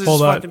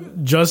 Hold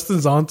on.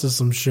 Justin's onto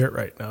some shit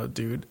right now,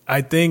 dude.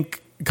 I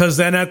think, because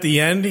then at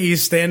the end,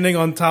 he's standing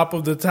on top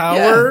of the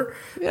tower,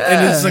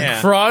 and it's a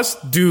cross.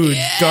 Dude,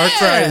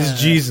 Darkrai is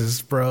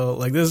Jesus, bro.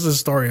 Like, this is the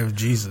story of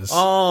Jesus.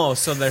 Oh,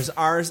 so there's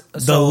ours.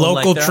 The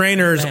local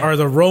trainers are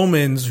the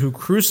Romans who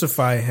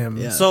crucify him.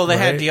 Yeah. So they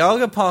had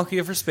Dialga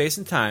Palkia for space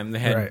and time. They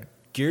had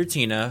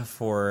Giratina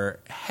for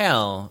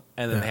hell,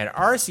 and then they had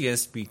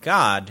Arceus be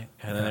God,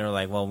 and then they were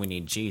like, well, we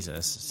need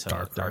Jesus, so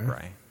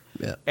Darkrai.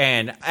 Yeah.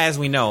 And as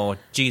we know,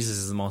 Jesus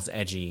is the most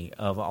edgy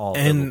of all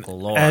biblical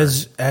lore.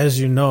 As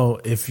you know,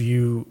 if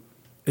you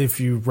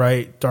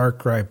write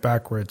Darkrai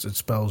backwards, it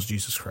spells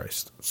Jesus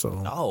Christ.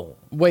 So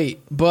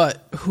wait,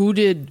 but who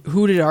did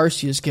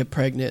Arceus get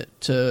pregnant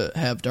to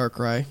have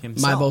Darkrai?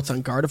 Himself. My vote's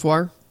on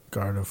Gardevoir.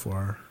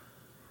 Gardevoir.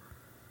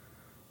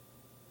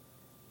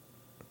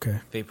 Okay.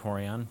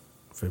 Vaporeon.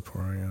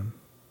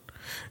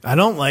 I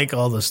don't like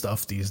all the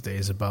stuff these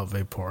days about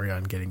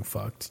Vaporeon getting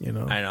fucked, you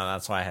know? I know,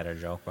 that's why I had a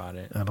joke about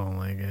it. I don't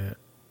like it.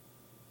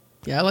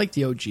 Yeah, I like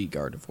the OG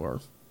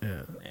Gardevoir.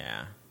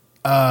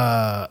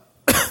 Yeah.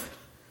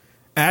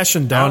 Ash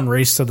and Dawn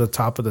race to the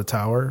top of the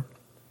tower.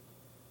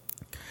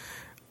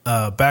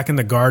 Back in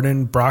the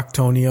garden, Brock,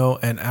 Tonio,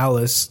 and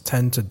Alice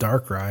tend to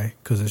Darkrai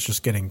because it's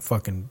just getting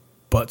fucking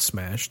butt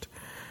smashed.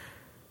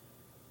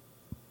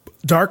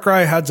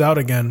 Darkrai heads out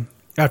again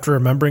after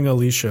remembering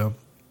Alicia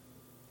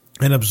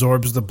and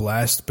absorbs the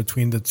blast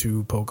between the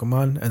two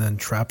Pokemon and then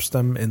traps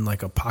them in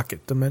like a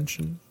pocket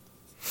dimension.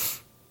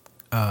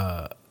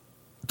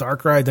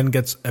 Darkrai then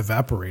gets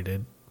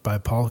evaporated by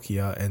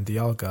Palkia and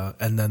Dialga,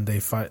 and then they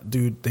fight.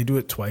 Dude, they do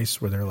it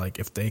twice where they're like,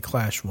 if they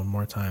clash one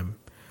more time,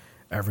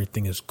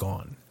 everything is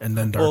gone. And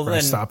then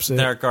Darkrai stops it.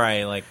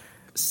 Darkrai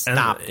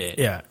stopped it.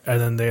 Yeah, and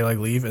then they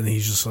leave, and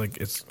he's just like,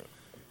 it's.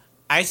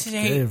 I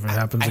hate if it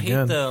happens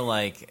again.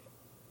 I hate the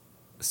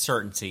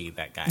certainty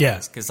that guy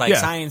has, because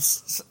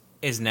science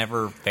is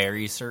never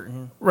very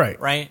certain,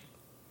 right?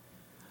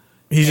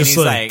 He's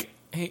like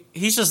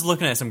he's just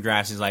looking at some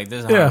graphs. He's like,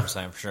 this is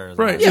 100% for sure,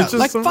 right? Yeah,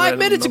 like 5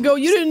 minutes ago,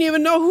 you didn't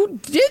even know who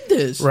did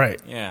this, right?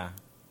 Yeah, I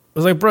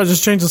was like, bro,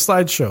 just change the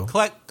slideshow,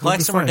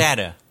 collect some more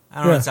data. I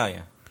don't know what to tell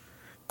you.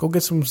 Go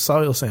get some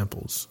soil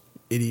samples,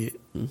 idiot.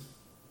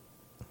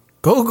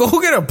 Go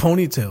get a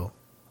ponytail,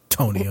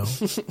 Tonio,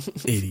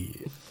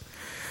 idiot.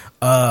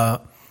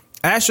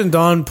 Ash and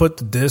Dawn put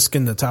the disc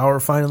in the tower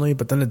finally,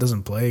 but then it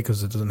doesn't play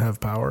because it doesn't have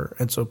power.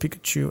 And so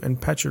Pikachu and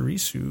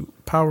Pachirisu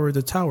power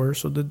the tower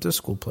so the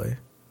disc will play.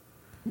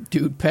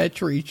 Dude,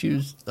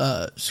 Pachirisu's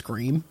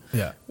scream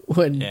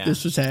when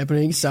this was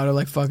happening sounded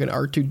like fucking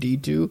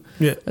R2-D2.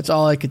 Yeah. That's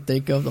all I could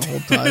think of the whole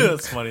time.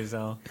 That's funny as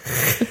hell.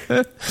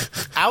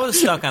 I was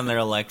stuck on their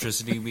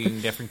electricity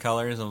being different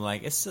colors. I'm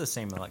like, it's the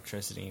same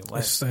electricity.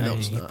 What?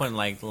 You putting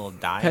little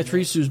dye.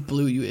 Pachirisu's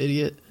blue, you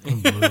idiot.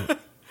 Blue.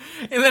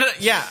 And then,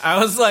 I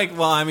was like,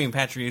 well, I mean,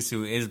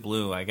 Pachirisu is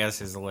blue. I guess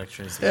his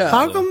electricity is blue.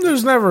 How come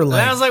there's never And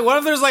I was like, what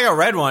if there's a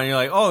red one? And you're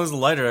like, oh,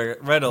 there's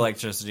red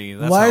electricity.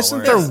 That's why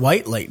isn't there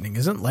white lightning?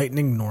 Isn't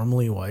lightning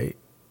normally white?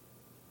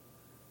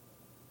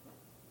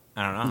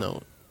 I don't know.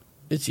 No.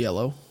 It's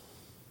yellow.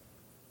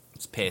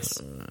 It's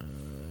piss.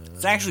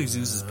 It's actually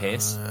Zeus's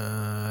piss.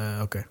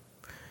 Okay.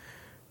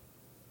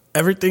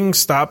 Everything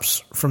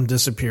stops from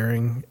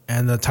disappearing,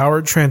 and the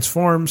tower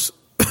transforms.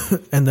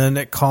 And then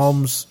it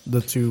calms the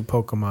two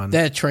Pokemon.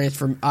 That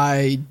transform,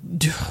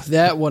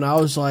 that one, I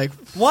was like,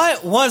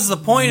 what was the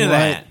point of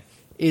that?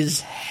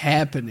 Is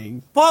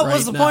happening? What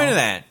was the point of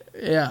that?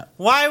 Yeah.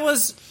 Why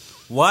was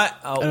what?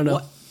 I don't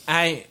know.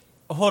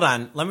 Hold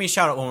on. Let me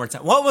shout it one more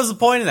time. What was the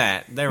point of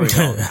that? There we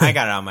go. I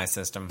got it on my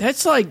system.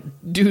 That's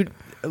dude,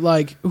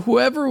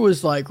 whoever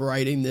was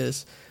writing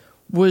this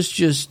was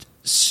just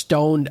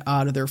stoned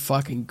out of their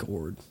fucking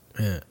gourd.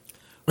 Yeah.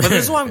 But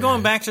this is why I'm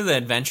going back to the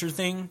adventure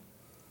thing.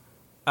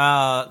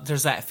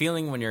 There's that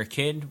feeling when you're a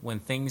kid when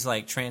things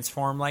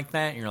transform like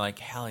that, and you're like,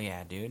 hell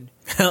yeah, dude.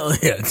 Hell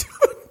yeah, dude.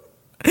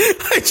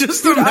 I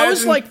just imagine I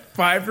was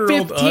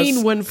 5-year-old 15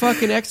 us. when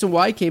fucking X and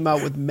Y came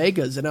out with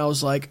Megas, and I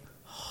was like,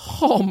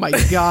 oh my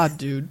god,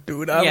 dude.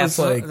 Dude, that's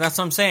what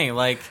I'm saying.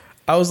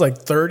 I was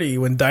 30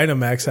 when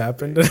Dynamax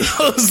happened. And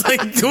I was like,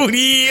 dude,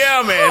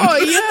 yeah, man. Oh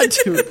yeah,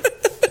 dude.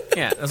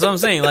 Yeah, that's what I'm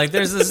saying.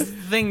 There's this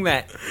thing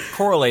that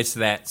correlates to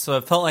that. So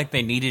it felt like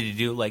they needed to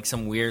do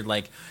some weird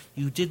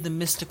you did the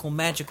mystical,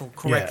 magical,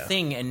 correct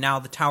thing, and now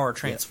the tower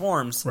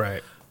transforms.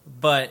 Right.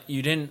 But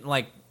you didn't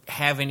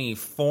have any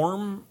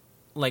form,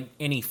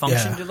 any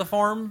function to the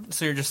form.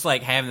 So you're just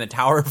having the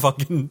tower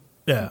fucking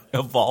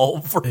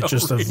evolve. For it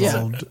just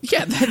evolved.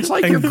 Yeah, that's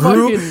like And your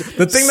grew. fucking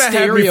The thing that had me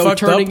stereo fucked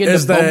turning up into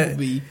is that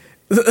Bumblebee.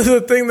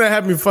 the thing that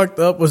had me fucked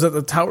up was that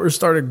the tower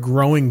started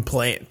growing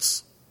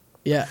plants.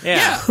 Yeah.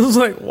 Yeah. I was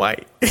like, why?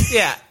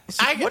 Yeah,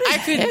 what is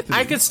happening?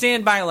 I could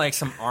stand by like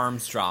some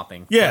arms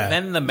dropping. Yeah. But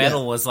then the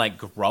metal was like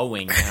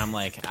growing, and I'm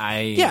like,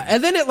 Yeah,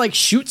 and then it like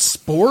shoots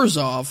spores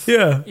off.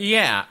 Yeah.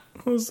 yeah.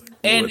 I was like,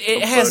 And what the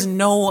it has fuck?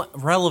 no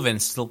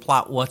relevance to the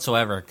plot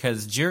whatsoever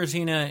because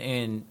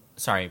Palkia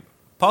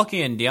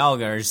and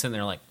Dialga are just sitting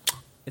there like,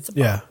 it's a bop.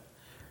 Yeah.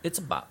 It's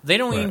a bop. They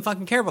don't even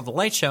fucking care about the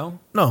light show.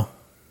 No.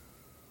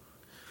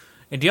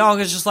 And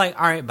Dialga's just like,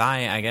 all right,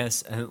 bye, I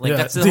guess. And like Yeah.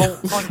 that's the whole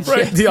fucking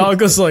Right. shit.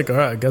 Dialga's like, all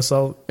right, I guess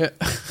I'll.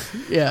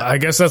 Yeah. I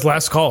guess that's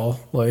last call.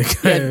 Like,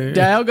 Yeah,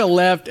 Dialga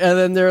left, and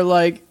then they're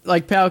like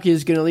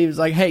Palkia's gonna leave. It's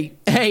like, hey,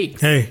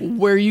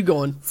 where are you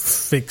going?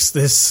 fix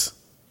this.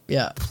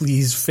 Yeah,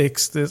 Please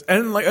fix this.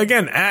 And like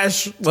again,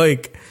 Ash,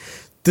 like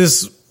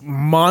this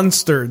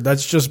monster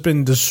that's just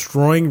been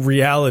destroying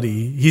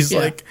reality. He's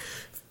like,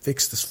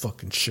 fix this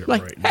fucking shit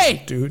Like, right hey!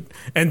 now, dude.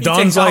 And He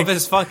Don's takes like, off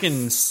his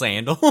fucking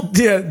sandal.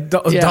 yeah,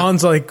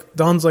 Don's like,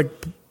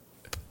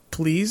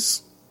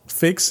 please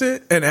fix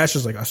it. And Ash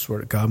is like, I swear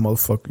to God,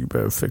 motherfucker, you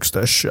better fix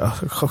that shit.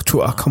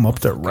 I'll come up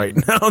there right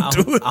now,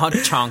 dude. I'll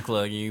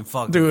chonkla you,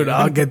 fucking Dude,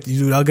 I'll get 2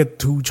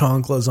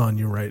 Chonklas on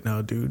you right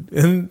now, dude.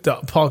 And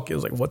Palkia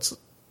is like,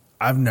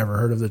 I've never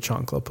heard of the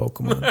Chonkla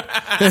Pokemon.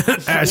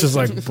 Ash is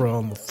like, bro,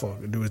 I'm a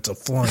fucking dude. It's a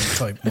flying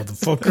type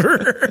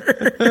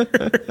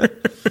motherfucker.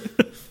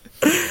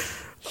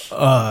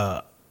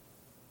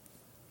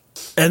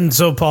 And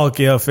so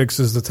Palkia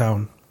fixes the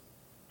town.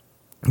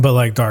 But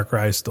like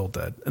Darkrai is still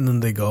dead. And then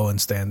they go and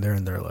stand there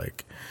and they're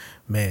like,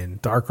 man,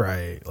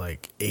 Darkrai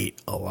like ate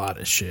a lot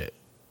of shit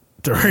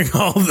during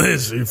all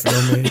this, you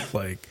feel me?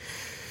 Like,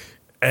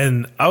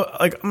 and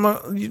I'm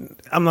not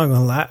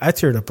gonna lie, I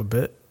teared up a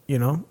bit, you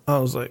know? I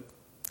was like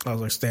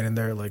standing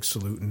there like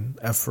saluting,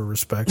 F for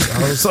respect.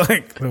 I was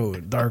like, oh,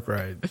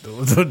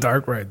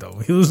 Darkrai though.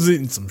 He was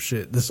eating some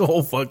shit. This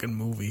whole fucking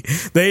movie.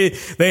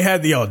 They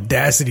had the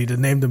audacity to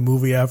name the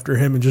movie after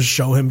him and just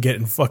show him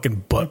getting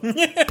fucking butt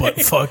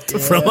fucked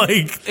for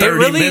like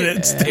 30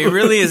 minutes. It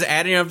really is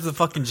adding up to the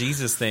fucking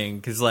Jesus thing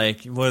because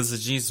like, what is the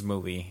Jesus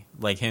movie?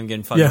 Like him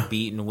getting fucking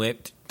beat and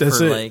whipped. That's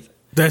it. Like,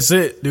 that's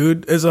it,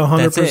 dude. It's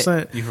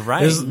 100%. You're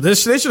right. They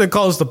should have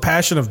called us the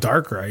Passion of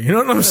Darkrai. You know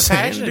what I'm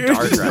saying, Passion dude?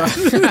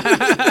 Darkrai.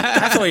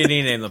 That's what you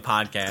need in the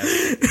podcast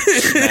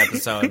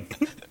episode.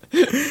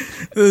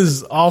 This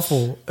is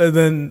awful. And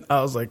then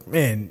I was like,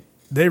 man,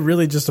 they're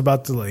really just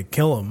about to like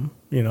kill him,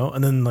 you know?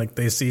 And then like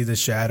they see the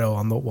shadow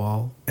on the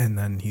wall, and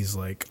then he's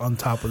like on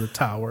top of the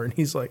tower, and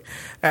he's like,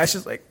 Ash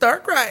is like,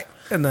 Darkrai,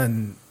 and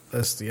then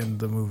that's the end of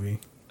the movie.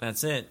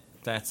 That's it.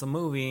 That's the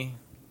movie.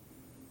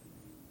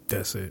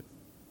 That's it.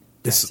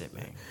 That's it,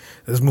 man.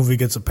 This movie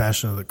gets a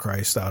Passion of the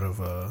Christ out of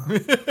out of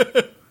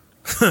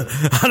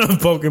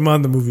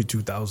Pokemon the movie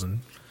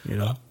 2000. You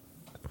know,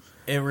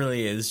 it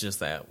really is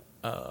just that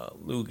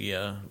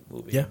Lugia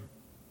movie. Yeah,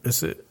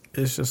 it's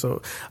just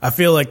so. I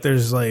feel like the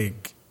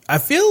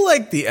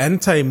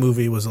Entei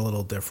movie was a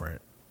little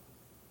different.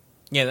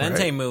 Yeah, the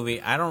Entei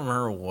movie. I don't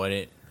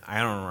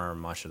remember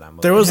much of that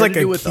movie. There was like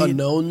a with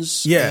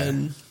unknowns. Yeah.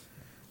 And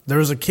there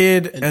was a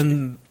kid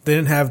and they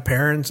didn't have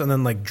parents, and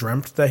then like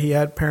dreamt that he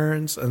had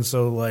parents, and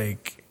so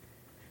like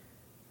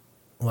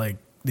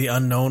the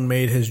unknown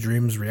made his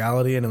dreams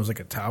reality, and it was like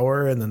a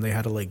tower, and then they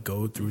had to like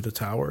go through the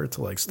tower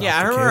to like stop. Yeah,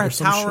 I the remember kid a or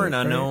some tower, shit, an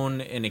right?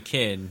 unknown, and a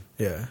kid.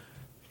 Yeah,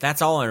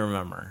 that's all I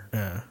remember.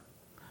 Yeah,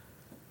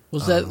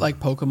 was that like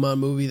Pokemon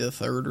movie the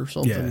third or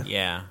something?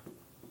 Yeah.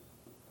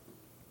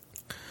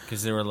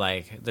 Because they were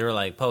like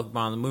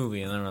Pokemon the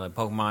movie, and then they were like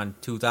Pokemon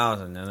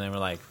 2000, and they were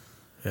like,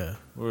 yeah,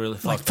 we're really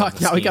Like, fucked up fuck,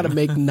 the now we scheme. got to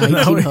make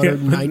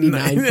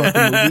 1,999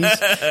 fucking movies.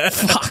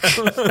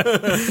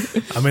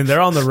 Fuck. I mean,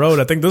 they're on the road.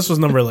 I think this was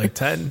number like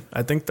 10.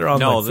 I think they're on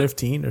No, like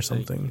 15 or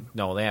something.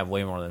 No, they have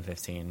way more than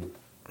 15.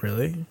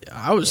 Really?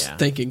 I was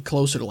thinking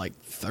closer to like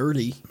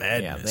 30.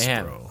 Madness, they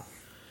have- bro.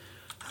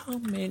 How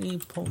many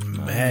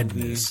Pokemon Madness,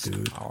 movies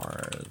dude.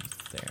 are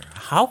there?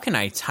 How can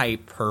I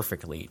type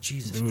perfectly?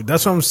 Jesus. Dude,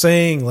 that's what I'm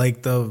saying.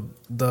 Like the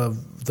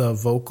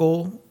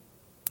vocal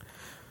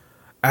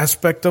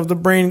aspect of the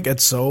brain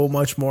gets so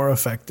much more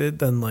affected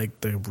than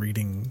like the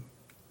reading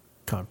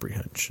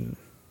comprehension.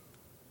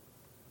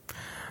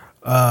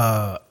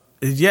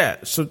 Yeah,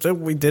 so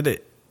we did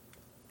it.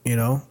 You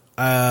know,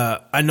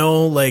 I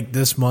know like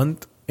this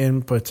month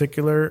in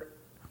particular,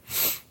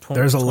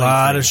 there's a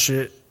lot of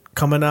shit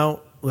coming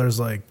out. There's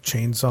like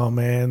Chainsaw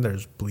Man,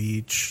 there's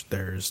Bleach,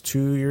 there's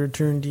To Your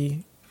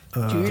Eternity.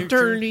 To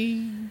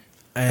Eternity.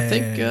 I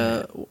think,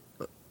 no,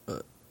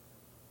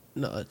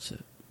 that's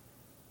it.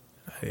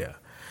 Yeah.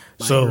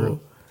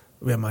 Hero.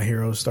 We have My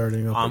Hero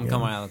starting up. I'm again.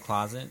 coming out of the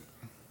closet.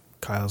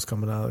 Kyle's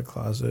coming out of the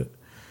closet.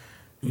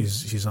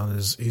 He's on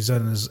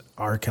his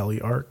R.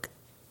 Kelly arc.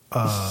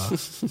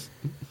 But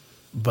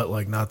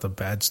like not the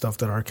bad stuff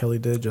that R. Kelly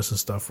did, just the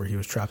stuff where he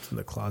was trapped in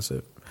the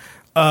closet.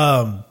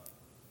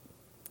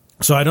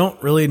 So I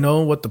don't really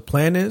know what the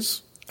plan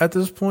is. at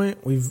this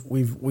point.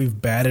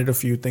 We've batted a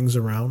few things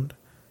around.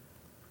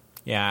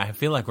 Yeah, I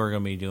feel like we're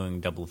gonna be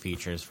doing double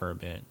features for a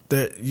bit.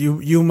 That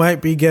you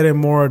might be getting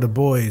more of the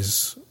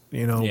boys,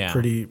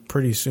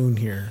 pretty soon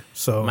here.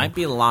 So might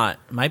be a lot.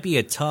 Might be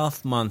a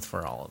tough month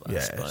for all of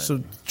us. Yeah. But.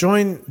 So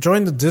join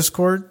the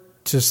Discord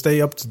to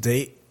stay up to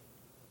date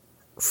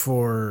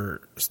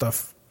for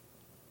stuff,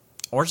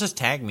 or just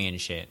tag me and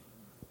shit,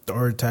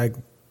 or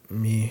tag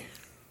me.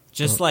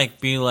 Just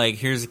be like,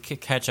 here's a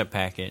ketchup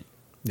packet.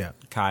 Yeah,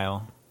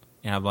 Kyle,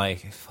 and I'm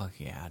like, fuck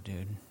yeah,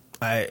 dude.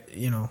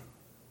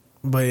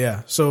 But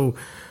yeah, so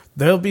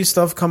there'll be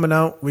stuff coming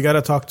out. We got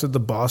to talk to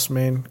the boss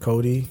man,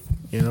 Cody,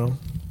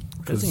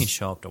 Doesn't he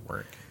show up to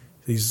work?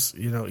 He's,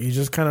 he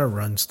just kind of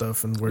runs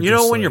stuff, and we're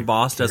when your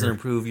boss doesn't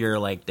approve your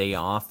day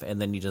off,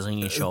 and then he doesn't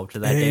even show up to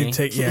that day.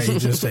 He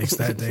just takes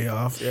that day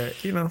off. Yeah,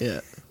 Yeah,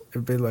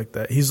 it'd be like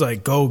that. He's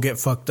like, go get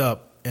fucked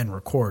up and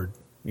record.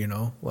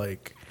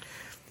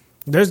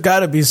 There's got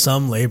to be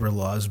some labor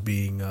laws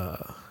being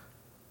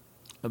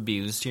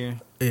abused here.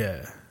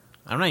 Yeah.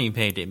 I'm not even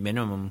paid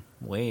minimum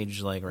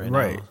wage right now.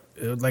 Right.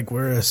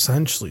 We're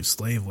essentially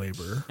slave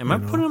labor. Am I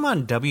putting them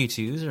on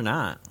W-2s or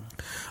not?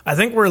 I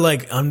think we're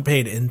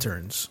unpaid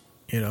interns,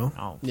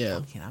 Oh, yeah.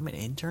 Fucking, I'm an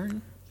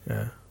intern?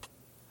 Yeah.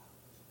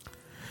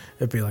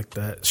 It'd be like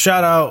that.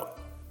 Shout out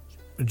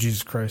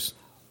Jesus Christ.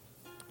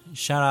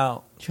 Shout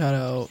out.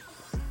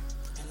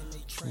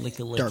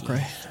 Licky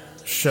Darkrai.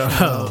 Shout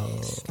out.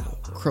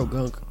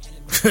 Krogunk.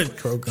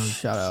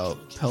 Krogunk. Shout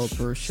out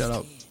Pelipper. Shout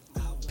out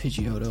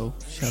Pidgeotto.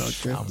 Shout out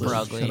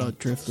Drifloon. Shout out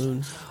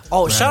Drifloon.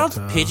 Oh, shout out to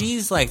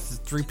Pidgeys, the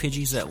 3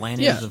 Pidgeys that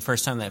landed the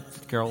first time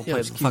that girl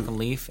played the fucking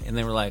Leaf, and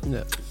they were like,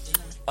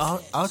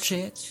 oh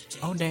shit,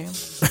 oh damn.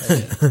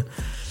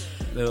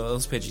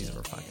 Those Pidgeys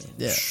were fucking.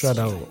 Yeah. Shout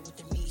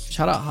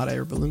out Hot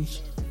Air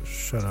Balloons.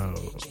 Shout out.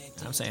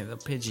 I'm saying the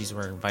Pidgeys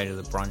were invited to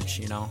the brunch,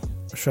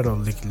 Shout out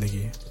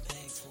Licky.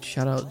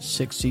 Shout out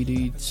 6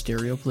 CD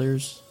stereo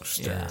players.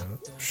 Yeah.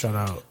 Shout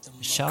out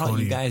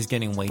Cody, you guys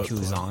getting way too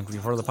zoned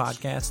before the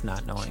podcast,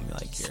 not knowing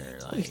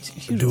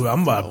you're dude,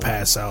 I'm about to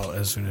pass out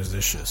as soon as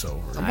this shit's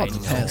over. I'm about to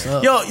pass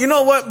up. Yo, you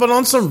know what? But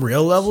on some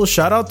real level,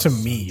 shout out to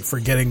me for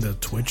getting the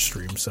Twitch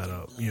stream set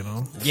up.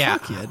 Yeah,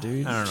 fuck yeah,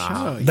 dude. I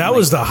don't know. That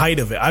was the height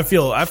of it. I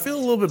feel a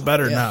little bit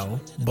better now,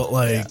 but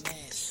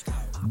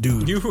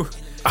dude.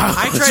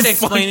 I tried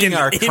explaining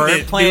our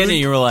current plan, and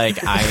you were like,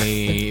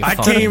 I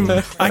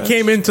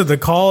came into the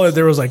call and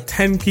there was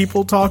 10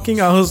 people talking.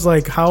 I was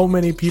like, how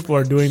many people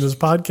are doing this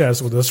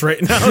podcast with us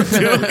right now?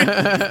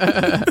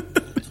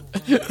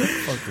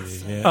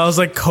 I was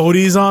like,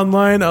 Cody's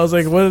online. I was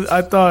like, what?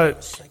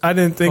 I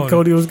didn't think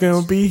Cody was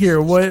going to be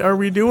here. What are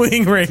we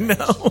doing right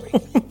now?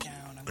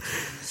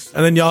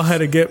 And then y'all had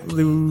to get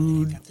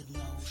lewd.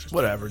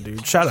 Whatever,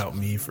 dude. Shout out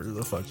me for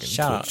the fucking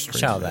shout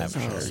out that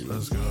for sure.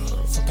 Let's go.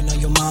 Fucking on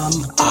your mom,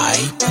 I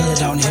pull it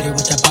down, hit her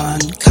with that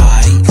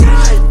Bankai.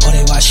 Oh,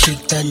 they watch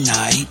shake the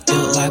night.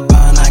 Built like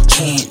Bon, I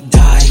can't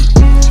die.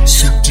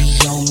 Suki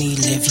on me,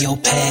 live your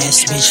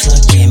past, bitch.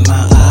 Look in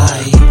my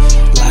eye.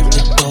 Lock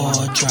the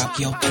door, drop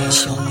your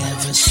pants, you'll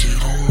never see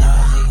the